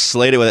it, and he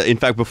slayed it with it. In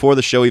fact, before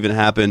the show even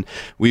happened,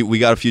 we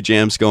got a few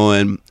jams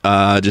going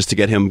just to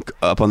get him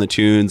up on the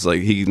tunes.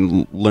 Like, he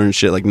can learn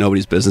shit like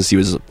nobody's business. He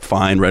was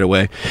fine right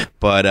away.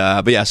 But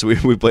yeah, so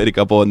we played a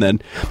couple, and then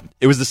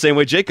it was the same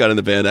way Jake got in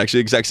the band,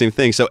 actually, exact same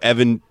thing. So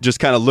Evan just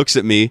kind of looks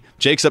at me.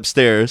 Jake's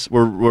upstairs.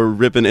 We're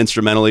ripping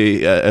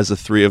instrumentally as a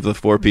 3 of the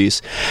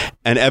 4-piece.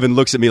 And Evan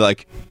looks at me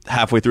like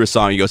halfway through a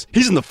song. He goes,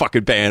 he's in the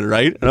fucking band,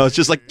 right? And I was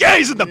just like, yeah,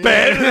 he's in the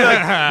band.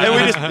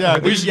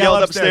 And we just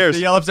yelled upstairs.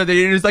 They yell upstairs.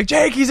 And he's like,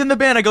 Jake, he's in the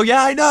band. I go,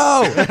 yeah, I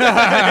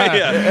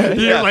know.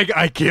 You're like,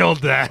 I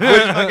killed that.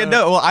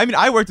 No, well, I mean,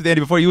 I worked with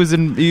Andy before.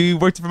 He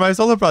worked for my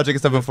solo project and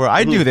stuff before.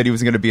 I knew that he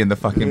was going to be in the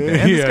fucking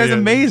band. This guy's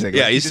amazing.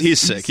 Yeah, he's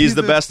sick. He's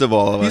the best of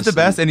all of us. He's the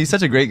best, and he's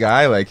such a great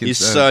guy. Like, he's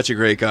such a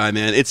great guy,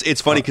 man.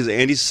 It's funny because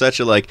Andy's such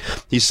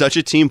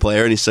a team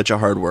player, and he's such a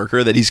hard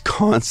worker that he's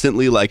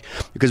constantly like,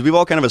 because we've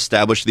all kind of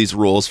established these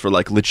roles for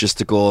like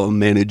logistical,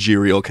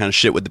 managerial kind of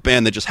shit with the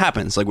band that just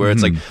happens, like where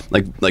it's like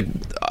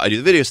I do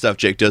the video stuff,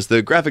 Jake does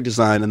the graphic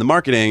design and the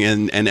marketing,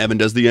 and Evan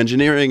does the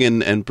engineering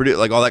and produce,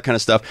 like all that kind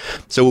of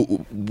stuff.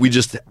 So we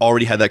just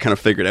already had that kind of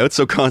figured out.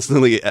 So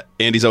constantly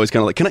Andy's always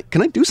kind of like,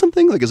 can I do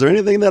something? Like, is there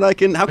anything that how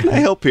can I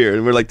help here?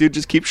 And we're like, dude,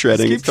 just keep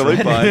shredding. It's totally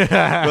fine.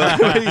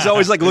 But he's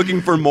always like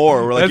looking for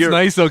more. We're like, that's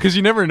nice though, because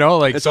you never know,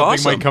 like something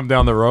awesome. might come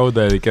down the road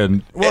that it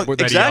can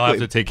exactly. he'll have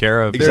to take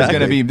care of.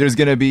 Exactly. There's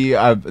gonna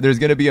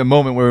be a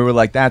moment where we're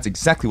like, that's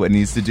exactly what it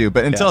needs to do.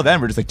 But until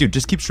then, we're just like, dude,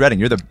 just keep shredding.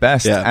 You're the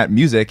best at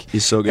music.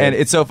 He's so good. And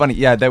it's so funny.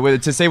 Yeah,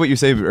 to say what you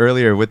said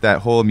earlier with that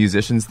whole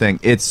musicians thing,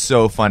 it's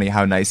so funny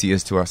how nice he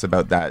is to us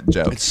about that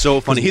joke. It's so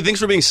funny. He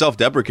thinks we're being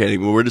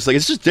self-deprecating, but we're just like,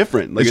 it's just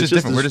different. Like, it's just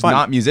different. We're just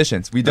not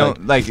musicians. We don't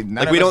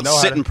we don't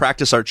sit and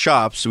practice our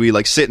chops. We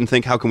like sit and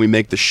think, how can we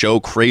make the show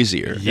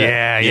crazier?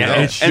 Yeah.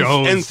 It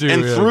shows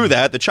and through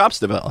that the chops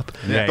develop.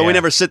 But we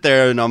never sit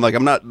there and I'm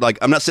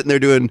not sitting there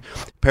doing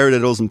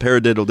paradiddles and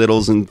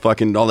paradiddle-diddles and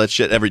fucking all that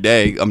shit every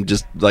day. I'm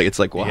just like, it's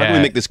like, well, how do we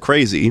make this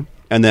crazy?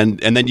 And then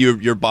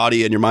your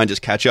body and your mind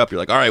just catch up. You're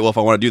like, all right, well, if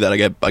I want to do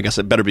that, I guess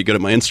I better be good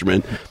at my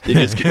instrument.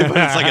 It's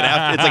like an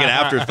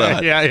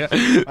afterthought. Yeah.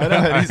 I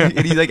know.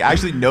 And he like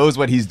actually knows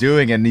what he's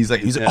doing, and he's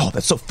like, oh,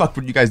 that's so fucked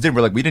what you guys did.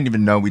 We're like, we didn't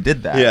even know we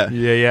did that.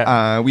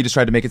 Yeah. We just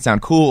tried to make it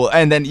sound cool,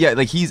 and then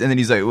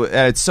he's like,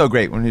 it's so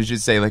great when he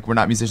just say like, we're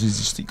not musicians. He's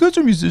just like, you guys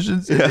are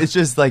musicians. Yeah. It's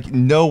just like,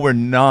 no, we're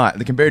not.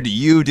 Like, compared to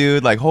you,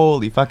 dude. Like,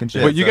 holy fucking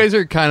shit. But you guys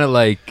are kind of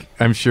like,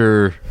 I'm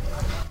sure,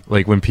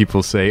 like when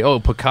people say, "Oh,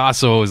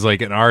 Picasso is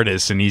like an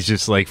artist and he's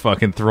just like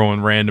fucking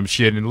throwing random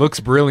shit and looks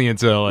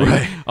brilliant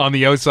on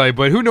the outside,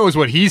 but who knows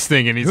what he's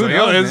thinking?" He's like,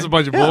 "Oh, this is a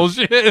bunch of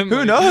bullshit."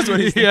 Who knows what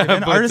he's thinking?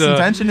 An artist's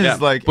intention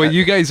is like. But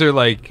you guys are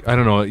like, I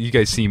don't know. You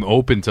guys seem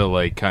open to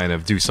like kind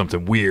of do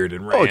something weird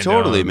and random. Oh,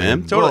 totally,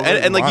 man, totally.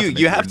 And like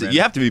you have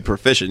to be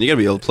proficient. You got to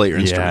be able to play your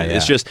instrument. Yeah.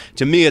 It's just,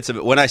 to me,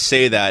 when I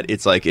say that,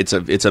 it's like it's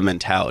a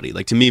mentality.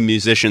 Like, to me,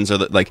 musicians are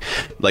like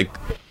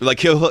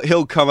he'll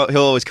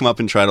always come up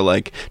and try to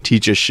like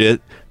teach us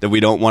shit that we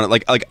don't want to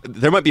like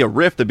there might be a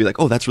riff that'd be like,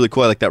 "Oh, that's really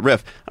cool, I like that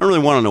riff." I don't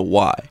really want to know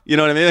why. You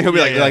know what I mean? He'll be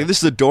like, "This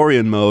is a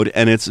Dorian mode,"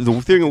 and it's the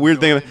weird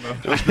thing. Isn't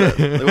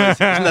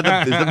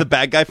that the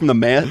bad guy from the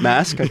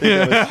Mask? I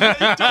think that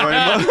was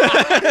Dorian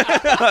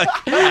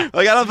mode.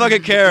 Like, I don't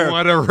fucking care.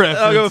 What a reference.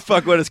 I don't give a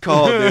fuck what it's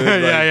called, dude.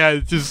 Like, yeah.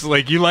 Just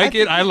like, you like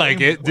it, I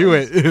like it. Do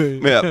it.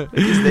 Yeah.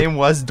 His name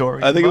was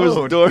Dorian. I think it was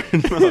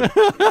Dorian mode.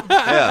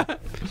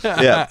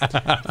 Yeah.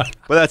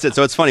 But that's it.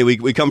 So it's funny.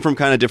 We come from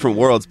kind of different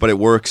worlds, but it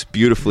works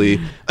beautifully,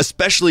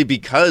 especially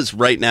because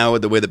right now,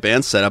 with the way the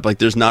band's set up, like,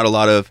 there's not a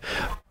lot of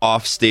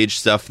off-stage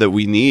stuff that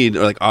we need,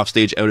 or like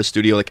off-stage, out of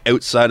studio, like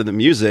outside of the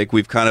music.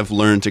 We've kind of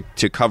learned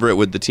to cover it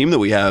with the team that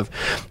we have,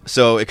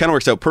 so it kind of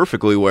works out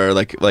perfectly. Where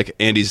like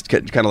Andy's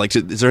kind of like,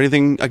 "Is there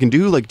anything I can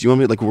do? Like, do you want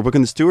me, like, we're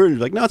booking this tour?" And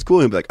you're like, "No, it's cool."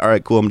 And he'll be like, "All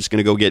right, cool. I'm just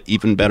gonna go get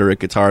even better at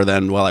guitar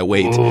then while I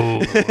wait."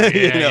 Ooh,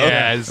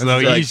 yeah. So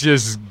he's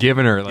just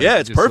giving her. Like,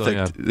 it's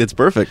perfect. It's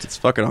perfect. It's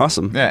fucking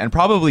awesome. Yeah, and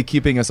probably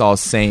keeping us all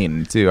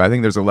sane too. I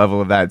think there's a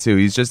level of that too.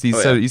 He's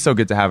so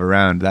good to have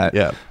around. That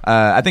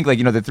I think, like,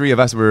 the three of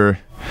us were.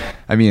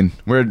 I mean,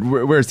 we're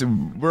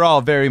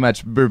all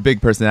we're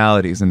big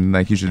personalities, and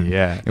like, you should.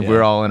 If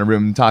we're all in a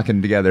room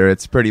talking together,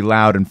 it's pretty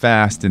loud and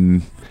fast,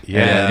 and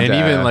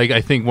even like,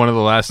 I think one of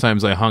the last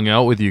times I hung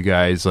out with you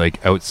guys,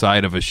 like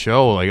outside of a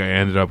show, like I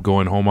ended up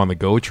going home on the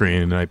GO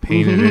train and I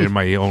painted it in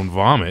my own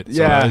vomit.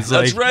 So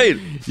that's right.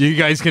 You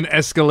guys can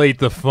escalate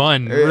the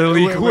fun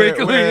really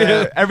quickly.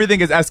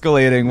 Everything is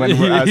escalating when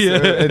we're us.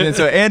 And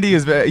so Andy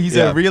he's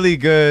a really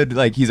good,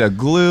 like, he's a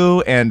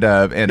glue and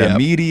a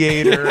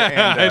mediator.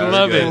 And, I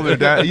love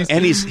it.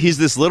 And he's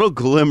this little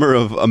glimmer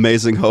of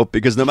amazing hope,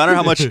 because no matter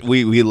how much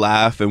we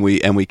laugh and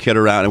we kid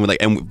around,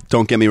 and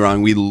don't get me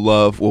wrong, we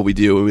love what we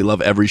do and we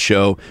love every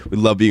show. We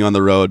love being on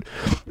the road.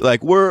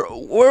 Like, we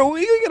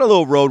get a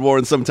little road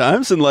worn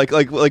sometimes, and like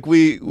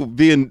we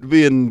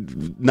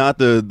being not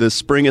the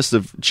springest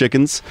of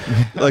chickens.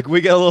 Like,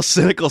 we get a little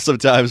cynical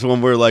sometimes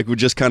when we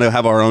just kind of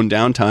have our own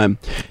downtime.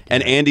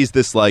 And Andy's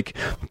this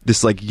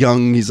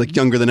young, he's like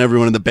younger than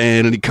everyone in the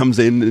band, and he comes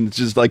in and it's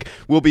just like,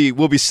 we'll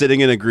be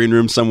sitting in a green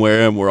room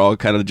somewhere, and we're all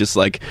kind of just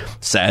like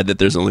sad that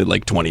there's only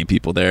like 20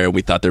 people there, and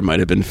we thought there might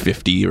have been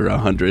 50 or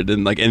 100,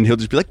 and he'll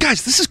just be like,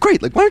 "Guys, this is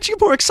great, like, why aren't you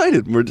more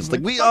excited?" And we're just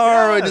like, "We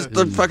are,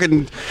 I'm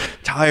fucking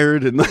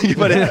tired." And like,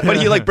 but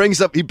he like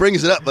brings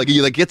it up, like,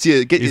 he like gets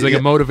you he's like a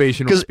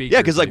motivational speaker.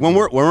 Yeah, because like when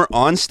we're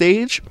on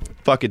stage,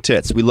 fucking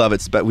tits, we love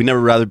it, but we'd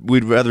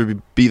rather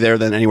be there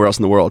than anywhere else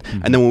in the world.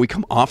 Mm-hmm. And then when we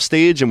come off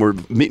stage and we're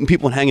meeting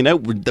people and hanging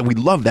out, we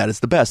love that. It's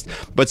the best.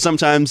 But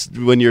sometimes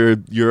when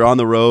you're on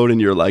the road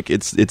and you're like,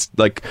 it's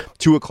like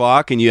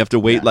 2:00 and you have to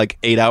wait like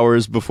 8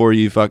 hours before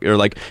you or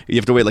like you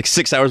have to wait like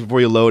 6 hours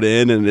before you load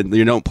in, and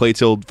you don't play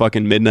till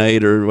fucking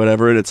midnight or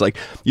whatever, and it's like,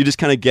 you just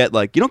kind of get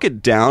like, you don't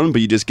get down,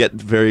 but you just get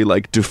very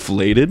like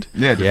deflated.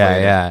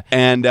 Yeah.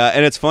 And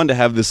it's fun to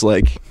have this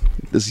like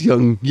this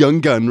young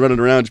gun running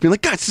around just being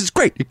like, "Guys, this is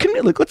great. You can,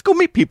 like, let's go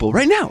meet people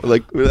right now."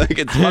 Like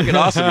it's fucking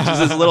awesome. It's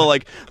just this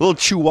little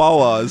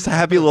chihuahua, this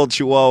happy little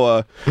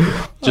chihuahua,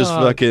 just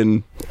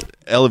fucking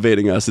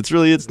elevating us.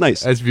 It's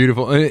nice. That's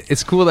beautiful. And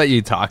it's cool that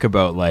you talk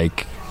about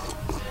like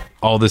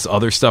all this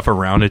other stuff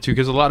around it too,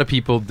 because a lot of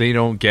people, they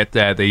don't get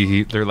that.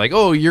 They're like,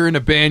 "Oh, you're in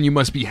a band, you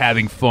must be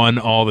having fun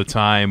all the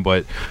time,"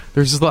 but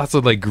there's lots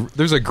of like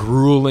there's a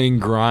grueling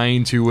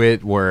grind to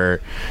it,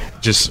 where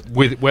just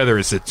with whether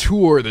it's the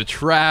tour, the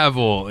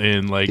travel,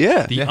 and like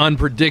the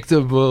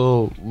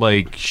unpredictable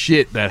like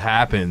shit that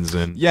happens,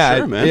 and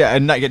sure, man.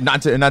 And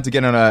not to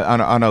get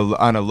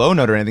on a low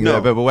note or anything, no.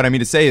 like that, but what I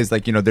mean to say is,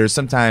 like, there's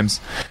sometimes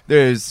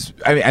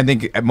I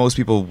think most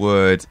people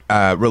would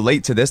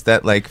relate to this,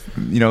 that like,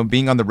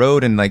 being on the road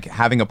and like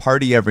having a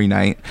party every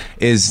night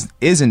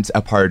isn't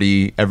a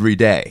party every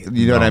day.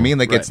 You know what I mean?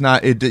 Like, it's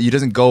not. It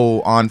doesn't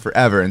go on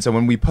forever. And so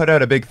when we put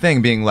out a big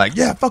thing, being like,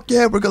 "Yeah, fuck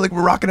yeah, we're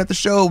rocking at the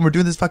show and we're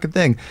doing this fucking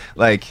thing,"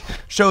 like,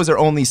 shows are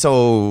only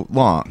so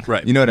long,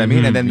 right? You know what I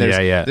mean? And then there's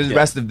the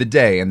rest of the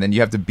day, and then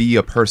you have to be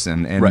a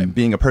person, and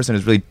being a person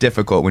is really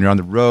difficult when you're on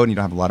the road and you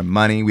don't have a lot of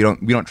money. We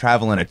don't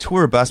travel in a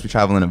tour bus. We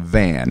travel in a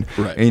van,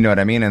 right? And you know what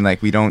I mean? And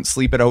like, we don't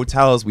sleep at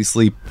hotels. We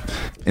sleep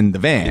in the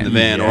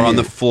van, or on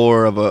the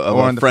floor of a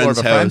friend's more of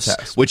a friend's house,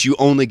 house. which you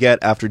only get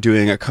after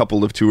doing a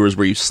couple of tours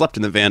where you slept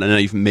in the van and now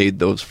you've made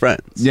those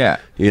friends. Yeah,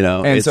 you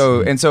know, and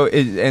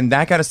and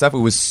that kind of stuff. It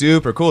was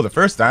super cool the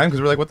first time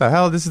because we're like, what the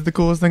hell? This is the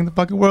coolest thing in the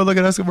fucking world. Look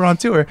at us, we're on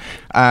tour.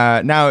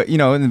 Now, you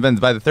know, and then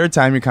by the third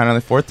time, you're kind of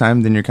like fourth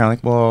time, then you're kind of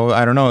like, well,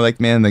 I don't know, like,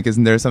 man, like,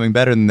 isn't there something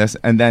better than this?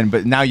 And then,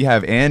 but now you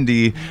have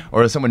Andy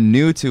or someone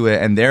new to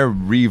it, and they're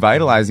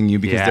revitalizing you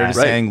because Yeah. they're just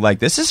Right. saying like,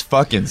 this is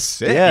fucking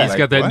sick. Yeah. He's Like,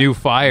 got that what? new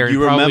fire.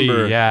 You and probably,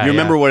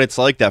 remember what it's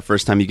like that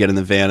first time you get in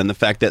the van, and the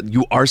fact that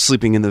you are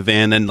sleeping in the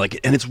van, and like,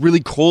 and it's really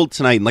cold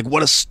tonight, and like,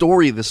 what a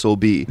story this will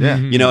be. Yeah.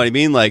 You know what I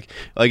mean? Like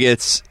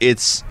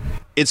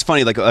it's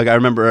funny. Like I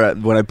remember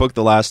when I booked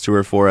the last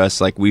tour for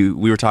us. Like we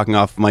were talking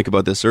off mic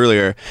about this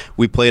earlier.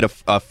 We played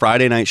a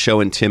Friday night show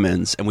in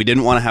Timmins, and we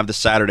didn't want to have the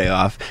Saturday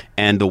off.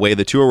 And the way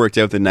the tour worked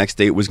out, the next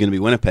date was going to be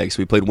Winnipeg, so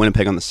we played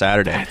Winnipeg on the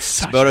Saturday. That's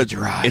such It's about a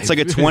drive. It's like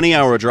a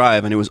 20-hour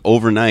drive, and it was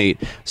overnight.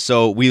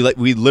 So we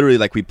literally,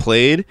 like, we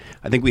played.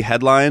 I think we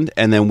headlined,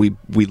 and then we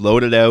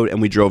loaded out,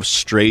 and we drove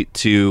straight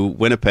to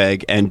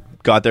Winnipeg, and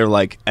got there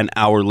like an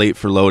hour late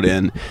for load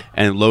in,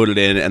 and loaded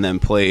in, and then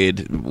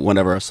played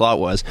whenever our slot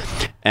was.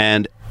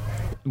 And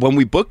when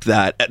we booked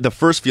that, the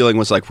first feeling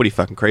was like, what are you,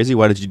 fucking crazy?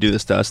 Why did you do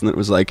this to us? And it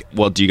was like,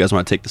 well, do you guys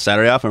want to take the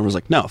Saturday off? And I was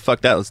like, no,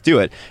 fuck that, let's do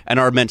it. And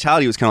our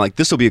mentality was kind of like,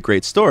 this will be a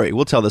great story.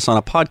 We'll tell this on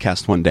a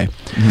podcast one day.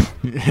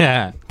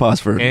 Yeah. Pause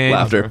for And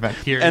laughter.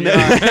 Here And you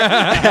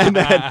then,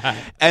 are.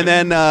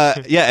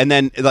 and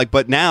then like,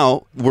 but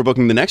now we're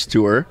booking the next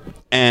tour.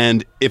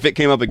 And if it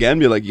came up again,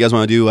 be like, you guys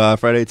want to do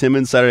Friday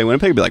Timmins, Saturday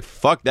Winnipeg? Be like,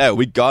 fuck that.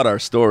 We got our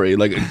story.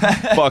 Like,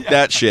 fuck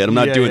that shit. I'm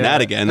not Yeah, doing yeah.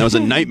 that again. That was a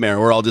nightmare.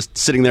 We're all just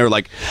sitting there,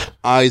 like,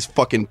 eyes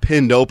fucking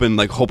pinned open,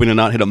 like, hoping to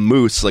not hit a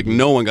moose. Like,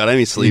 no one got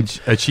any sleep.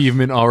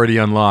 Achievement already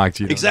unlocked.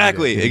 You know?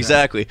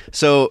 Exactly.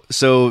 So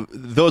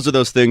those are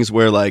those things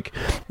where, like,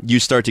 you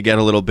start to get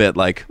a little bit,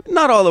 like,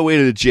 not all the way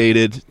to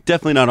jaded,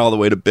 definitely not all the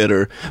way to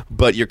bitter,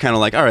 but you're kind of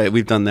like, all right,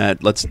 we've done that.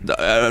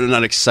 I'm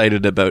not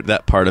excited about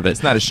that part of it.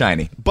 It's not as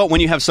shiny. But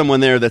when you have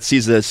someone there that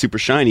sees that it's super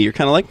shiny, you're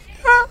kind of like,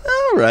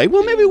 all right,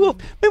 well, maybe we'll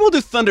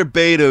do Thunder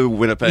Bay to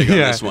Winnipeg on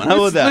this one. How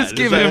about that? Let's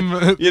give Is that-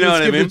 him. you know let's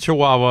what I give mean? him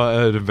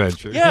Chihuahua an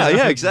adventure.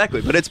 Yeah,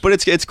 exactly. But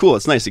it's cool.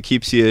 It's nice. It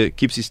keeps you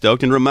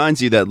stoked and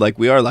reminds you that, like,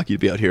 we are lucky to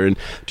be out here and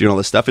doing all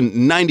this stuff. And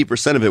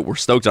 90% of it we're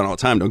stoked on all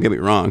the time. Don't get me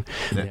wrong.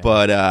 Yeah.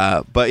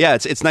 But yeah,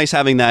 it's nice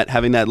having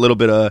that little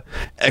bit of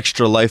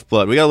extra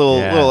lifeblood. We got a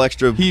little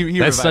extra. He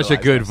That's such a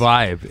revitalized good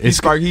us.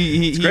 vibe.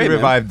 He great, man.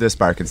 revived the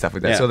spark and stuff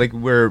like that. Yeah. So like we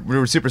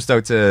were super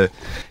stoked to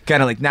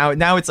kind of like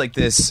now it's like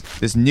this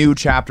new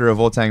chapter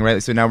of Voltang,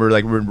 right? So now we're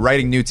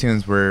writing new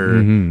tunes. We're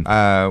in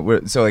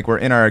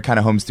our kind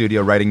of home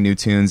studio writing new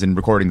tunes and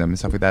recording them and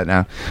stuff like that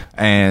now.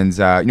 And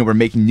we're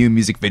making new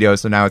music videos.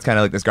 So now it's kind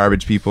of like this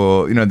Garbage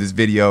People, this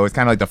video. It's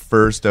kind of like the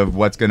first of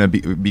what's going to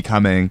be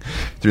coming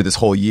through this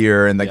whole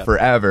year and like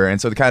forever. And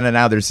so kind of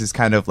now there's this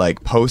kind of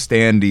like post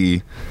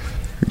Andy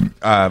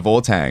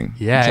Voltang.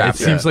 Yeah,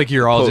 chapter. it seems like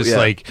you're all just yeah.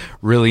 like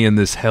really in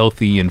this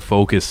healthy and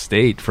focused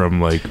state from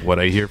like what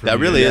I hear from That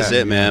you. really Yeah. is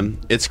it, man.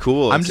 It's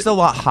cool. I'm just a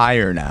lot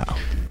higher now.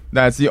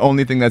 That's the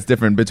only thing that's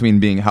different between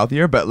being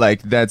healthier. But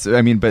like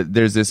but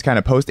there's this kind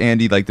of post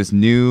Andy, like this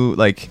new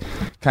like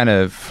kind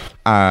of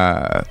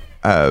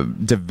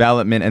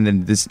development, and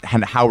then this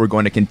and how we're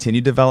going to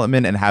continue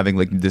development, and having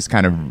like this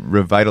kind of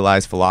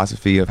revitalized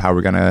philosophy of how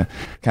we're gonna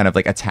kind of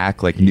like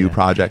attack like new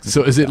projects.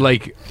 So is it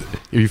like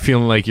you're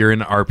feeling like you're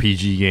in an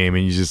RPG game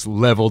and you just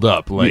leveled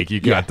up, like you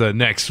got the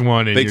next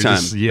one and Big you're time.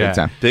 just, yeah. Big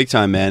time. Big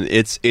time, man.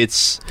 It's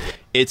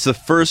the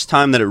first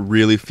time that it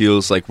really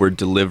feels like we're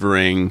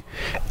delivering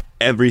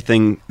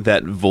everything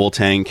that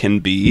Voltang can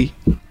be,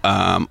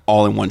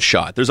 all in one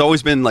shot. There's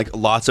always been like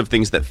lots of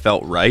things that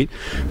felt right,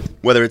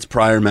 whether it's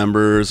prior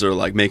members or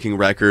like making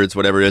records,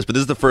 whatever it is. But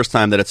this is the first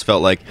time that it's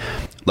felt like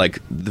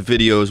the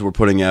videos we're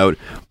putting out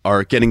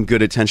are getting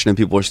good attention and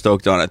people are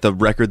stoked on it. The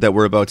record that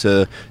we're about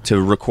to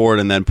record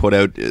and then put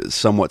out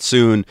somewhat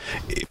soon,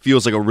 it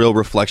feels like a real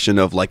reflection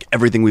of like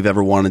everything we've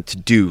ever wanted to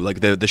do.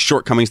 Like the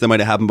shortcomings that might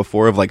have happened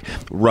before of like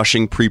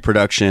rushing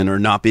pre-production or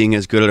not being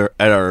as good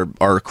at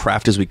our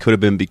craft as we could have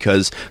been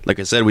because, like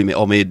I said, we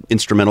all made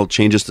instrumental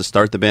changes to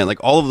start the band.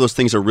 Like all of those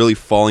things are really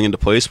falling into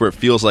place where it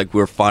feels like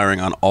we're firing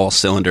on all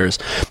cylinders,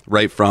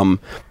 right from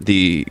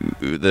the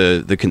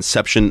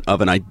conception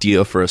of an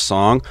idea for a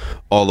song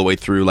all the way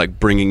through like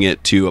bringing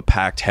it to a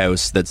packed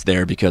house that's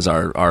there because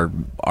our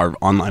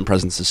online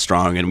presence is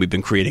strong and we've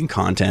been creating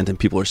content and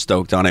people are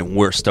stoked on it and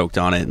we're stoked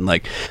on it, and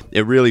like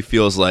it really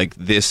feels like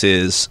this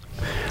is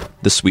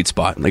the sweet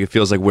spot. Like it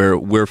feels like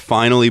we're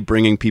finally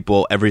bringing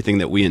people everything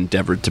that we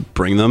endeavored to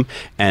bring them,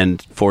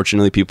 and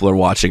fortunately people are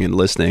watching and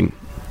listening.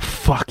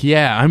 Fuck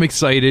yeah, I'm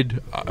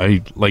excited.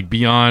 I like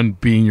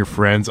beyond being your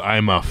friends,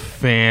 I'm a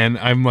fan.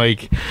 I'm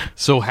like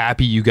so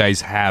happy you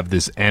guys have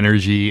this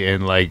energy,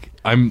 and like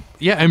I'm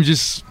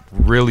just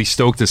really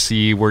stoked to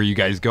see where you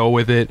guys go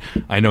with it.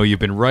 I know you've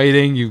been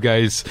writing. You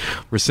guys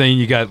were saying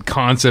you got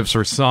concepts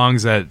or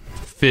songs that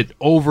fit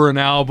over an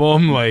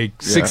album, like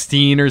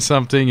 16 or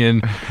something.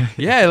 And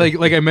yeah,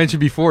 like I mentioned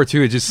before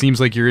too, it just seems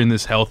like you're in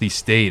this healthy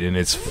state, and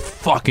it's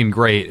fucking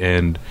great.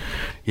 And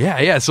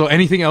yeah. So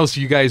anything else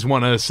you guys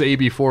want to say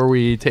before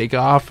we take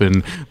off,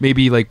 and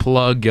maybe like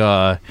plug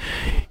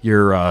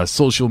your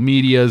social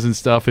medias and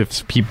stuff?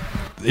 If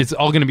it's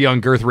all going to be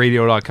on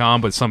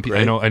girthradio.com, but some people,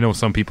 I know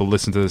some people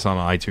listen to this on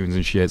iTunes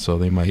and shit, so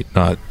they might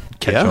not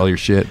catch all your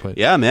shit. But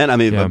yeah, man. I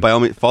mean, by all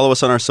means, follow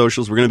us on our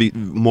socials. We're going to be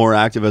more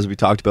active, as we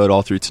talked about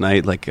all through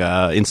tonight, like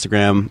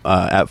Instagram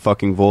at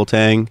fucking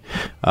Voltang,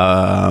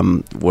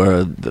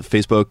 where the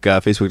Facebook,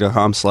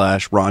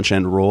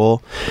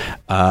 facebook.com/RaunchAndRoll.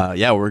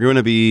 We're going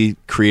to be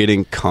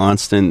creating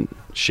constant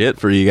shit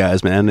for you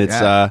guys, man.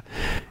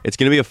 It's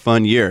gonna be a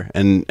fun year,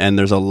 and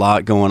there's a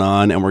lot going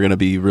on, and we're gonna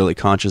be really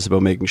conscious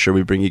about making sure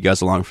we bring you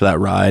guys along for that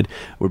ride.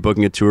 We're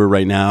booking a tour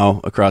right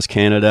now across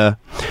Canada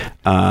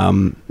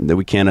that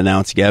we can't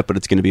announce yet, but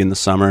it's gonna be in the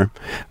summer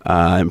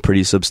and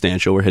pretty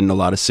substantial. We're hitting a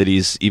lot of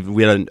cities. Even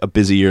we had a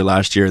busy year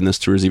last year, and this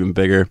tour is even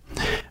bigger.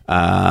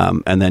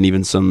 And then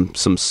even some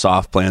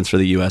soft plans for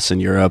the US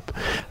and Europe.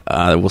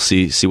 We'll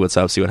see what's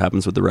up, see what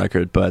happens with the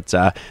record, but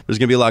there's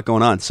gonna be a lot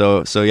going on.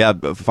 So yeah,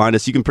 find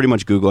us. You can pretty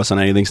much Google us on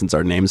anything since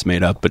our name's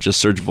made up, but just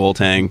search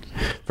Voltang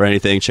for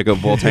anything. Check out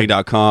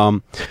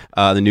Voltang.com.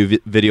 The new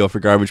video for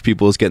Garbage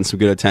People is getting some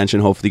good attention.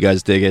 Hopefully you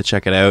guys dig it.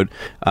 Check it out.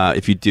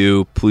 If you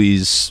do,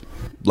 please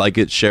like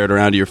it, share it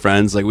around to your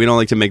friends. Like, we don't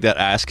like to make that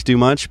ask too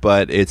much,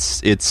 but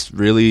it's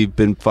really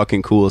been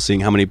fucking cool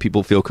seeing how many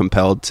people feel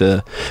compelled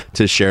to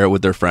share it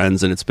with their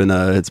friends, and it's been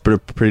a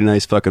pretty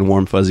nice fucking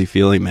warm fuzzy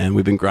feeling, man.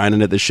 We've been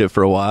grinding at this shit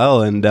for a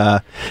while, and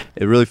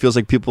it really feels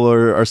like people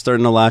are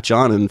starting to latch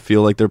on and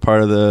feel like they're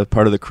part of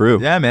the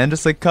crew. Yeah, man,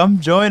 just like come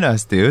join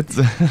us, dudes.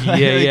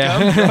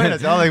 Yeah. Come join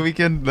us. Like, we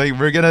can, like,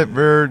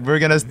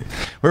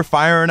 we're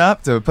firing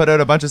up to put out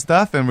a bunch of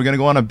stuff, and we're gonna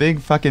go on a big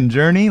fucking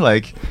journey.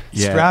 Like,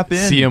 strap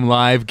in, see them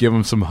live, give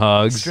them some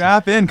hugs,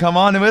 strap in, come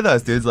on in with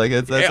us, dudes. Like,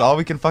 that's all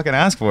we can fucking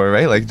ask for,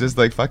 right? Like, just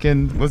like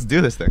fucking let's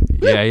do this thing.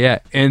 Yeah.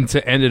 And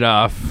to end it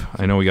off,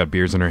 I know we got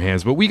beers in our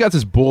hands, but we got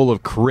this bowl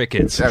of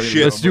crickets.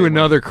 Let's do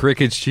another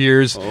crickets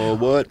cheers. Oh,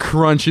 what?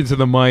 Crunch into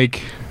the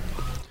mic.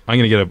 I'm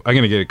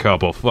gonna get a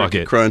couple. Fuck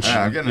it. Crunch.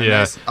 I'm getting a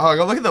nice. Oh,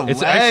 go look at the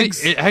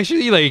legs. It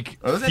actually like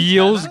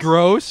feels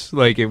gross,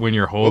 like when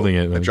you're holding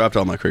it. I dropped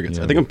all my crickets.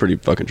 I think I'm pretty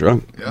fucking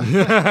drunk.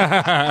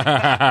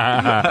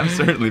 I'm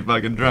certainly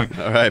fucking drunk.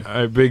 All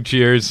right, big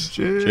cheers.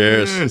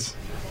 Cheers.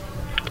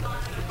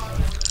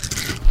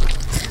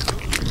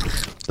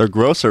 They're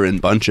grosser in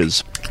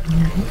bunches.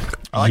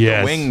 I like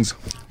the wings.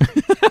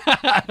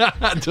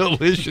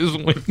 Delicious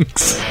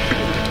wings.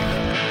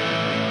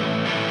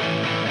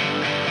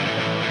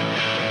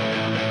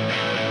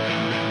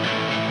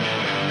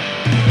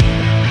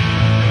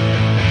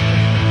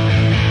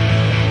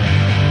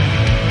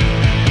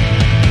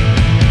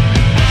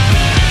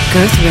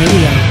 Girth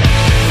Radio.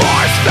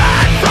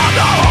 Force-fed from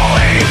the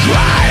Holy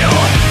Grail.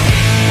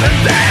 When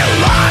they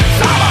locked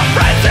all our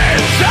friends in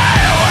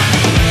jail.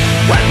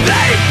 When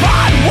they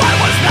bought what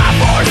was not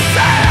for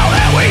sale.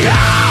 And we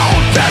all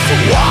just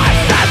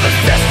watched as the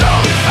system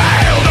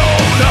failed.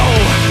 Oh no.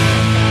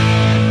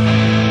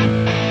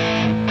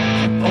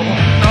 Oh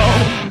no.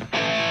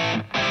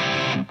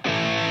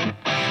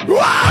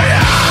 Oh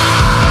yeah.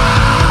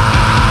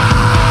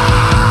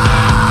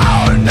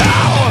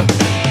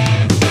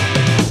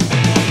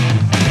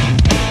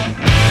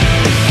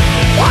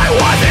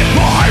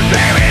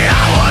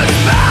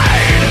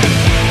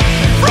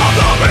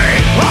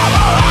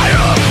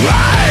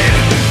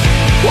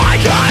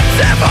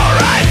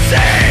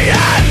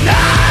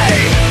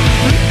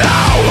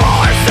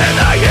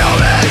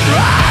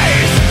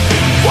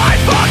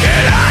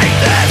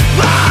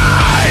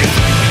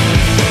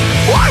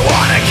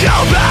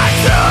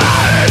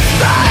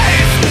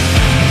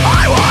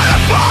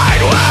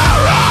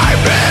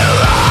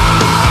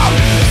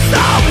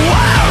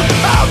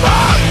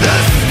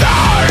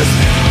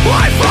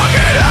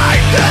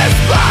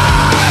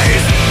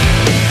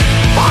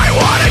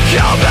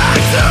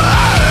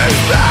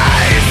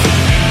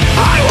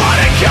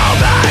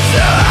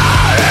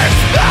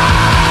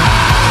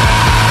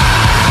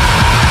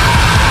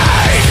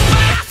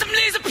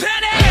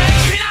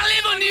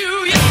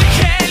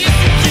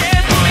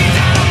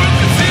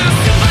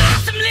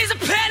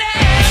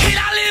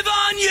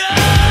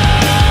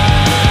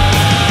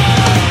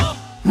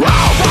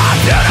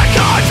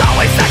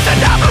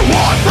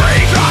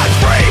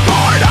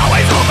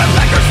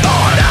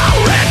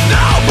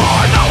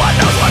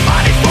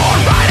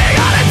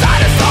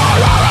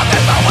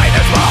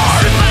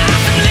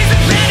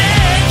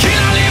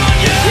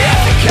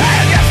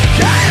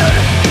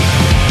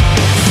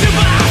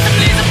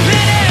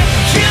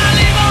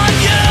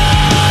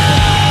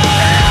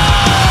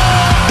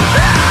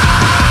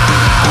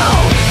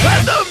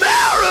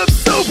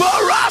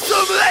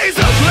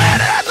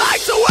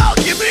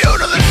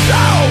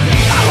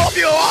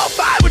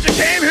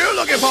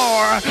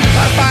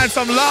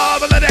 Some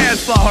love on the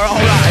dance floor,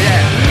 alright,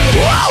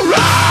 yeah.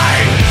 Alright!